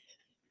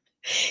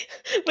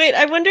 Wait,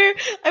 I wonder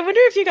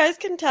if you guys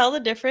can tell the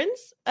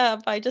difference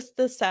by just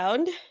the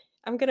sound.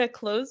 I'm gonna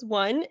close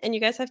one and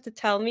you guys have to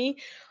tell me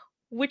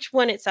which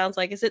one it sounds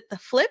like. Is it the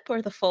flip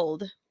or the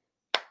fold?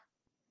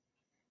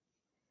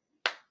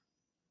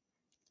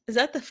 Is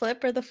that the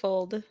flip or the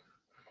fold?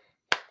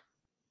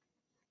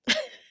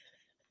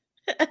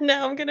 And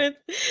now I'm gonna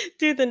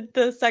do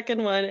the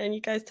second one and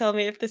you guys tell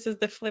me if this is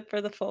the flip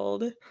or the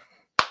fold.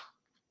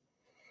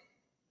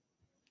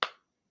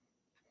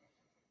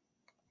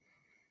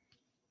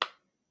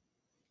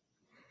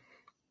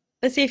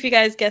 Let's see if you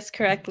guys guess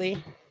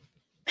correctly.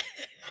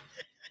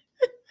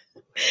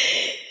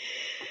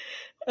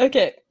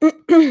 Okay.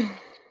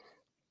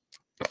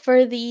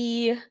 For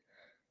the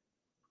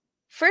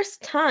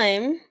first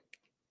time,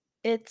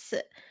 it's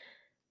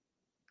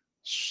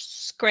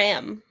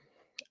scram.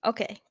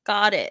 Okay,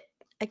 got it.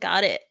 I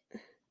got it.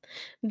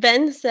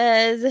 Ben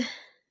says,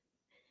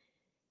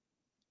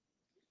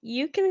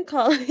 you can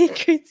call me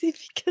crazy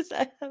because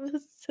I have a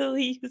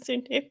silly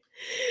username.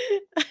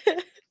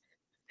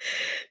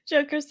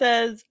 Joker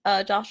says,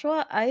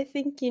 Joshua, I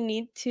think you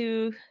need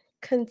to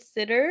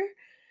consider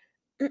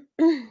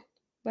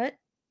what?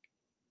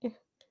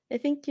 I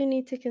think you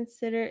need to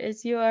consider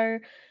is you are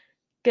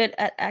good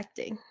at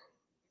acting.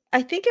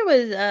 I think it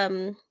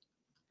was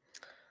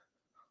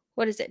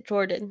what is it,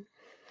 Jordan?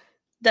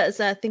 That's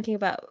thinking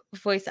about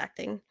voice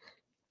acting.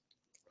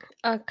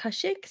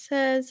 Kashik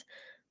says,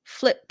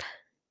 flip.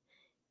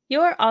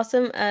 You're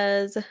awesome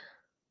as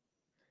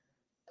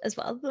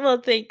well.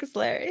 Well, thanks,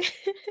 Larry.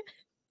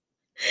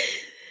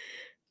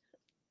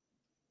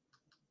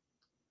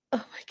 Oh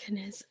my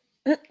goodness.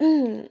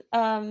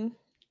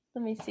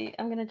 Let me see.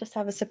 I'm gonna just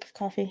have a sip of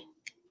coffee.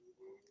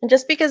 And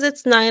just because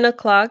it's 9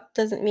 o'clock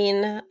doesn't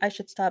mean I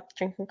should stop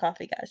drinking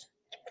coffee, guys.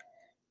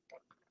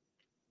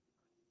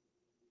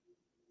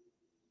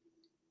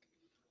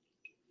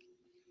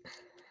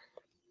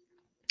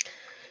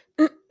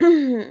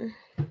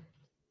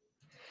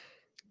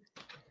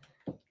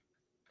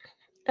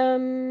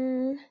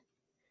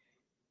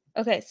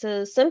 Okay,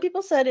 so some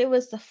people said it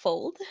was the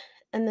fold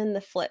and then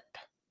the flip.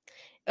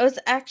 It was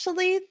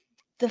actually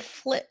the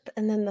flip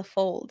and then the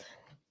fold.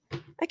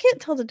 I can't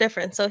tell the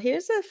difference. So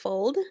here's the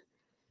fold.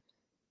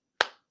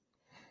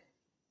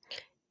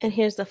 And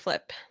here's the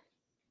flip.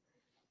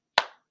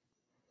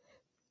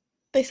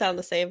 They sound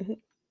the same.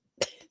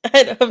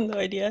 I have no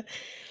idea.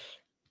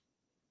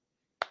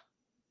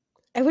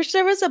 I wish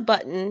there was a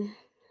button.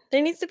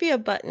 There needs to be a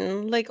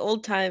button, like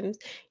old times.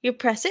 You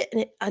press it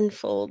and it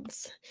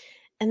unfolds.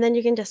 And then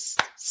you can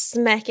just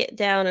smack it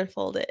down and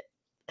fold it.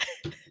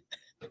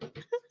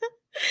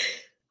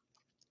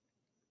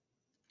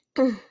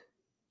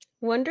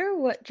 Wonder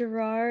what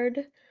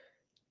Gerard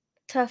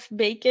Tough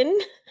Bacon.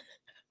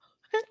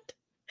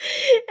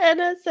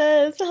 Anna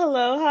says,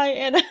 hello. Hi,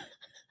 Anna.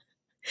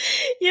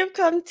 You've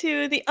come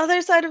to the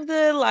other side of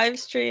the live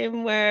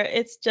stream where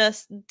it's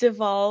just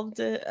devolved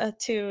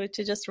to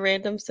just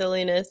random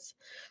silliness.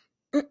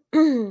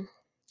 Jim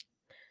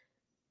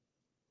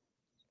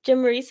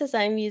Marie says,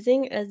 I'm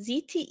using a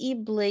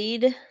ZTE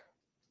Blade.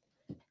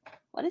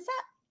 What is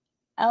that?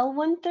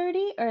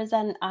 L130 or is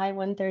that an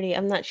I130?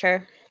 I'm not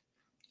sure.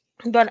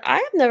 But I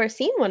have never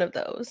seen one of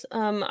those.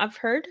 I've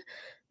heard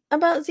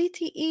about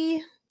ZTE,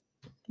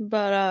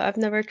 but I've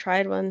never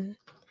tried one.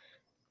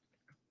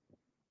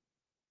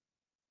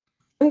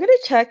 I'm going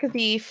to check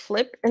the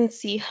flip and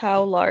see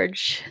how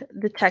large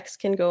the text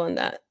can go on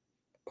that.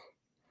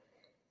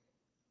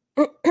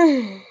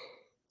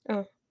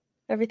 Oh,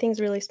 everything's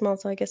really small,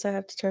 so I guess I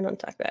have to turn on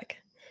TalkBack.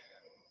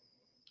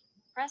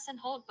 Press and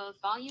hold both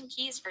volume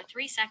keys for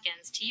 3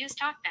 seconds to use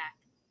TalkBack.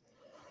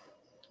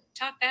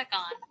 TalkBack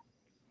on.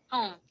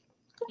 Home.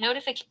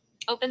 Notification.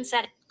 Open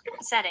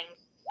setting.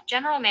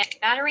 General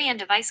battery and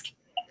device.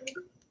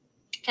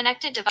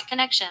 Connected device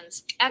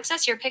connections.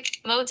 Access your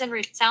pick modes and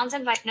root sounds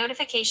and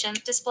notification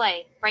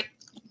display. Right.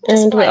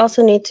 Display. And we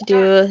also need to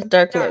do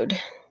dark mode.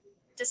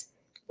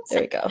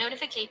 There we go.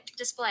 Notification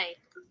display.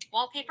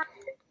 Wallpaper.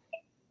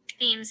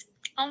 Themes.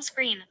 Home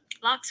screen.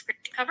 Lock screen.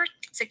 Cover.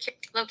 Secure.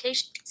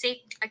 Location. Safe.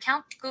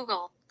 Account.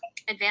 Google.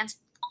 Advanced.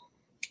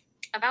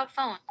 About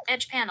phone.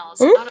 Edge panels.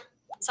 Hmm?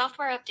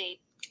 Software update.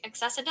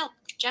 Accessibility.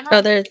 General.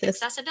 Oh, there's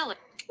this.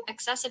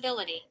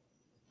 Accessibility.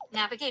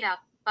 Navigate up.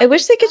 I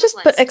wish they could just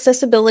put list.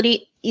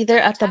 accessibility either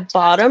Double at the tap to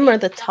bottom or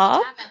activate. the Double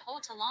top. tap and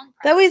hold to long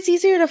That way press. it's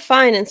easier to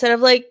find instead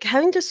of like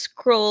having to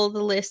scroll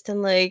the list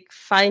and like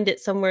find it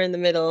somewhere in the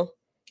middle.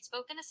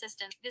 Spoken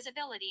assistant.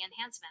 Visibility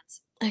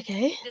enhancements.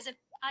 Okay.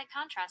 High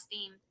contrast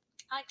theme.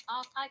 High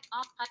off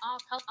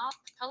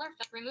color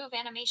remove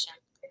animation.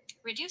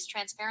 Reduce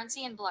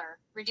transparency and blur.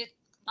 Reduce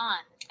on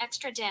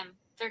extra dim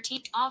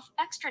 13 off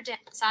extra dim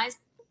size.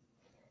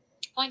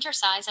 Pointer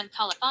size and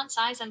color. Font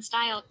size and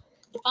style.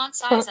 Font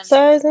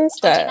size and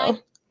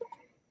style.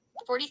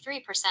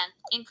 43%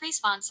 increase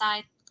font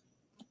size.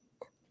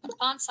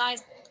 Font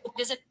size.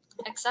 Visit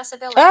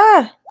accessibility.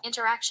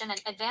 Interaction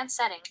and advanced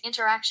setting.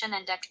 Interaction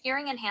and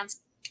hearing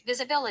enhanced.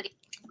 Visibility.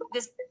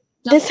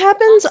 This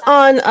happens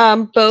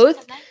on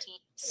both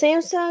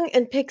Samsung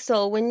and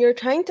Pixel. When you're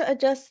trying to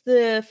adjust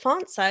the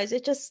font size,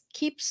 it just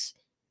keeps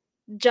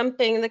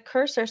jumping the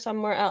cursor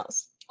somewhere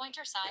else.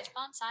 Pointer size,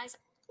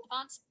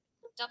 fonts.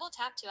 Double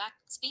tap to act.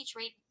 Speech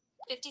rate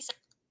 57.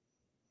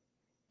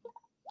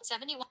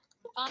 71.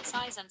 Font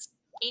size and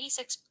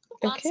 86.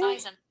 Font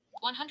size and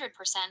 100%.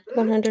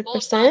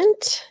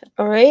 100%.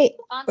 All right.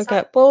 We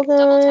got bold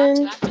Double tap on.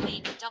 to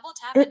activate. Double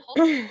tap and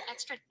hold.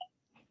 Extra.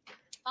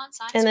 Font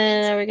size. And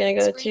then we're going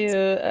to go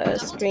to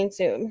screen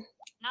zoom.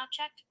 Not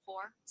checked.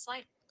 4.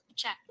 Slide.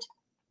 Checked.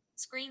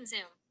 Screen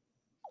zoom.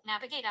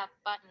 Navigate up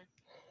button.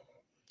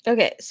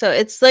 Okay, so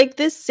it's like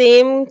this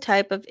same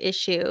type of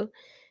issue.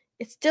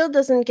 It still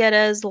doesn't get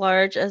as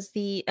large as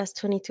the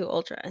S22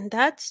 Ultra, and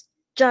that's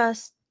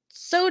just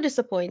so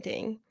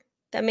disappointing.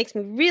 That makes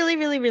me really,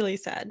 really, really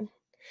sad.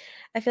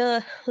 I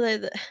feel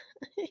like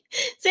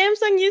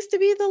Samsung used to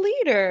be the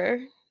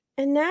leader,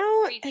 and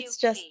now it's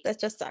just that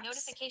just sucks.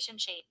 Notification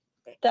shade.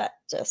 That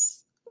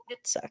just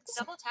sucks.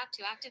 Double tap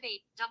to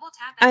activate. Double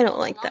tap. I don't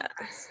like that.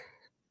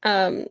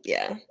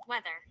 Yeah.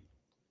 Weather.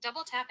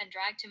 Double tap and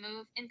drag to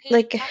move.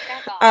 Like,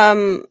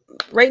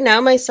 right now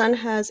my son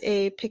has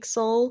a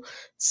Pixel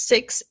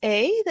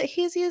 6a that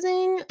he's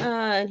using,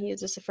 and he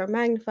uses it for a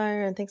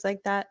magnifier and things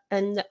like that.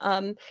 And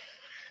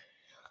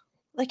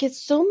like,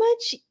 it's so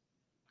much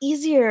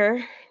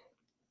easier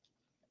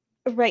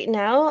right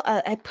now.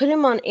 I put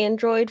him on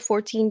Android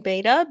 14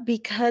 beta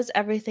because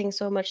everything's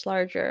so much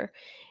larger.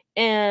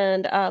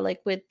 And like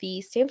with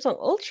the Samsung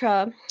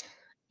Ultra,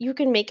 you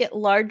can make it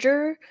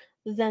larger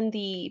than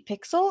the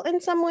Pixel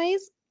in some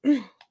ways.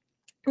 And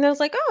I was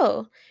like,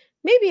 oh,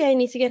 maybe I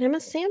need to get him a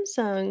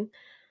Samsung.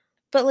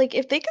 But like,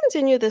 if they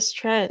continue this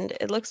trend,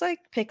 it looks like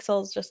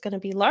Pixel's just going to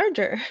be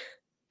larger.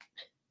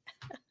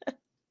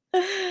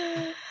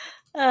 I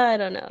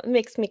don't know. It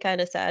makes me kind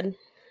of sad.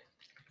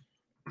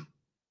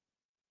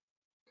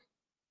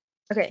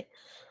 Okay.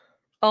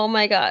 Oh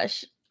my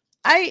gosh.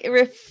 I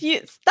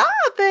refuse. Stop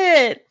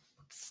it.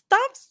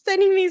 Stop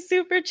sending me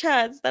super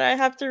chats that I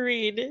have to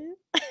read.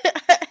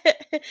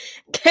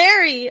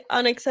 Carrie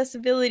on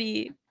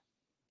accessibility.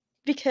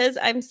 Because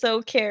I'm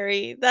so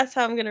Carrie. That's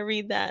how I'm going to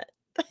read that.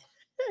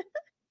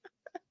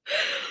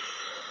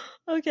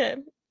 Okay.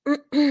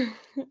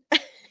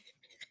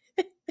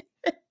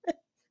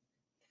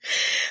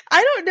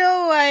 I don't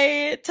know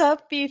why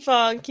Tough B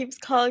Fong keeps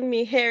calling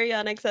me Harry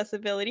on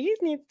accessibility. He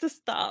needs to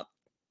stop.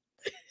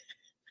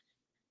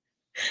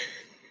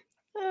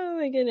 Oh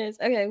my goodness.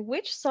 Okay,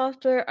 which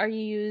software are you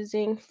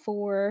using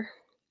for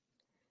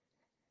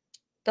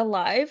the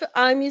live?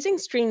 I'm using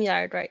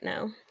StreamYard right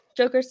now.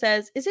 Joker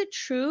says, is it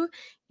true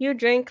you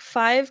drink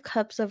 5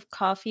 cups of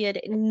coffee a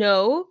day?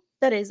 No,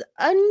 that is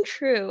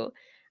untrue.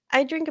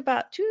 I drink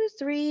about 2 to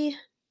 3.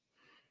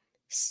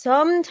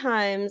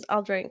 Sometimes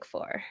I'll drink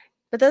 4.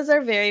 But those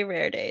are very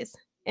rare days.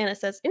 Anna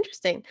says,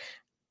 interesting.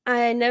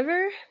 I've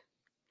never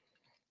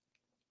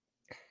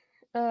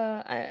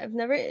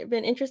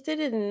been interested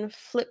in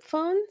flip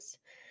phones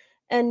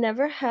and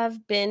never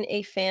have been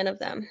a fan of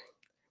them.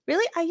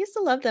 Really, I used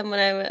to love them when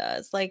I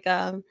was like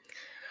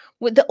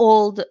with the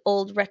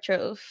old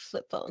retro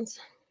flip phones.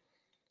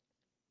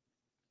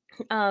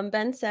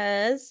 Ben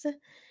says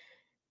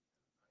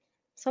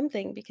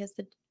something because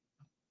the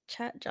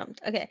chat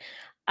jumped. Okay,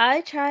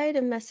 I tried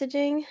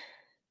messaging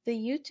the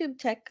YouTube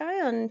tech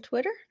guy on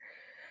Twitter,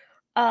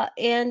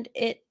 and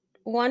it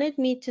wanted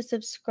me to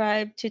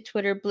subscribe to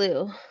Twitter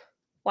Blue.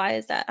 Why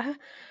is that?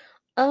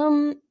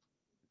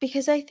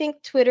 Because I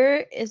think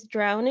Twitter is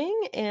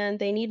drowning and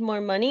they need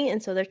more money,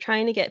 and so they're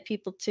trying to get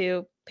people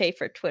to pay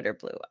for Twitter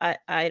Blue.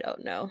 I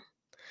don't know.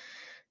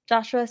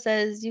 Joshua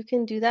says you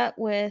can do that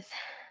with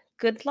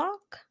GoodLock.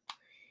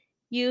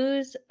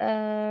 Use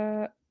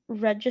a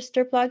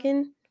register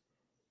plugin.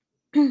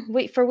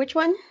 Wait, for which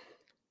one?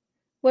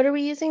 What are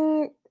we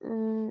using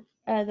the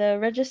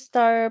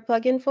Registar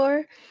plugin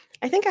for?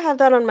 I think I have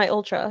that on my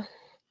Ultra.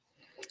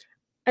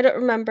 I don't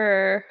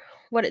remember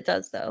what it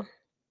does though.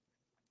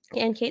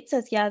 And Kate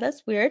says, yeah,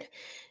 that's weird.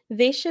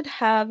 They should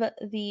have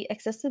the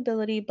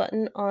accessibility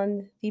button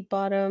on the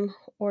bottom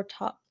or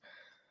top.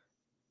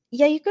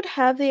 Yeah, you could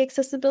have the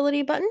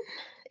accessibility button.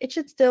 It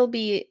should still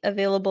be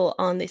available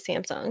on the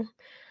Samsung.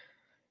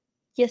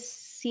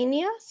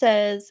 Yesenia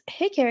says,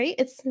 "Hey Carrie,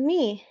 it's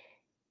me,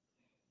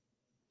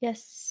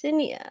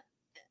 Yesenia,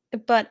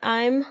 but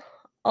I'm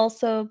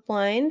also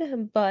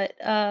blind. But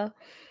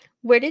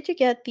where did you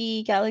get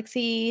the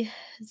Galaxy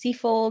Z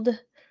Fold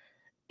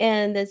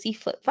and the Z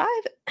Flip 5?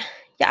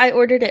 Yeah, I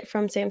ordered it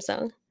from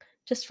Samsung,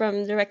 just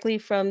directly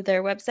from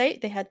their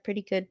website. They had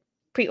pretty good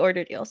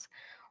pre-order deals.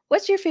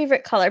 What's your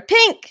favorite color?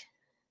 Pink.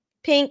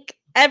 Pink.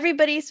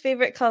 Everybody's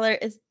favorite color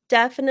is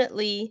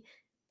definitely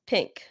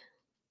pink.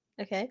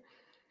 Okay.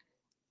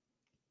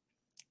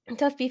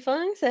 Tough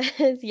Fong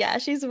says, yeah,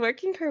 she's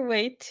working her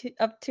way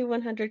up to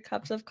 100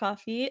 cups of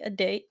coffee a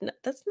day. No,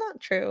 that's not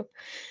true.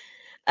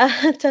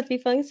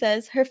 Tuffy Fung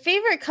says, her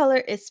favorite color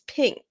is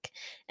pink,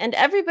 and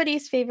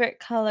everybody's favorite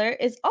color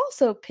is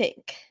also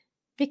pink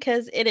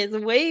because it is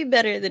way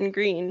better than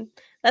green.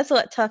 That's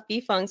what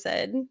Tuffy Fung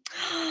said.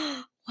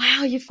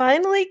 Wow, you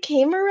finally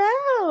came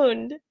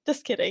around.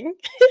 Just kidding.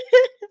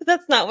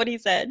 That's not what he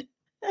said.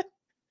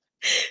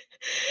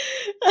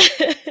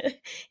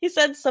 He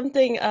said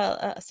something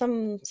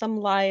some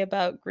lie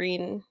about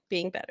green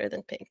being better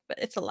than pink, but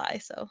it's a lie,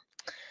 so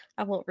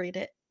I won't read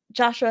it.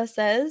 Joshua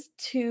says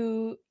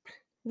to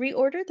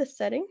reorder the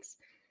settings.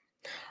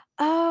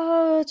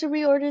 Oh, to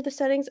reorder the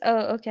settings.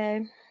 Oh,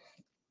 okay.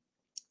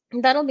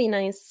 That'll be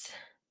nice.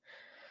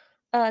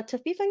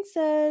 Tafifang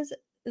says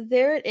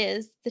there it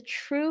is. The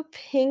true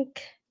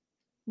pink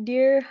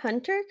deer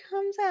hunter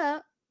comes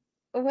out.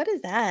 What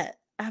is that?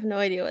 I have no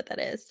idea what that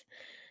is.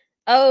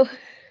 Oh,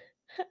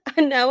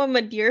 now I'm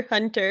a deer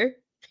hunter.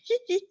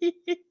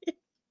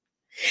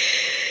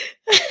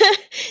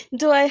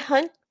 Do I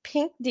hunt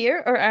pink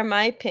deer or am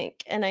I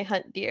pink and I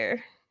hunt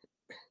deer?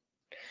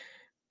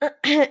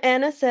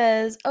 Anna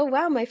says, "Oh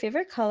wow, my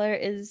favorite color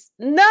is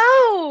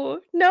no,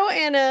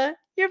 Anna.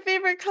 Your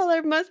favorite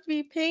color must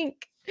be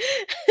pink."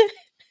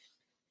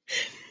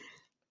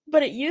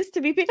 But it used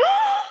to be pink.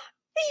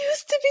 It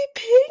used to be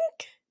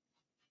pink.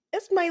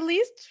 It's my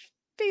least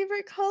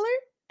favorite color.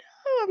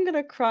 Oh, I'm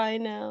gonna cry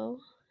now.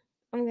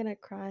 I'm gonna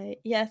cry.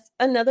 Yes,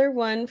 another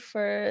one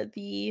for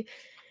the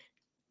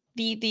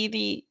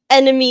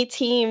enemy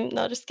team.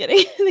 No, just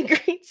kidding. The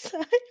green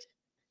side.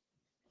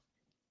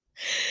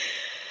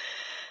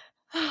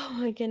 Oh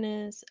my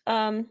goodness.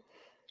 Do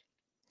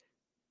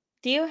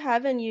you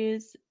have and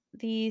use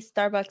the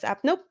Starbucks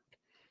app? Nope.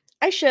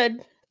 I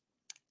should,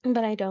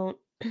 but I don't.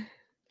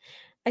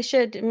 I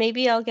should.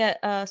 Maybe I'll get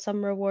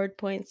some reward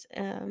points,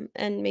 and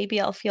maybe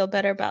I'll feel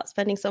better about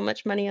spending so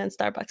much money on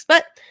Starbucks.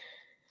 But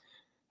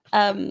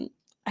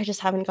I just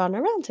haven't gone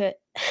around to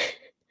it.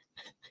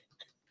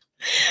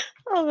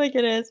 Oh my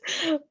goodness.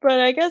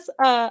 But I guess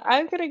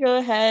I'm gonna go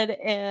ahead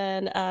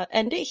and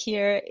end it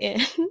here.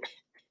 And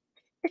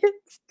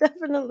it's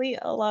definitely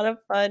a lot of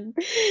fun.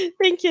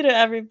 Thank you to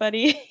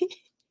everybody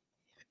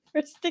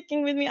for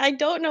sticking with me. I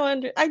don't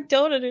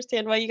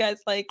understand why you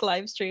guys like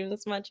live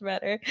streams much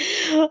better.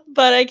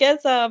 But I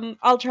guess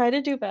I'll try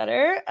to do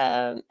better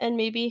and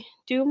maybe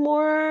do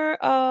more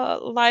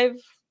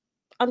live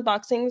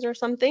unboxings or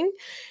something.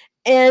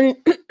 And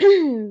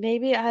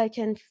maybe I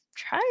can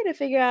try to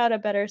figure out a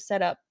better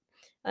setup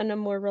and a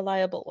more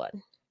reliable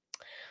one.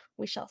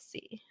 We shall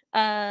see.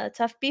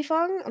 Tough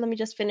Bifong, let me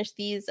just finish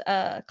these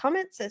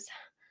comments. Says,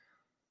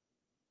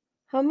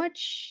 how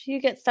much you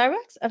get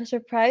Starbucks? I'm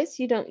surprised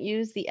you don't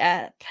use the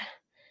app.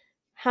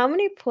 How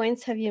many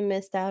points have you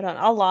missed out on?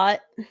 A lot.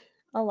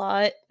 A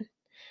lot.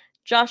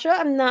 Joshua,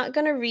 I'm not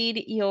gonna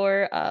read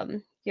your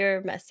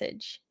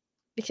message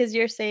because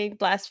you're saying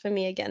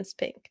blasphemy against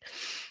pink.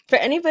 For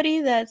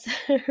anybody that's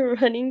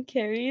running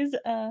Carrie's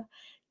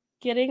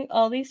getting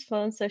all these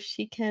phones so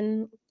she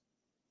can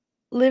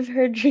live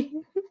her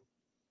dream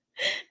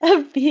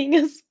of being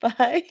a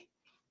spy.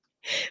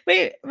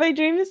 Wait, my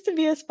dream is to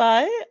be a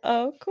spy?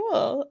 Oh,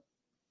 cool.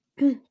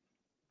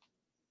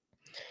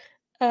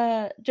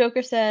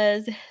 Joker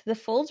says, the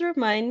folds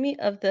remind me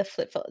of the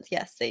flip phones.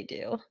 Yes, they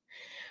do.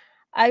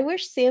 I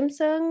wish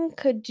Samsung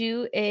could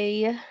do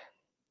a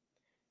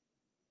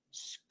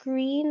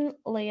screen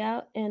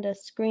layout and a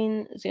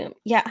screen zoom.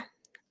 Yeah,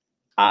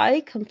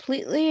 I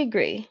completely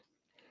agree.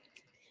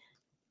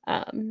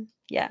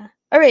 Yeah.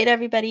 All right,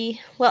 everybody.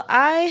 Well,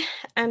 I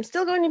am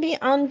still going to be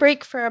on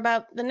break for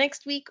about the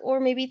next week or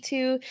maybe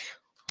two.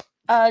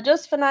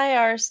 Joseph and I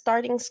are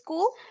starting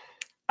school.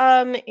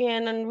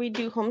 And we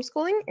do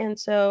homeschooling, and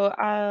so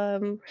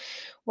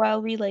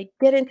while we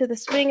get into the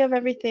swing of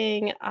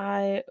everything,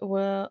 I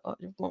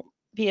won't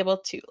be able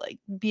to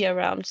be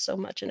around so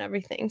much and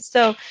everything.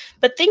 So,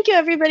 but thank you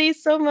everybody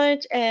so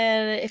much,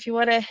 and if you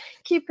want to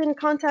keep in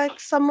contact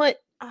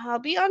somewhat, I'll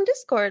be on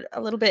Discord a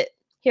little bit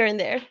here and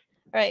there.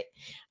 All right,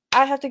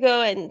 I have to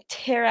go and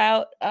tear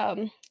out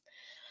a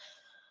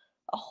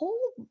whole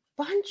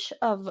bunch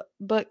of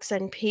books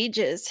and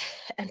pages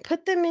and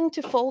put them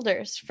into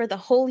folders for the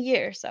whole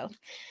year. So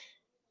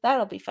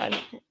that'll be fun.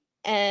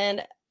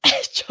 And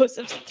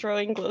Joseph's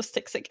throwing glow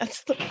sticks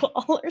against the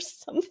wall or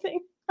something.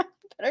 I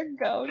better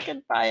go.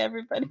 Goodbye,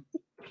 everybody.